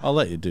now. I'll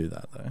let you do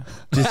that, though.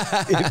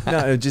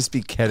 It'd just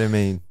be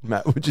ketamine.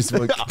 Matt would just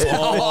want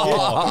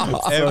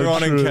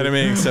Everyone in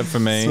ketamine except for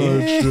me.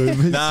 So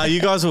true. Nah, you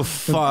guys will...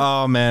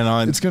 Oh,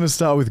 man. It's going to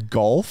start with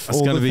golf. It's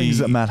all going the to be... things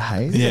that Matt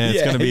hates. Yeah,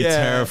 it's going to be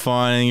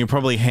terrifying. You'll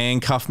probably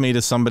handcuff me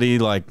to somebody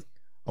like...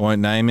 I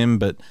won't name him,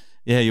 but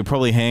yeah, you'll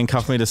probably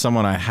handcuff me to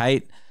someone I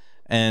hate,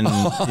 and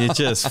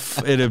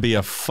it'll be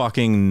a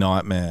fucking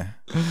nightmare.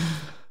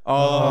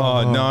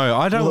 Oh no,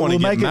 I don't want to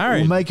get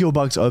married. We'll make your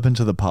Bucks open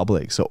to the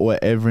public, so or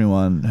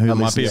everyone who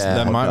listens to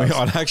that might be.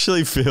 I'd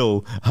actually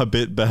feel a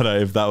bit better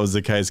if that was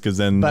the case, because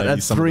then. But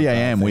at 3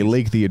 a.m. we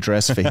leak the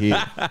address for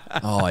here.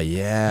 Oh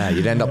yeah,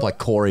 you'd end up like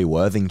Corey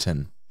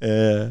Worthington.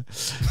 Yeah,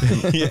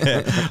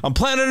 yeah. I'm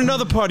planning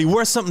another party.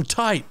 Wear something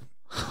tight.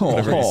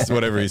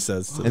 Whatever he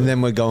says. And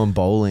then we're going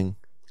bowling.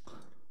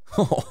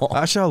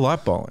 Actually, I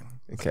like bowling.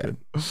 Okay.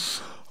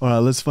 All right,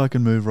 let's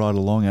fucking move right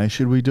along, eh?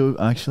 Should we do,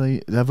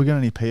 actually, have we got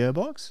any PO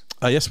box?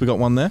 Yes, we got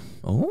one there.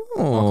 Oh.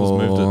 Michael's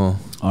moved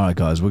it. All right,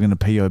 guys, we're going to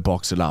PO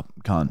box it up,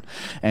 cunt.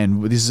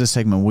 And this is a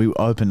segment we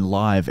open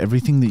live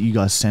everything that you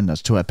guys send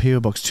us to our PO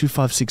box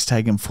 256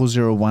 Taken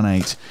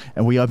 4018,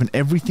 and we open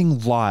everything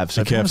live.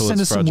 So if you want to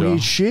send us some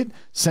weird shit,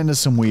 send us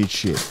some weird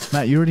shit.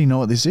 Matt, you already know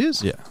what this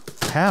is? Yeah.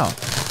 How?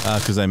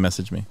 Because they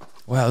messaged me.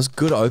 Wow, that's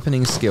good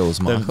opening skills,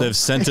 Michael. They've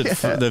sent it.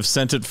 They've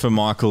sent it for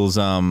Michael's.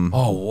 Oh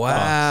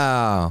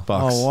wow!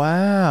 Bucks. Oh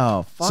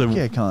wow! Fuck so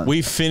yeah, cunt.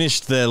 We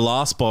finished their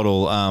last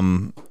bottle.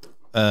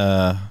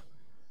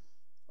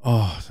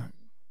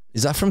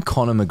 Is that from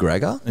Conor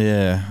McGregor?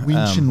 Yeah,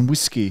 Winch and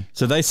whiskey.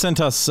 So they sent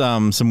us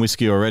some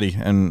whiskey already,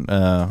 and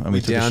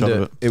we took a shot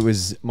of it. It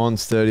was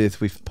Mon's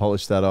 30th. We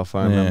polished that off.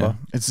 I remember.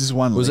 It's this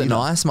one. Was liter. it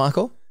nice,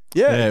 Michael?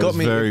 Yeah, it it got was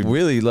me very-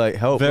 really like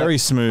helped. very Like,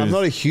 smooth. I'm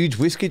not a huge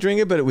whiskey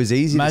drinker, but it was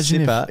easy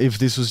Imagine to sip at. if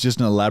this was just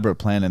an elaborate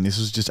plan and this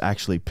was just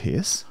actually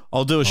piss.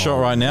 I'll do a shot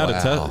right now to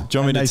test. Do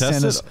you want me to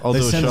test it? I'll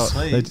do a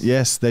shot.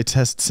 Yes, they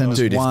send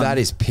Dude, us if one. that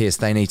is piss,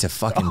 they need to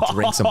fucking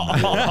drink some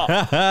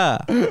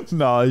water.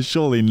 No,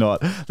 surely not.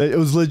 It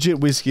was legit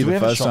whiskey the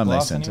first time they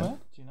sent it. Do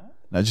you know?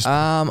 No, just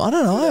I don't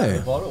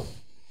know. Bottle.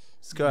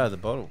 Let's go out of the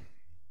bottle.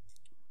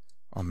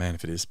 Oh man,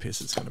 if it is piss,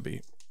 it's gonna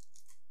be.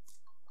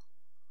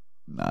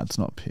 nah, it's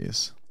not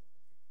piss.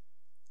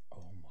 Oh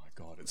my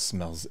god, it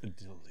smells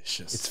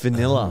delicious. It's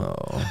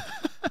vanilla.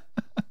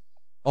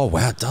 Oh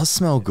wow, it does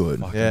smell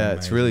good. Yeah,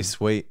 it's really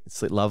sweet.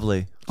 It's like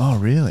lovely. Oh,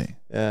 really?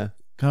 Yeah.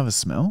 Can I have a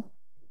smell?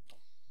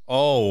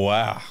 Oh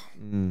wow.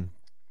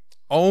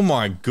 Oh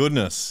my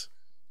goodness,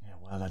 Yeah,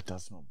 wow, that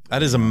does smell.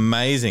 that is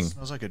amazing.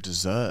 Smells like a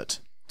dessert.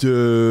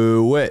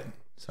 Do it.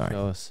 Sorry,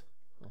 Show us.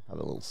 I'll have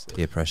a little sip.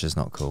 peer pressure's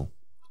not cool.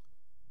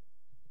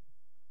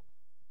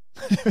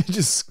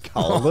 Just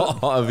scull it.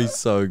 Oh, that'd be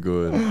so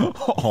good.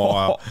 Oh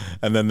wow.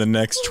 And then the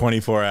next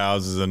 24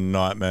 hours is a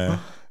nightmare.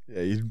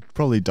 Yeah, you'd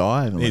probably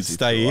die. He'd unless you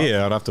stay threw up.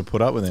 here. I'd have to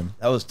put up with him.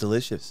 That was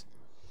delicious.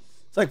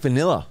 It's like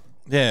vanilla.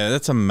 Yeah,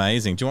 that's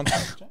amazing. Do you want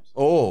some, James?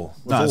 Oh.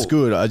 No, it's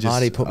good.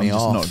 Marty put me I'm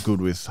just off. not good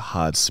with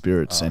hard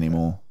spirits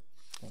anymore.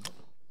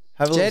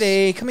 Have a little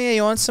Jetty, come here.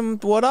 You want some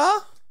water?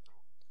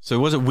 So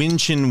was it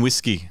Winchin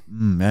whiskey?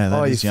 Yeah, that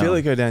Oh, you is feel yum.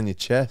 it go down your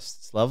chest.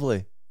 It's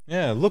lovely.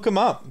 Yeah, look them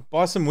up.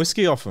 Buy some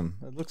whiskey off them.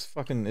 It looks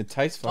fucking. It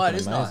tastes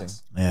fucking amazing.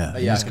 Yeah,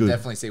 Yeah, it's good.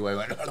 definitely see where we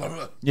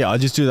went. Yeah, I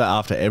just do that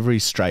after every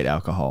straight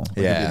alcohol. I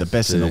could Yeah, be the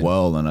best in the dude.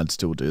 world, and I'd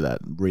still do that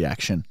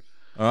reaction.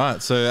 All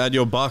right, so add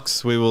your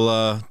bucks. We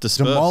will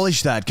disperse.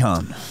 Demolish that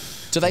cunt.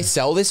 Do they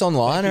sell this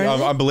online or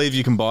anything? I believe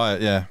you can buy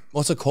it. Yeah,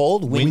 What's it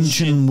called?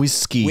 Winchin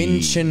whiskey.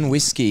 Winchin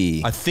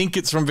whiskey. I think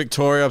it's from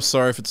Victoria. I'm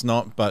sorry if it's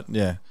not, but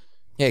yeah,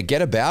 Yeah,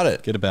 get about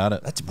it. get about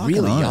it. That's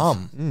really nice.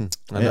 yum.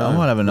 Yeah, I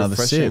might have another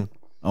Refreshing. sip.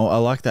 Oh, I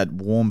like that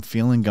warm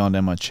feeling going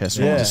down my chest.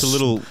 Yeah. Just a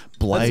little.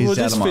 blazed We'll out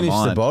just of my finish the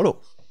mind.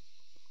 bottle.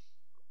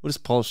 We'll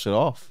just polish it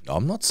off.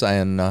 I'm not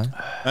saying no.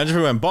 Imagine if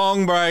we went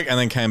bong break and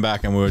then came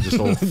back and we were just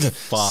all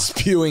fucked.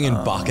 Spewing in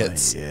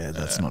buckets. Yeah,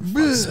 that's not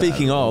fun.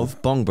 Speaking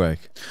of, bong break.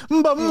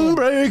 Bum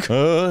break.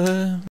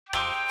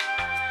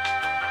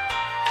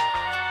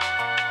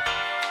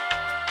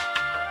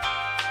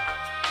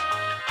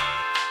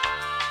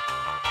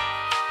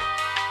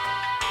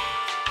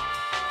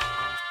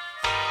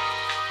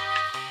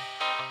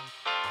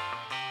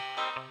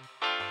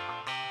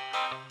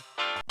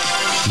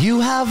 You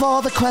have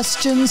all the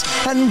questions,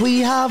 and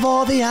we have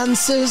all the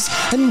answers,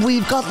 and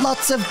we've got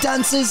lots of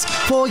dances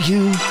for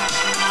you.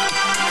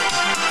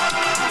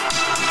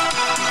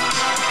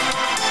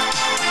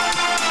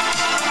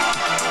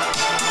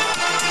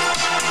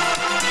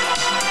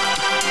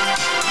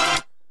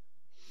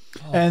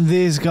 And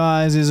this,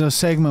 guys, is a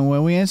segment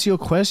where we answer your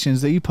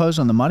questions that you post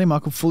on the Marty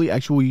Michael Fully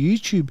Actual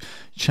YouTube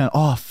channel.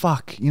 Oh,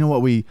 fuck. You know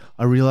what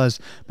I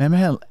realized? Remember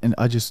how, and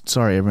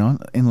sorry, everyone,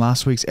 in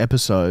last week's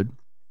episode,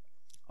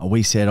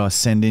 we said,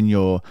 send in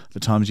the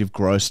times you've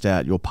grossed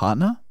out your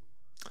partner.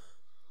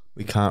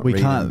 We can't We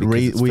read can't them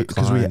read because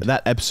declined.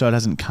 that episode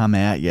hasn't come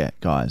out yet,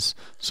 guys.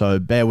 So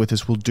bear with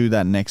us. We'll do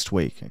that next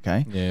week,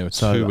 okay? Yeah, it's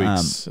So, 2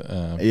 weeks.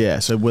 Yeah,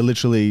 so we're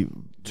literally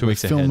 2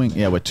 weeks ahead. filming.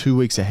 Yeah, we're 2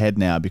 weeks ahead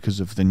now because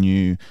of the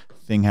new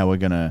thing. How we're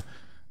gonna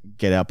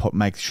get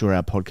make sure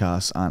our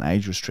podcasts aren't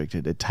age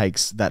restricted.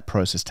 That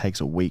process takes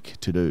a week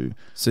to do.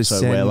 So we're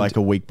send- like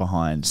a week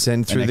behind. Send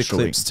an through the extra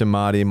clips week. to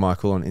Marty and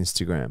Michael on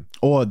Instagram.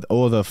 or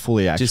the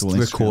fully actual Just Instagram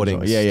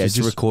recordings. story. Yeah, Just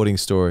a recording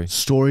story.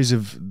 stories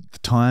of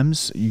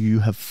times you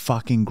have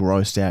fucking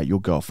grossed out your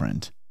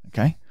girlfriend.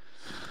 Okay.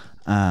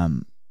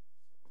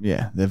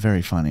 Yeah, they're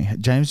very funny.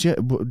 James,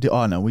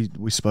 oh no,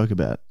 we spoke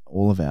about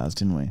all of ours,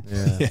 didn't we?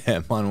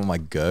 Yeah, mine were my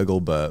gurgle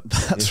burp.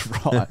 That's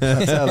right.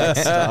 That's how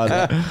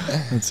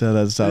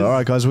that started. All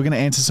right, guys, we're going to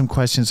answer some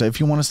questions. So if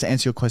you want us to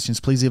answer your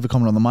questions, please leave a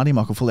comment on the Marty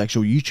Michael Full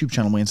Actual YouTube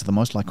channel. We answer the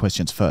most liked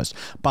questions first.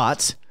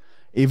 But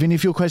even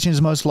if your question is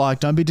most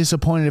liked, don't be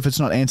disappointed if it's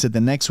not answered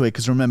the next week,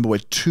 because remember, we're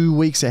 2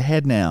 weeks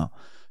ahead now.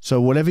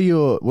 So whatever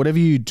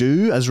you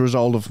do as a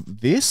result of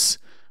this,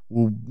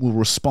 we'll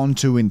respond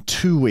to in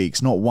 2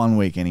 weeks, not 1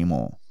 week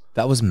anymore.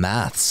 That was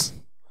maths.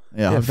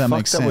 Yeah, I hope that fuck,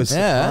 makes that sense. was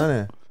Yeah.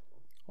 funny.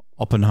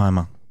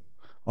 Oppenheimer.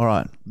 All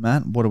right,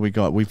 Matt, what do we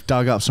got? We've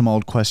dug up some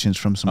old questions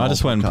from some I old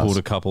just went and podcasts. pulled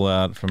a couple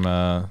out from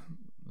the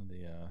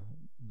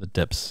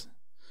depths.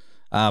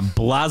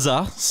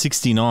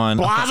 Blazer69.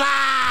 Blazer!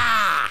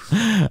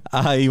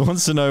 He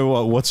wants to know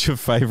what's your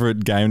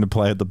favorite game to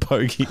play at the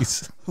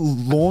pokies?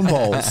 Lawn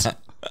bowls.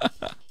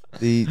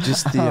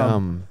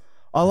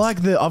 I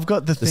like I've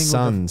got the thing with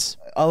Suns.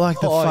 I like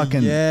the Oh,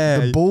 fucking yeah.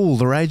 the bull,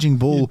 the raging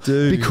bull. You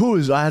do.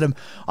 Because I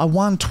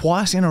won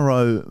twice in a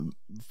row.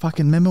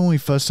 Fucking remember when we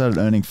first started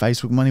earning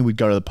Facebook money, we'd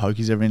go to the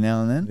pokies every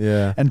now and then.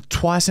 Yeah. And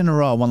twice in a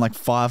row I won like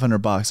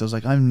 $500. I was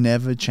like, I'm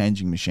never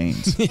changing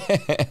machines.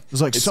 It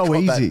was like so Got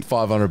easy. that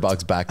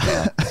 $500 back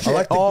now. I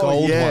like the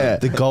gold one.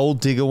 The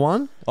gold digger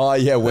one. Oh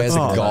yeah, where's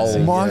the goal?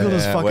 Michael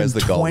does where's fucking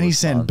the goal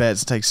 20-cent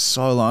bets take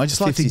so long. I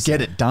just like to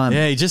get it done.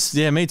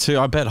 Yeah, me too.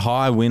 I bet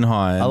high, win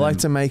high. I like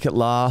to make it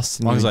last.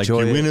 And I was like,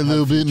 enjoy you it. win a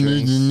little bit and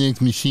lose the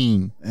next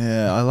machine.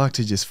 Yeah, I like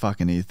to just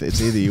fucking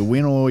it's either you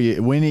win or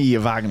you win it,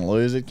 you fucking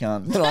lose it,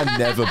 cunt. I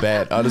never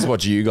bet. I just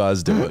watch you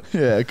guys do it.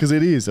 Yeah, because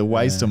it is a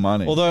waste of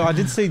money. Although I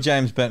did see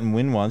James bet and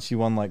win once. You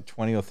won like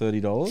 $20 or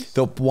 $30.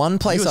 The one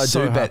place I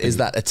do bet is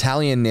that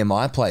Italian near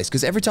my place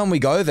because every time we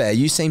go there,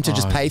 you seem to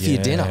just pay for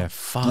your dinner.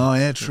 Fuck. Oh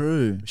yeah,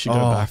 true. We should go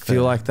back. I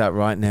feel like that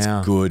right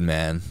now. Good,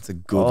 man. It's a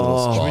good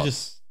little Should spot. we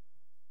just?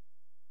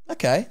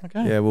 Okay.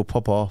 Yeah, we'll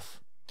pop off.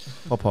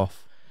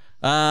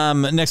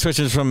 Next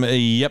question is from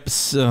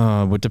Yeps.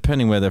 Well,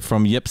 depending where they're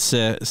from,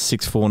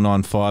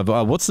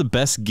 Yeps6495. What's the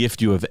best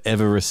gift you have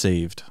ever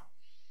received?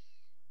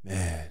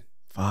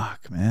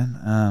 Fuck,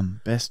 man.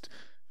 Best.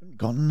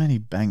 Gotten many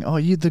bang. Oh,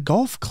 the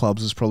golf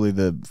clubs is probably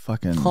the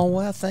fucking. Oh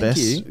wow, thank best.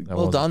 you.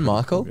 Well done,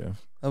 Michael.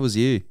 That was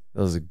you.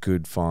 That was a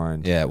good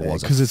find. Yeah, it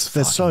was. Because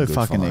they're so good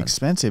fucking find.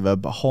 expensive. A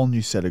whole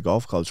new set of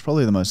golf clubs.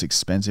 Probably the most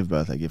expensive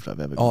birthday gift I've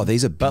ever gotten. Oh,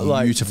 these are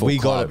beautiful we got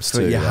it. clubs For,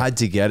 too. you had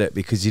to get it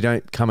because you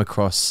don't come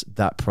across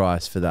that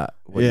price for that.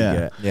 What Yeah. you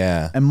get.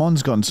 Yeah. And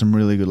Mon's gotten some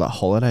really good like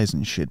holidays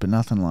and shit, but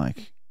nothing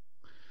like.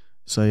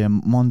 So yeah,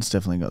 Mon's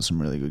definitely got some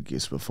really good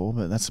gifts before,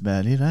 but that's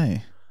about it, eh?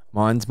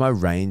 Mine's my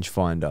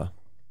rangefinder.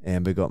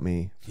 Amber got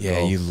me. Yeah,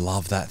 you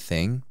love that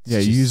thing. Yeah,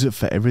 use it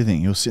for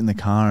everything. You'll sit in the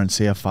car and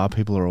see how far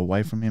people are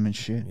away from him and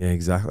shit. Yeah,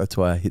 exactly. That's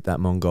why I hit that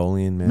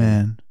Mongolian man.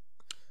 Man.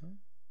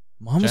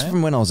 Mine was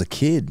from when I was a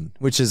kid,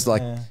 which is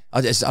like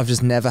I've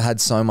just never had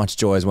so much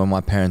joy as when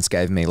my parents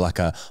gave me like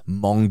a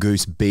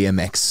Mongoose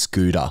BMX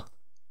scooter.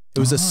 It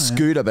was a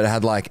scooter, but it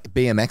had like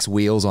BMX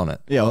wheels on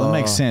it. Yeah, well, that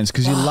makes sense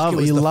because you Fuck, it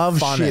was the love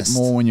shit funnest.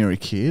 more when you're a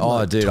kid. Oh,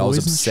 like dude, I was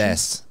toys and shit.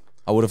 obsessed.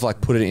 I would have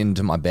like put it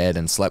into my bed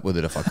and slept with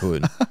it if I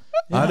could.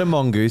 I had a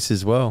mongoose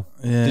as well.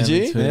 Yeah, Did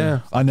you? me too. Yeah.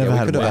 I never we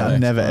had. could have I had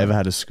never ever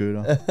had a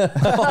scooter.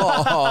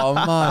 Oh,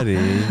 Marty.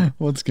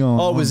 What's going on?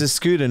 Oh, it was a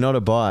scooter, not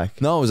a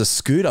bike. No, it was a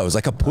scooter. It was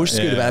like a push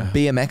scooter, but it had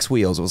BMX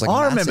wheels. It was like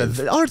I massive.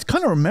 remember. I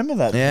kind of remember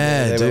that.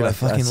 Yeah, they were dude, I like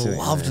that fucking too,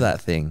 loved that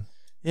thing.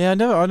 Yeah, I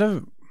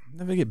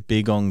never get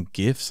big on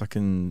gifts. I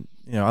can,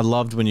 I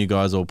loved when you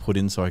guys all put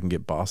in so I can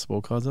get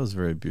basketball cards. That was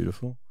very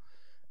beautiful.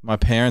 My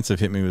parents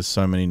have hit me with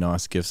so many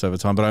nice gifts over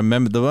time, but I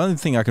remember the only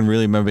thing I can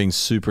really remember being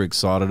super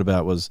excited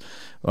about was,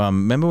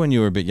 remember when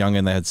you were a bit younger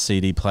and they had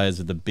CD players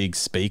with the big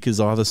speakers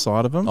either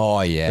side of them?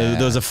 Oh yeah,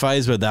 There was a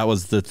phase where that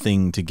was the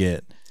thing to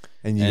get.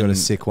 And you got a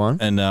sick one?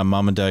 And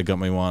mum and dad got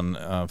me one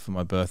for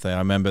my birthday. I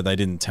remember they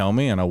didn't tell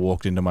me, and I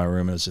walked into my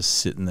room and it was just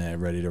sitting there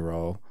ready to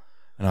roll.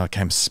 And I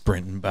came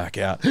sprinting back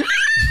out.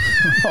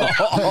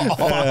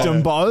 Fucked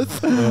them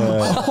both.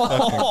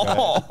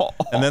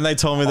 And then they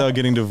told me they were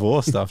getting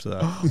divorced after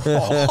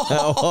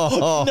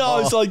that. no,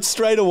 it's like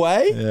straight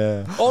away.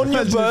 Yeah. On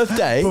your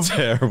birthday.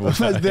 Terrible.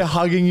 They're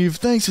hugging you.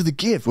 Thanks for the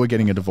gift. We're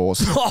getting a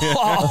divorce.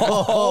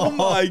 Oh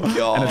my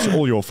god. And it's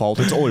all your fault.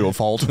 It's all your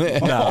fault.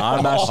 No,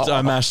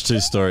 I mashed two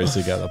stories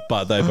together,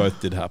 but they both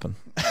did happen.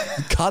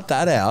 Cut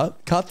that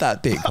out. Cut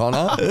that bit,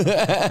 Connor.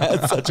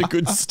 It's such a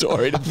good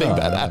story to think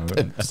that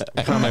happened.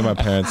 I can't make my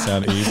parents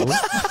sound evil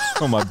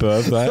on my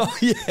birthday. Oh,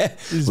 yeah.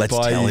 Let's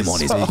tell him on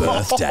his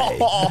birthday.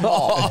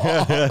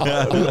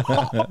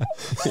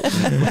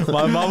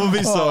 My mum would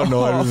be so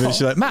annoyed with me.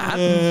 She's like, Matt,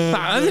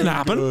 that didn't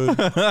happen.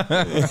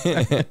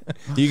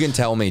 You can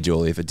tell me,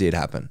 Julie, if it did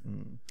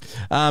happen.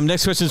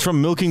 Next question is from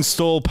Milking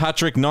Stall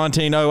Patrick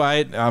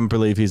 1908. I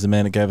believe he's the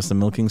man that gave us the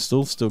milking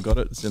stool. Still got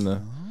it. It's in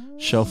the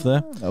shelf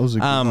there. That was a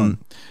good one.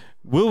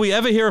 Will we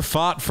ever hear a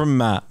fart from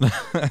Matt? Oh,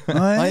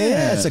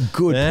 Yeah, that's a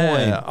good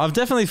point. I've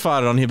definitely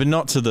farted on here, but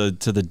not to the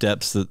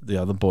depths that the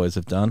other boys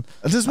have done.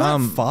 Does Matt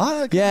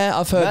fart? Yeah,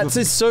 I've heard. That's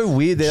just so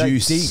weird. They're like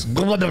Juice. deep.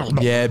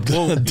 Yeah.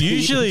 Well,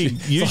 usually,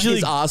 It's like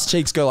his arse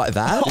cheeks go like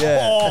that.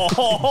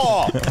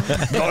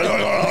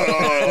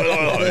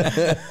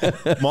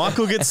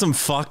 Michael gets some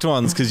fucked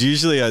ones because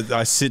usually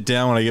I sit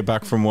down when I get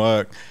back from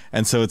work,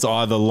 and so it's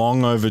either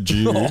long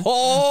overdue.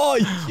 Oh,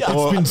 yeah.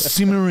 It's been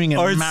simmering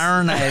and Or it's-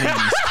 marinating in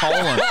his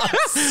colon.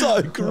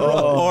 So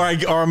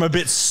gross. Or I'm a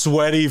bit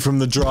sweaty from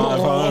the drive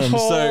home,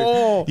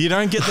 so you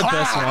don't get the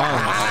best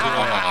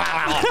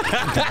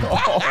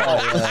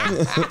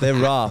ones. They're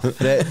rough.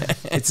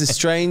 It's a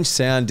strange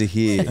sound to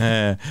hear.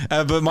 Yeah.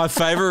 But my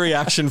favorite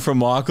reaction from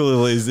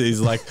Michael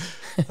is like,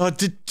 oh,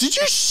 did you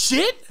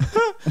shit?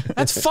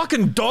 That's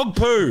fucking dog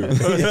poo.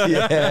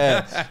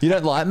 Yeah. You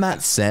don't like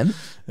Matt's Sam?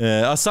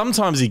 Yeah,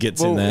 sometimes he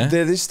gets in there.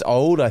 They're just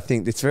old, I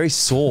think. It's very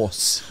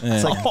sauce.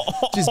 It's like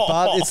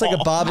it's like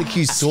a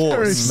barbecue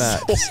sauce,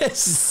 Matt.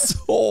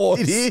 Sauce.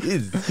 It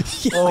is.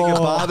 Like a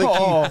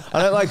barbecue.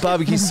 I don't like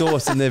barbecue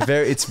sauce, and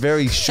it's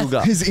very sugar.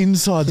 His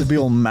insides would be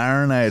all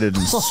marinated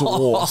and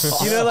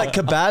sauce. You know, like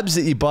kebabs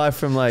that you buy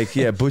from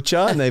butcher,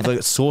 and they've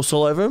got sauce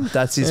all over them.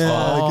 That's his vibe.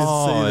 I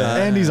can see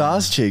that. And his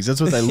ass cheeks.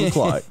 That's what they look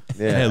like.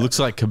 Yeah, it looks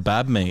like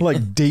kebab meat.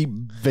 Like deep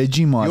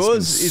Vegemite.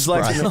 Yours is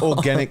like an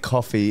organic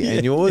coffee,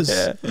 and yours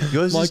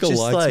is Michael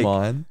just likes like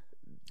mine.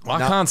 I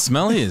can't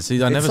smell his. I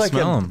never it's like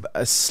smell him.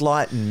 a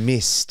slight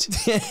mist.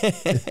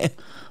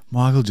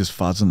 Michael just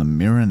farts in the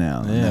mirror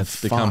now. and Yeah, they're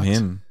it's become fucked.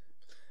 him.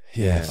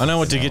 Yeah. I know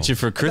what to get you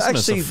for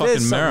Christmas. Actually, a fucking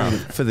there's mirror.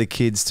 something for the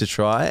kids to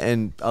try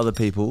and other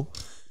people.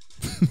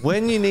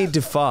 When you need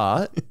to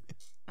fart,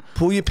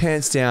 pull your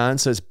pants down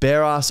so it's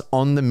bare ass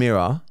on the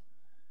mirror.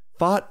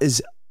 Fart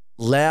as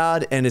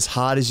loud and as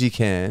hard as you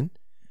can,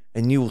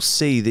 and you will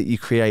see that you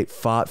create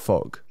fart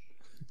fog.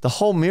 The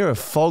whole mirror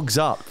fogs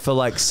up for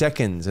like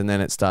seconds, and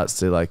then it starts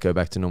to like go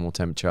back to normal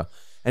temperature.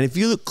 And if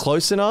you look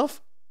close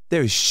enough,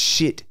 there is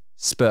shit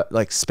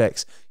like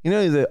specks. You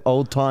know the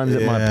old times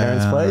at my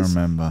parents' place?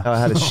 I remember. How I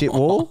had a shit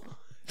wall?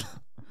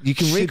 You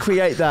can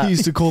recreate that. He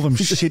used to call them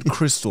shit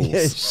crystals.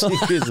 Yeah, shit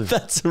crystals.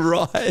 That's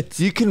right.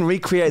 You can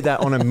recreate that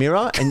on a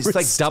mirror, and it's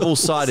like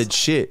double-sided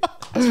shit.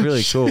 It's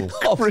really cool.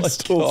 Oh my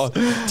God.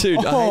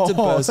 Dude, I hate to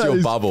burst that your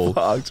is bubble,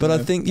 fucked, but I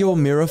man. think your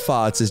mirror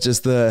farts is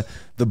just the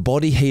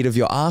body heat of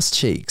your ass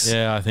cheeks.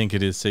 Yeah, I think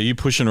it is. So you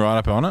pushing right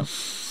up on it?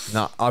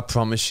 No, I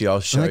promise you, I'll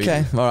show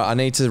Okay. you. All right. I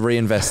need to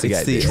reinvestigate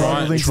It's the- this.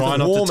 Try It's the not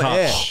to warm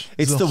air. touch.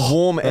 It's the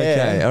warm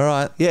air. Okay. All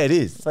right. Yeah, it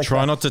is. It's like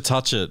Try not to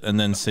touch it, and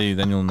then see.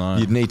 Then you'll know.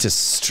 You'd need to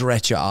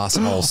stretch your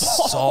asshole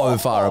so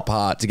far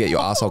apart to get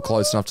your asshole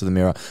close enough to the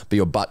mirror, but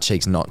your butt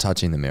cheeks not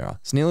touching the mirror.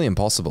 It's nearly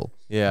impossible.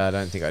 Yeah, I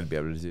don't think I'd be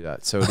able to do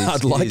that. So it is,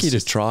 I'd it like is you to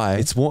just- try.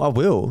 It's warm. I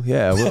will.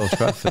 Yeah, I will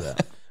try for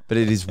that. But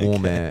it is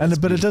warm air. And It's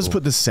but it does beautiful.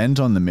 put the scent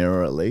on the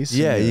mirror at least.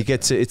 Yeah, you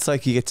get to. It's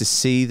like you get to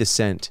see the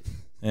scent.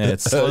 Yeah,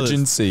 it's slowly,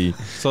 Urgency.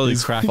 slowly He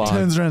cracking.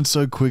 turns around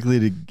so quickly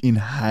to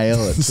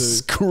inhale it too.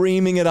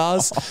 Screaming at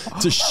us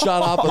to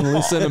shut up and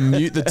listen and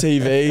mute the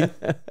TV.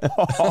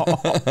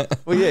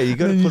 Well, yeah, you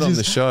got to Then you put on the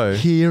just show.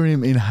 Hear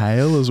him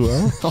inhale as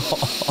well.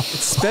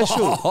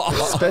 Special,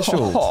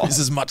 special. There's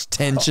as much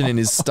tension in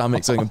his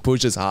stomach so he can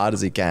push as hard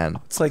as he can.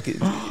 It's like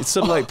it's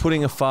sort of like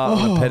putting a fart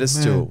on a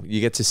pedestal.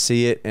 You get to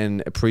see it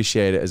and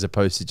appreciate it as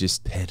opposed to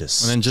just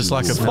pedestal. And then just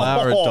like a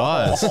flower, it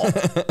dies,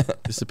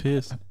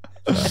 disappears.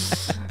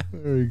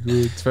 Very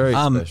good. It's very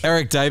special.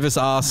 Eric Davis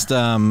asked,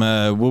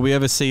 "Will we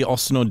ever see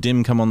Austin or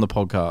Dim come on the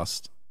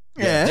podcast?"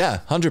 Yeah,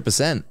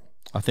 100%.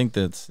 I think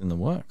that's in the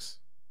works.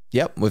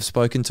 Yep, we've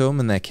spoken to them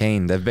and they're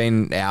keen. They've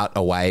been out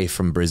away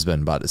from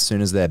Brisbane, but as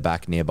soon as they're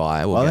back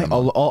nearby, we'll I get think them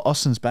on.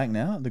 Austin's back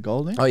now at the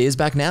Goldie. Oh, he is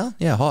back now?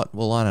 Yeah, hot.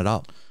 We'll line it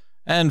up.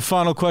 And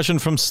final question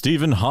from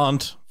Stephen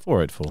Hunt,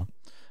 484.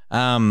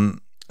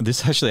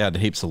 This actually had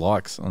heaps of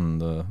likes on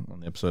the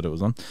episode it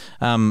was on.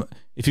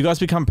 If you guys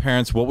become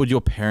parents, what would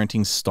your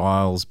parenting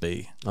styles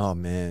be? Oh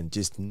man,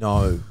 just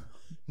no.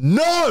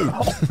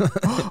 No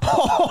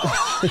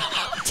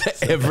to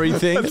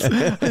everything.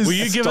 Will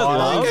you give it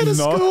love?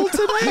 No.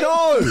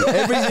 No.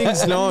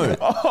 Everything's no.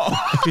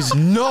 Because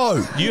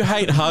no. You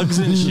hate hugs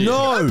and shit.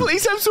 No.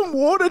 Please have some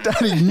water,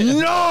 Daddy.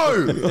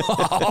 No.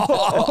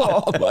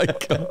 Oh my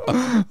God.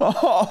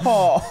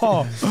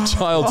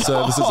 Child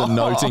services are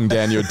noting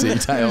down your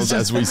details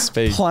as we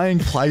speak. Playing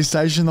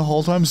PlayStation the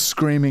whole time,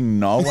 screaming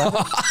no.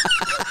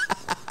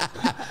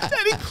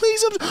 Daddy,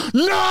 please.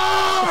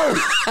 No.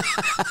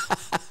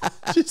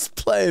 Just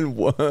playing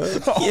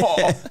worms.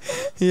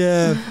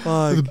 Yeah,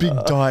 fuck. With a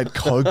big Diet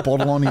Coke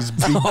bottle on his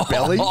big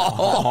belly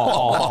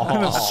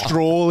and a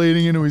straw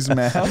leading into his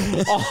mouth.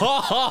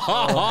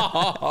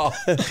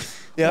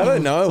 Yeah, I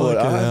don't know what.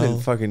 I Fucking hell.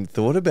 haven't fucking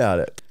thought about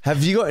it.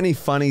 Have you got any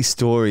funny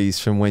stories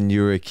from when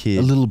you were a A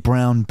kid? little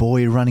brown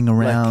boy running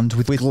around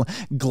with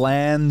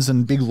glands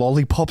and big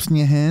lollipops in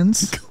your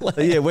hands.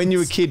 Yeah, when you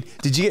were a kid,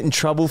 did you get in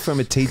trouble from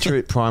a teacher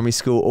at primary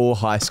school or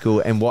high school,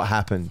 and what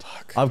happened?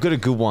 I've got a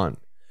good one.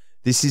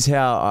 This is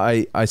how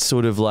I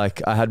sort of like,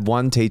 I had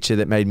one teacher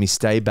that made me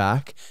stay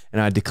back and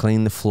I had to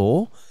clean the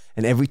floor.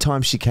 And every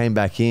time she came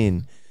back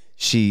in,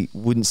 she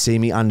wouldn't see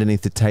me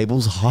underneath the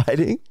tables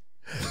hiding.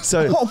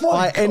 So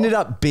I ended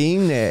up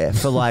being there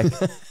for like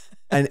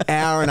an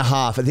hour and a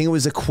half. I think it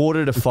was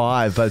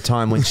 4:45 by the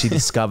time when she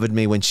discovered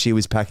me when she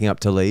was packing up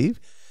to leave.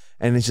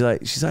 And then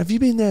she's like, have you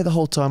been there the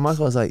whole time,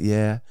 Michael? I was like,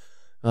 yeah.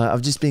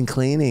 I've just been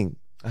cleaning.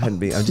 I've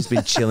just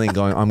been chilling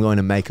going, I'm going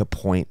to make a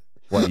point.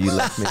 What you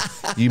left me.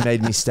 You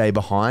made me stay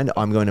behind.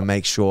 I'm going to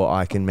make sure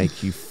I can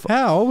make you.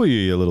 How old were you,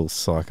 you little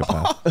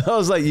psychopath? I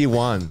was like year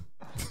one.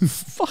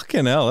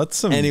 Fucking hell, that's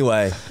some...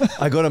 Anyway,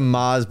 I got a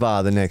Mars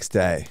bar the next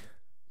day.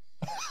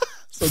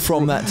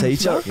 From that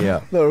teacher? Yeah.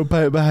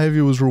 That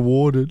behavior was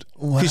rewarded.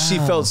 Because she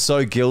felt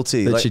so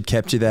guilty. That like, she'd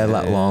kept you there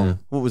that long.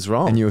 What was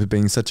wrong? And you were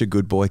being such a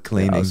good boy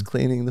cleaning. I was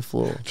cleaning the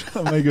floor.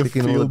 Make her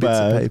Picking all the feel bits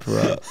of bad. paper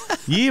up.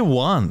 Year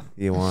one.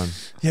 Year one.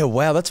 Yeah,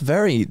 wow, that's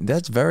very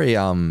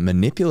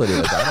manipulative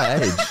at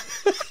that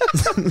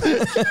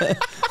age.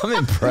 I'm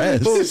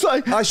impressed. It's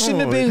like, I shouldn't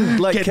have been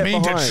like get kept me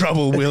behind. into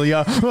trouble, will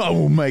ya? I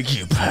will make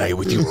you pay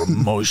with your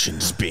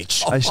emotions,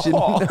 bitch. I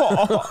shouldn't.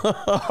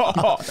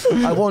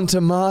 I want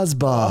a Mars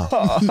bar.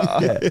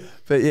 Yeah.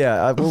 But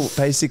yeah,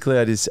 basically,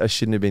 I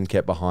shouldn't have been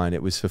kept behind.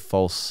 It was for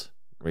false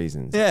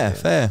reasons. Yeah,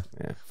 fair.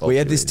 Yeah, We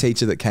had faulty this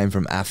teacher that came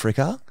from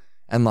Africa,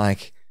 and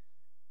like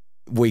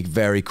we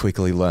very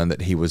quickly learned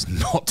that he was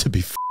not to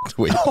be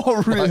with.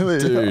 Oh, really?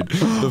 Like, dude,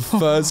 the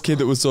first kid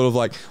that was sort of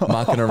like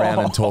mucking around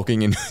and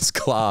talking in his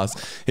class,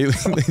 he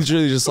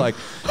literally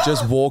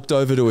just walked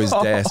over to his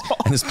desk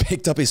and just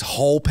picked up his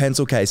whole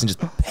pencil case and just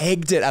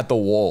pegged it at the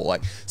wall,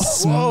 like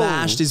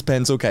smashed his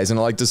pencil case and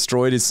like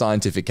destroyed his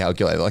scientific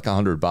calculator, like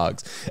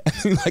 $100. And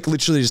he like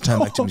literally just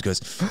turned back to him and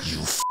goes, "You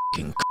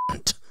fucking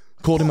cunt."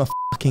 Called him a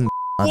fucking.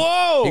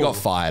 Whoa! He got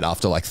fired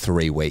after like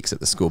 3 weeks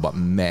at the school, but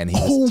man, he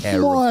was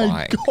terrifying.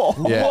 My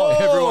God. Yeah,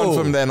 everyone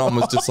from then on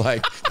was just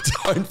like,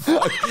 "Don't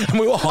fuck." And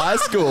we were high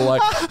school,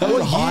 like I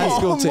was a high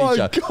school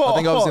teacher. I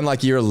think I was in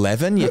like year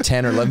 11, year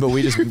 10 or 11, but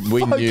we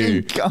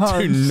knew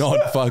do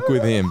not fuck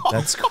with him.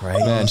 That's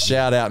crazy. Man,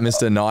 shout out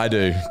Mr.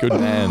 Naidu, good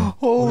man.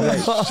 Holy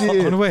I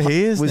shit. wonder where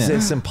he is Was now.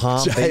 there some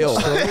Palm Jail.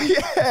 Beach?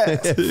 Yeah.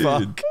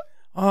 Fuck.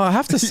 Oh, I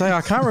have to say, I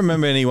can't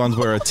remember any ones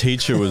where a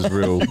teacher was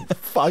real.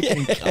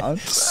 Fucking cunt.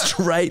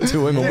 Straight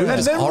to him. And we were And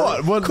just then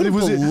what? What couldn't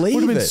was it? Would believe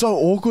have been it. so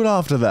awkward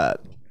after that.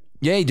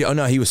 Yeah, he did. Oh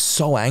no, he was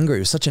so angry. He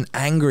was such an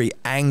angry.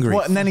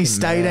 What? And then he fucking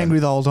stayed man. angry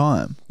the whole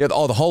time. Yeah,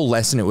 the whole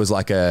lesson, it was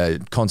like a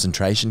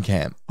concentration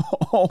camp.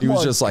 Oh He was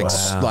my just like,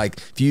 God. like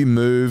if you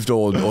moved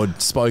or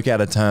spoke out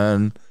of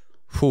turn,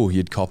 whew,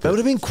 you'd cop That would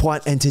it. have been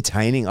quite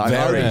entertaining. I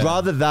Very. would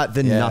rather that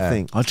than Yeah.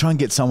 nothing. I'll try and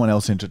get someone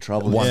else into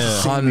trouble.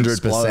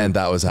 100%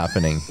 that was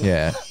happening.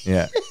 Yeah,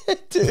 yeah.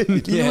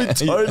 Dude, you would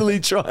totally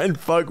try and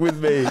fuck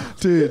with me.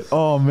 Dude,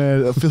 oh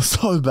man, I feel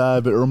so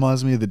bad, but it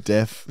reminds me of the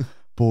deaf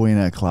boy in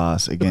our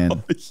class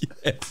again.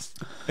 Yes.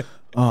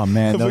 Oh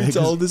man, Have we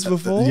told this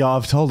before? Yeah,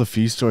 I've told a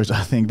few stories,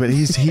 I think, but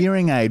his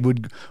hearing aid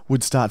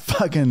would start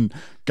fucking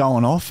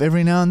going off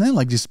every now and then,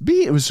 like just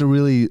beep. It was a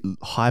really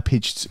high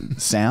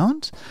pitched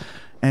sound.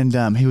 And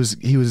he was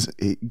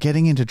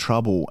getting into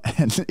trouble,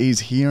 and his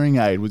hearing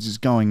aid was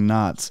just going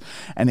nuts.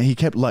 And he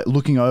kept like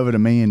looking over to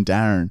me and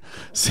Daren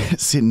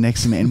sitting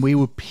next to me, and we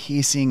were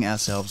pissing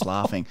ourselves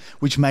laughing,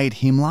 which made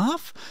him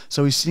laugh.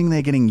 So he's sitting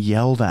there getting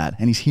yelled at,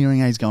 and his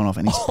hearing aid's going off,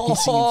 and he's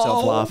pissing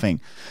himself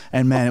laughing.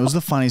 And man, it was the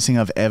funniest thing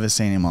I've ever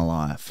seen in my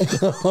life.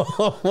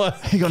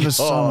 He got into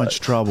so much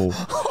trouble.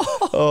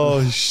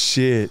 Oh,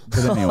 shit. But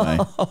anyway,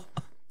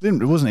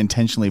 it wasn't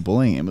intentionally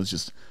bullying him. It was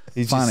just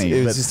funny.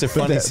 It was just a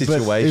funny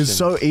situation. But it was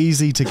so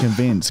easy to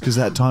convince because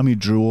that time he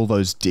drew all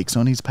those dicks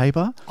on his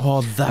paper.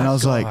 Oh, that And I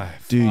was guy.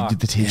 like, dude,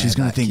 the teacher's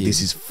going to think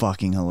this is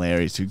fucking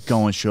hilarious. Dude,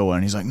 go and show her.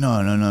 And he's like,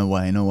 no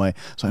way.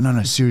 It's like,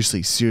 no,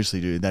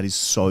 seriously, dude. That is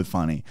so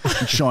funny.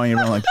 And showing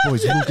everyone like,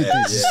 boys, look at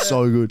this. It's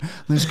so good. And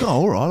they just go,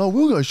 all right, I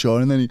will go show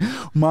her. And then he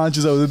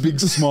marches over with a big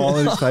smile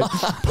on his face,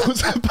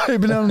 puts the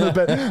paper down on the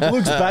bed,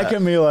 looks back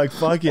at me like,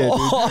 fuck yeah,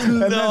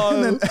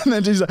 dude. And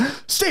then she's like,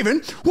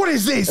 Stephen, what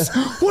is this?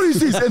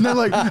 And then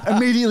like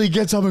immediately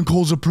gets up and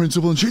calls the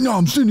principal and she, no,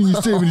 I'm sending you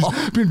Stephen.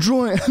 He's been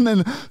drawing. And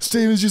then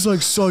Stephen's just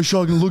like so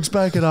shocked and looks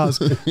back at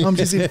us. I'm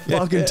just in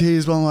fucking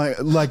tears, but I'm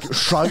like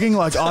shrugging,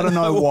 like I don't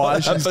know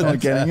why she's not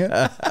getting it.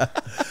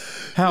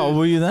 How old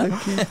were you then?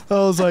 I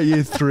was like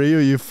year 3 or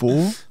year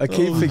 4. I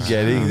keep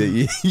forgetting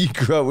that you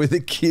grew up with a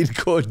kid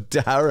called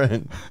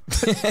Daren.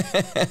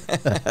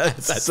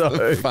 That's so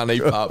the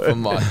funny part for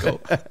Michael.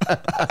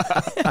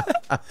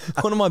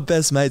 One of my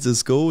best mates at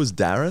school was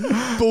Daren.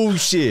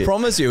 Bullshit.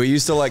 Promise you, he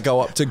used to like go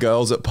up to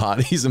girls at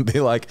parties and be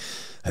like,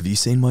 have you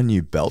seen my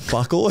new belt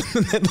buckle?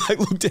 And then like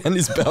look down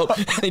his belt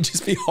and he'd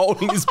just be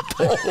holding his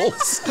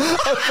balls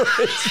over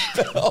his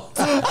belt.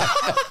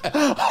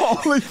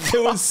 Holy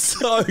It was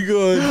so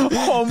good.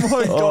 Oh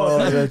my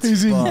God.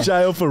 He's in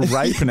jail for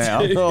rape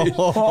now.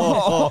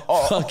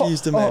 Fuck, he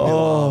used to make me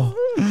laugh.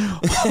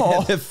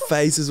 Their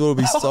faces will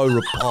be so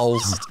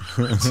repulsed.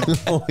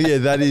 Oh, yeah,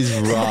 that is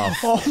rough.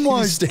 Oh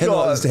my He'd stand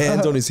God. on his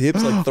hands on his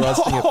hips, like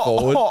thrusting it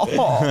forward.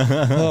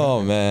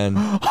 Oh man.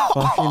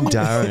 Fucking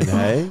Daren,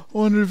 hey? I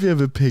wonder if you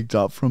ever picked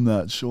up from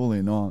that.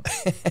 Surely not.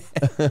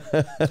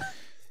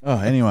 Oh,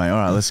 anyway, all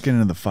right, let's get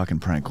into the fucking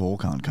prank call.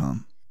 Can't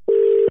come.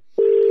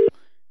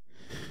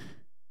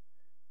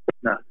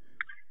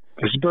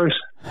 This is Bruce.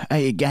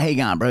 Hey, how you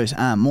going, Bruce?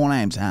 My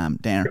name's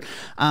Daren.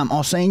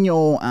 I seen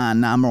your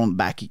number on the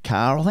back of your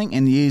car, I think,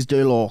 and you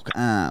do like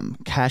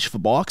cash for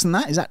bikes and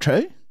that. Is that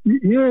true?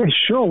 Yeah,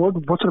 sure. What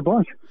sort of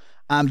bike?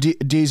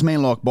 Do you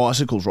mean like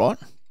bicycles, right?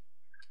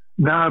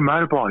 No,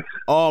 motorbikes.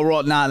 Oh,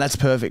 right. No, that's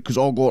perfect because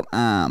I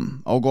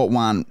got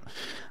one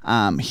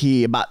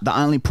here, but the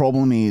only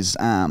problem is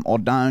I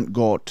don't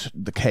got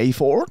the key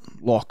for it.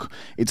 Like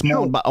it's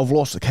mine, but I've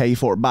lost the key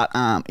for it. But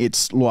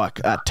it's like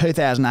a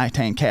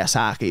 2018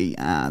 Kawasaki,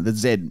 the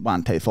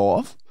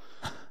Z125.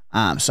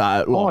 So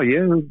like, Oh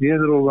yeah,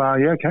 little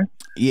yeah, okay.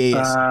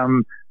 yes.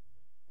 And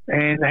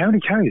how many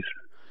Ks?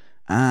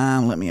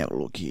 Let me have a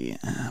look here.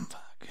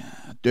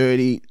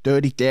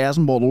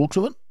 30,000 by the looks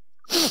of it.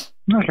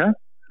 Okay.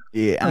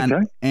 Yeah, and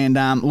Okay. and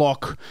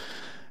like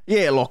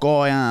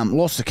I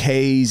lost the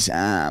keys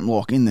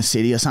like in the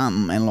city or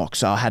something, and like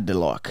so I had to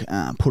like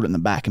put it in the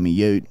back of my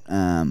ute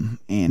and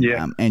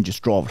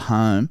just drive it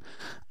home.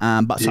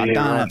 But so I Yeah,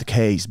 don't right. have the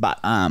keys, but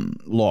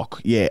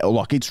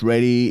like it's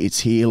ready, it's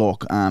here.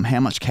 Like how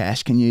much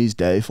cash can you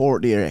do for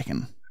it? Do you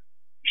reckon?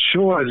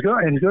 Sure. Has it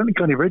got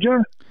any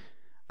rego?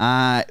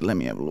 Let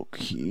me have a look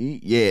here.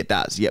 Yeah, it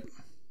does. Yep.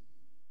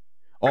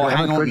 Oh,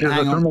 How much wedges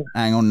are from it?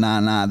 hang on.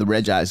 Nah. The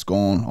rego's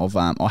gone.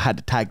 I had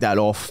to take that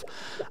off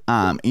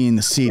in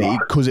the city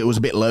because it was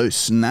a bit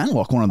loose and that.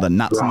 Like one of the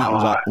nuts and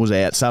that was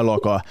out. So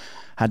like I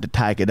had to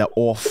take it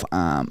off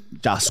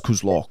just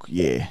because like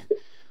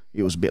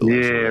it was a bit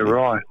loose. Yeah, already.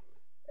 right.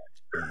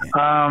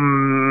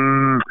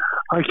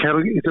 Okay,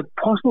 look, is it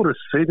possible to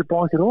see the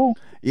bike at all?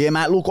 Yeah,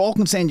 mate. Look, I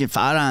can send you a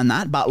photo on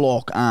that, but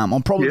like,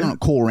 I'm probably Yeah. gonna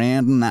call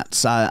around and that.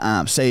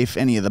 So, see if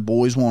any of the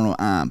boys want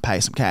to pay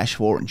some cash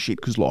for it and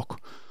shit. Because like,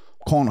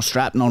 kind of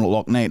strapped on it,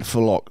 like need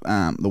for like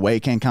the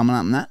weekend coming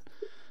up and that.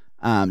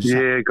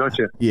 Yeah,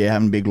 gotcha. Yeah,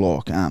 having a big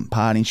like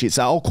party and shit.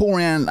 So I'll call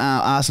around,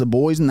 ask the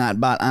boys and that.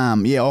 But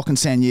yeah, I can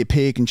send you a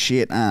pic and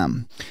shit.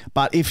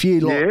 But if you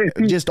like,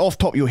 just off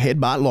top of your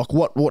head, but like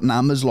what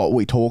numbers like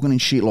we talking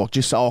and shit, like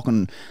just so I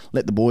can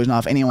let the boys know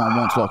if anyone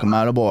wants like a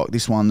motorbike.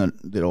 This one that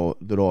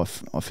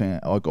I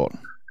found I got.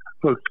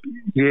 Look,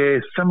 yeah,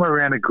 somewhere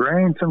around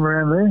 $1,000, somewhere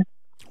around there.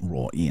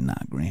 Right, yeah, nah,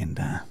 grand.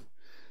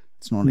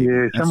 It's not Yeah,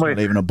 even. That's not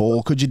even a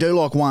ball. Could you do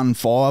like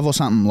 1.5 or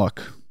something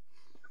like?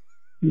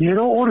 Yeah, it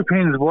all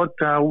depends what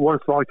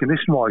it's like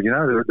condition-wise, you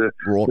know, the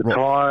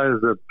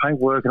tyres, the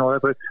paintwork and all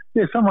that. But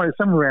yeah, somewhere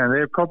around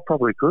there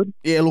probably could.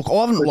 Yeah, look,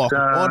 I haven't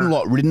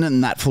ridden it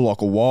in that for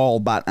like a while,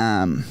 but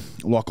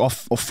like I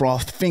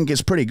think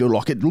it's pretty good.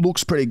 Like it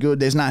looks pretty good.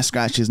 There's no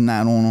scratches and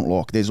that on it.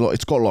 Like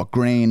it's got like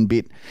green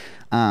bit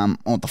on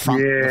the front.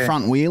 Yeah. The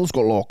front wheel's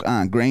got like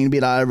green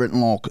bit over it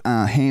and like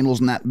handles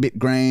and that bit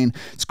green.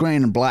 It's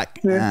green and black,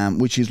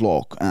 which is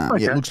like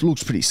yeah, it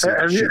looks pretty sick.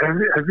 Have you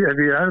owned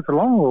it for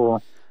long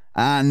or?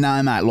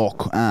 No, mate,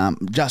 look,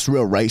 just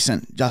real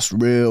recent. I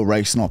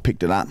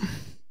picked it up.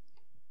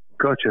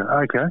 Gotcha,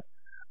 okay.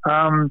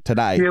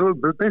 Today. Yeah, look,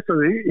 but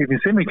basically, you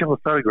can send me a couple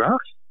of photographs,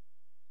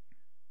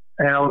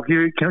 and I'll give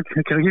you, can I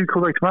give you a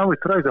call back tomorrow?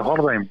 Today's a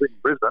holiday in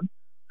Brisbane.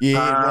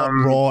 Yeah,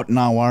 right,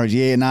 no worries.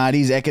 Yeah, no, it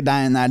is Echo Day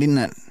and that, isn't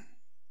it?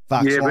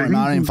 Fuck, yeah, sorry, but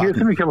mate, you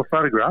send me a couple of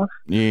photographs,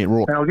 yeah,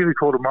 right. and I'll give you a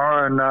call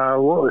tomorrow, and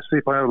we'll see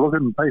if I have a look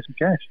at it and pay some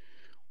cash.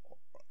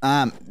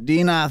 Do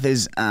you know if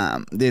there's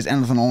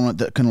anything on it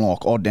that can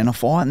like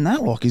identify it and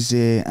that? Like, is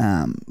there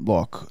do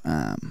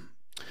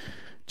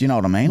you know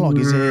what I mean? Like,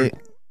 is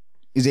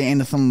there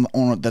anything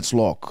on it that's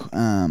like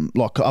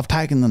I've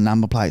taken the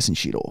number plates and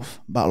shit off,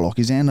 but like,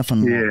 is there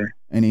anything like,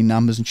 any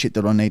numbers and shit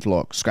that I need to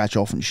like scratch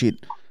off and shit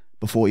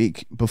before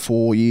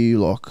you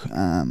like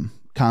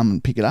come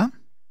and pick it up?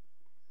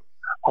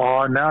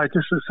 Oh no,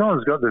 just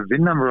someone's got the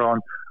VIN number on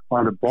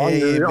the bike.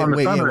 Yeah, on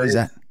the front of where's it.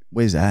 that?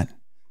 Where's that?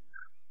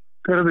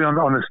 That'll be on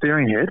the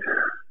steering head,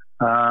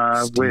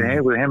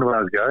 where the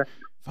handlebars go.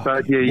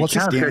 But yeah, you What's the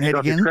can't steering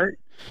scratch head it off. again?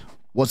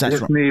 What's that?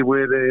 Just near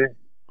where the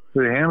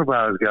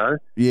handlebars go.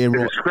 Yeah, If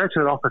right. you scratch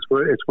it off, it's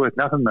worth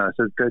nothing though.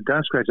 So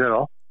don't scratch that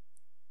off.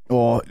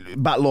 Or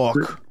but like,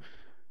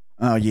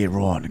 oh yeah,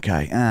 right,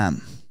 okay. Yeah,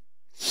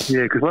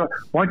 because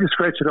once you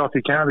scratch it off,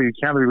 you can't be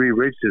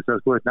re-registered, so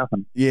it's worth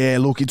nothing. Yeah,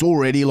 look, it's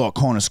already like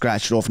kind of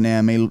scratched off now.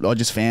 I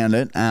just found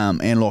it,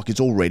 and like it's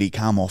already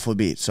come off a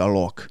bit. So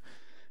like,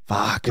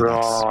 fuck.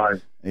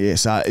 Right. Yeah,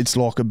 so it's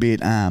like a bit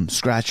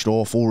scratched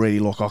off already.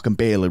 Like I can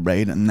barely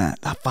read it and that.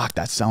 Oh, fuck,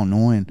 that's so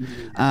annoying.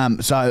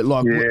 So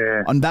like,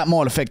 and that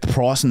might affect the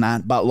price and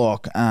that. But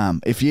like,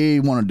 if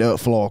you want to do it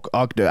for like,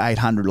 I could do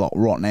 800 like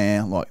right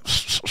now. Like,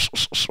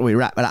 we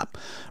wrap it up,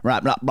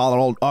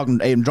 brother. I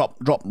can even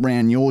drop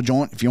around your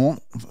joint if you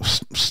want.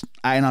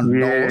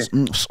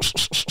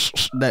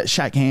 $800. That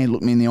shake hand,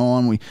 look me in the eye,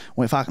 and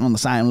we're fucking on the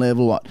same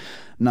level. Like,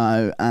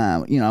 no,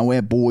 you know,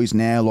 we're boys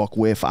now. Like,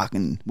 we're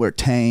a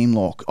team.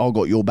 Like, I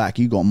got your back,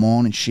 you got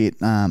mine, and shit.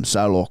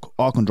 So like,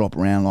 I can drop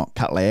around like a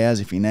couple of hours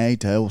if you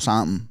need to or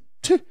something.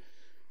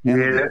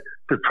 Yeah,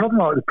 the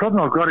problem I've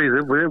got is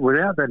that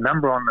without that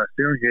number on the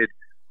steering head,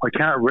 I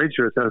can't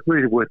register it, so it's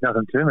really worth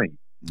nothing to me.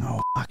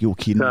 Oh, fuck, you're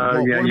kidding.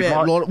 So,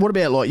 what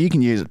about like, you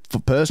can use it for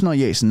personal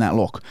use and that?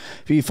 Look,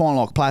 if you find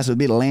like a place with a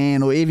bit of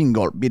land or even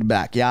got a bit of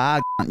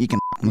backyard, you can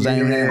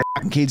zone around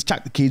kids,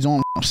 chuck the kids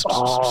on. They're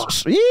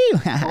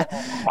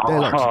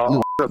like,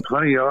 I've got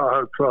plenty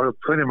of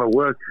my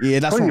work. Yeah,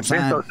 that's what I'm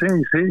saying.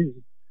 See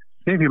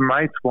if your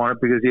mates want it,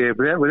 because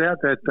without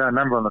that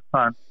number on the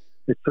front,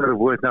 it's sort of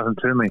worth nothing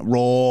to me.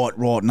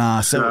 Right,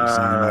 nah, so what you're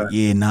saying, like,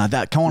 yeah, nah,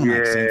 that kind of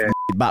makes sense.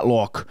 But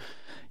like,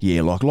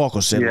 yeah, like I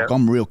said, like,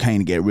 I'm real keen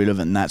to get rid of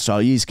it and that. So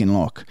you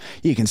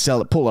can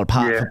sell it, pull it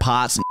apart for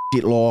parts and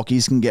shit. Like, you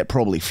can get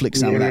probably flick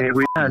some of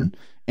that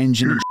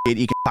engine and shit.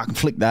 You can fucking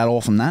flick that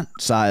off and that.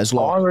 So it's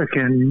like, I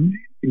reckon,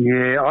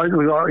 you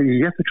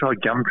have to try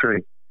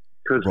Gumtree,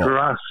 because for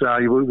us,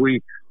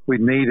 we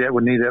need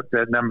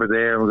that number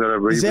there, and we've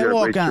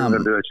got to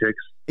do our checks.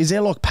 Is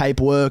there like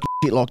paperwork and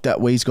shit like that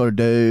we've got to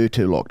do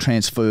to like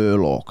transfer,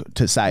 like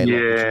to say?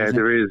 Yeah, like,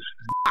 there is.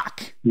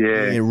 Fuck.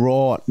 Yeah,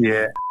 right.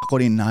 Yeah, I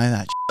didn't know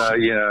that.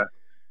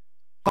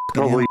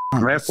 Probably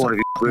from our point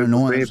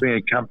of view, being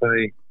a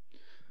company.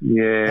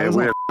 Yeah,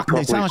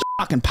 there's so much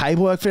fucking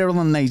paperwork for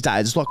everything these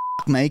days. It's like,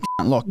 fuck me,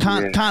 like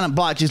can't a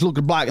bloke just look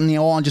a bloke in the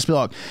eye and just be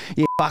like,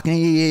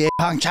 fucking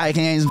shake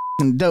hands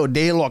and do a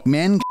deal like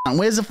men.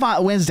 Where's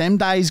them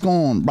days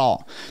gone,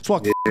 bro? It's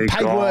like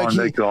paperwork.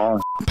 They're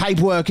gone.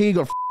 Paperwork here.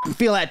 Got to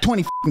fill out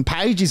 20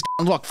 pages.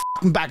 Like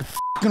back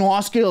at high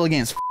school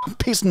again. It's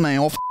pissing me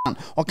off.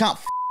 I can't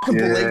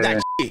believe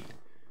that shit.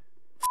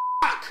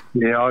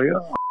 Yeah,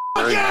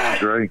 I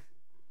agree.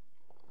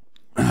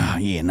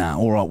 Yeah, no,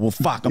 all right. Well,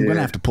 fuck, I'm going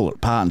to have to pull it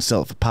apart and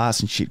sell it for parts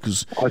and shit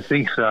because... I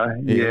think so,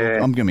 yeah.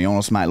 I'm going to be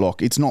honest, mate.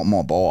 Look, it's not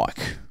my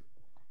bike.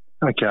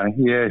 Okay,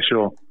 yeah,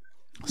 sure.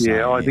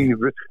 So, I think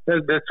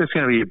that's just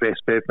going to be your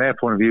best bet. From our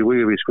point of view,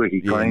 we're going to be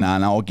squeaky clean. No,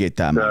 I'll get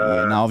that, mate.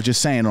 No, I've just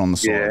seen it on the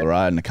side of the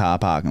road in the car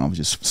park and I've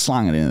just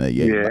slung it in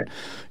there. But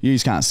you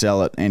just can't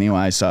sell it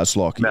anyway, so it's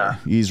like,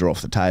 yous are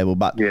off the table.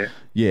 But,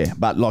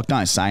 but like,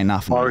 don't say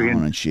nothing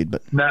on and shit.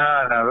 But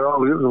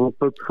we'll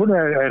put it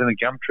out in the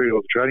Gumtree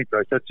or the trading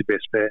post. That's your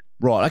best bet.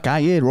 Right,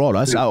 okay,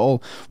 right. So,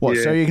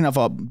 so you can have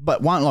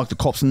but won't like the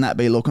cops and that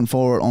be looking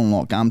for it on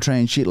like Gumtree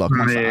and shit? Like,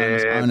 once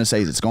the owner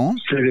sees it's gone?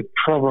 So the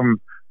problem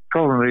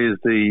is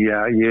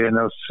and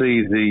they'll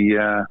see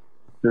the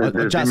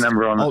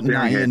number on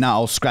the steering.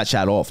 I'll scratch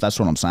that off. That's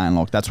what I'm saying.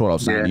 Like that's what I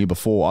was saying to you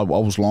before. I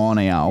was lying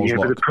here. I was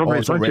but the problem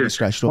is once you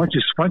scratch that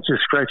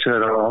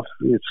off,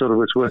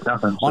 it's worth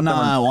nothing. So I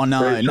know.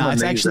 No,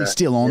 it's actually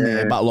still on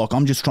there. But like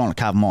I'm just trying to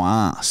cover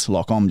my ass.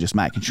 Like I'm just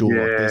making sure.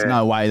 Like, there's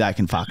no way they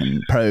can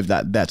fucking prove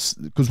that. That's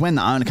because when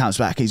the owner comes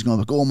back, he's going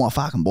to be like, oh, my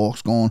fucking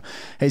bike's gone.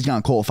 He's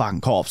going to call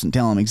fucking cops and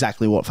tell them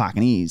exactly what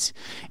fucking is.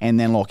 And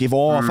then like if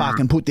I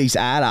fucking put this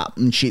ad up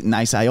and shit, and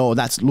they say, oh,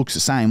 that looks the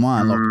same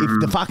one. Like if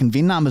the fucking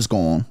VIN number's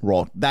gone.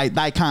 Right, they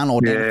can't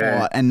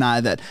identify it and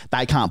know that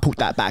they can't put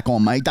that back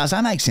on me. Does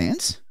that make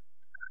sense?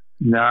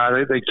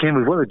 No, they can.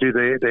 With what they do,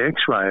 they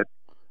X-ray it.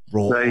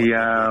 Right. They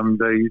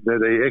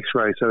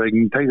X-ray so they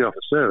can take it off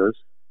the service,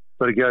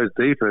 but it goes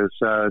deeper.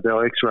 So they'll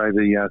X-ray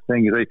the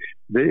thing. If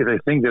they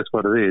think that's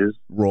what it is,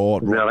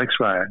 they'll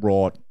X-ray it.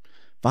 Right.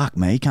 Fuck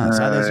me, can't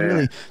say.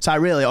 I've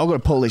got to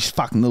pull this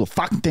fucking little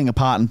fucking thing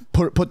apart and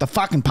put the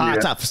fucking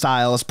parts up for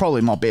sale. It's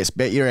probably my best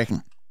bet. You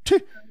reckon?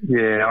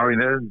 Yeah, I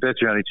mean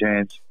that's your only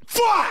chance.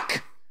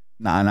 Fuck!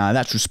 No,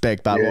 that's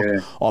respect, but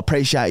look, I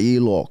appreciate you,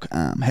 look,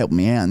 helping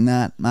me out in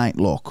that, mate.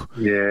 Look,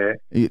 you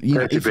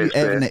know,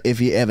 if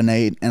you ever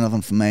need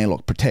anything from me,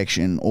 like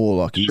protection or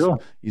like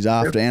he's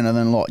after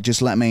anything, like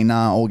just let me know.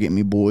 I'll get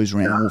me boys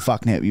around. We'll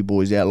fucking help you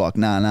boys out. Like,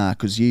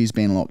 because you's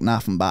been like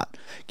nothing but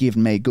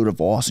giving me good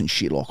advice and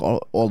shit. Like, I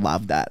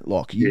love that.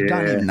 Like, you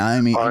don't even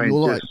know me, and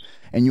you're like.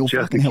 And you'll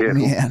fucking help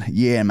me out.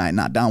 Yeah, mate.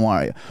 No, don't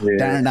worry.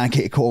 Daren don't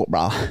get caught,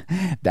 bro.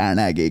 Daren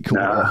don't get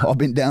caught. I've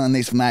been doing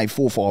this for maybe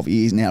 4 or 5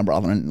 years now,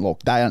 brother. And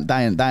look, they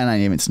ain't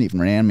even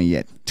sniffing around me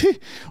yet.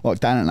 Like,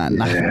 they don't know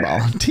nothing, bro.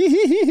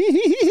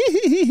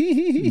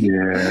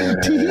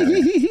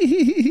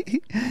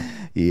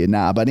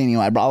 But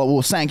anyway, brother,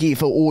 well, thank you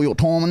for all your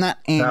time and that.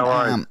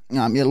 And,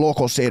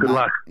 like I said, good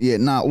luck.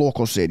 Like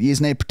I said, you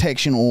just need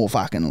protection or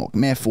fucking, look,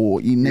 meth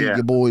or you need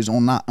your boys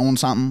on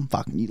something,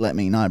 fucking, you let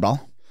me know, bro.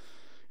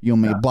 You're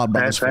my blood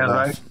brothers for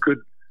life. Good.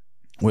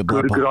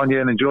 Good on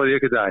you and enjoy the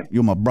day.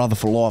 You're my brother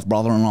for life,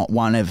 brother, and I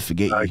won't ever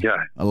forget you. Okay.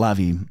 I love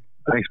you.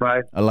 Thanks,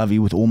 mate. I love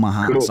you with all my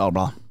heart and soul,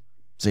 brother.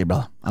 See you,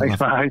 brother. Thanks,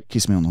 mate.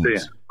 Kiss me on the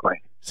lips. See you.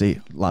 Bye. See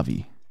you. Love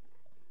you.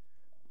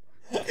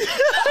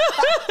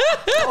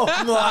 Oh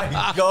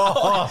my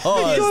God.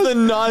 He's the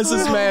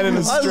nicest man in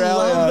Australia.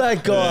 I love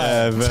that guy.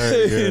 Yeah,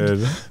 very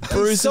good.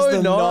 Bruce is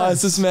the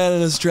nicest man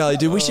in Australia.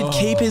 Dude, we should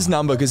keep his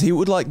number because he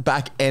would like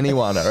back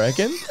anyone, I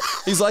reckon.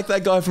 He's like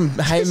that guy from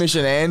Hamish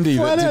and Andy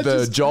that did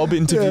the job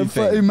interview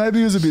thing. Maybe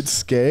he was a bit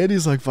scared.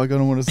 He's like, fuck, I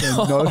don't want to say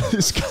no to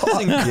this guy.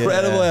 It's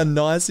incredible how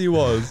nice he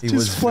was. He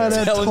was flat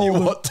out telling you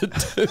what to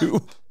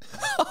do.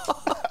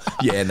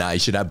 Yeah, no, you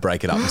should have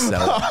break it up and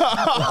sell it.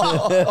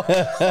 Oh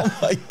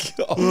my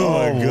God.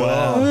 Oh my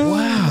God.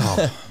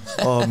 Wow.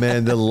 Oh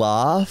man, the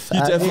laugh. You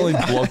definitely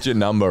blocked your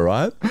number,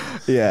 right?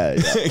 Yeah.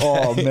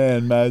 Oh man,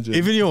 imagine.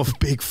 Even your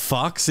big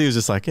fucks, he was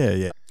just like,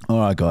 yeah. All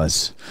right,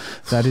 guys.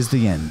 That is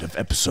the end of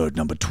episode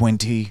number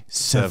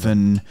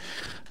 27.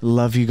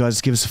 Love you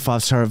guys. Give us a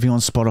 5-star review on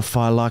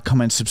Spotify. Like,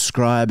 comment,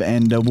 subscribe,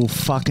 and we'll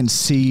fucking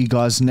see you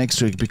guys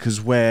next week because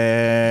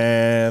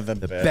we're the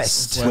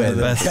best. We're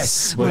the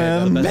best.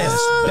 We're the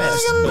best.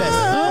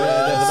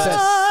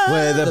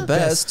 We're the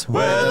best.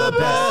 We're the best. We're the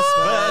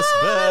best.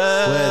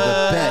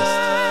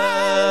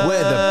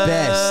 We're the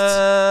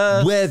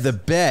best. We're the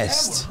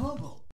best.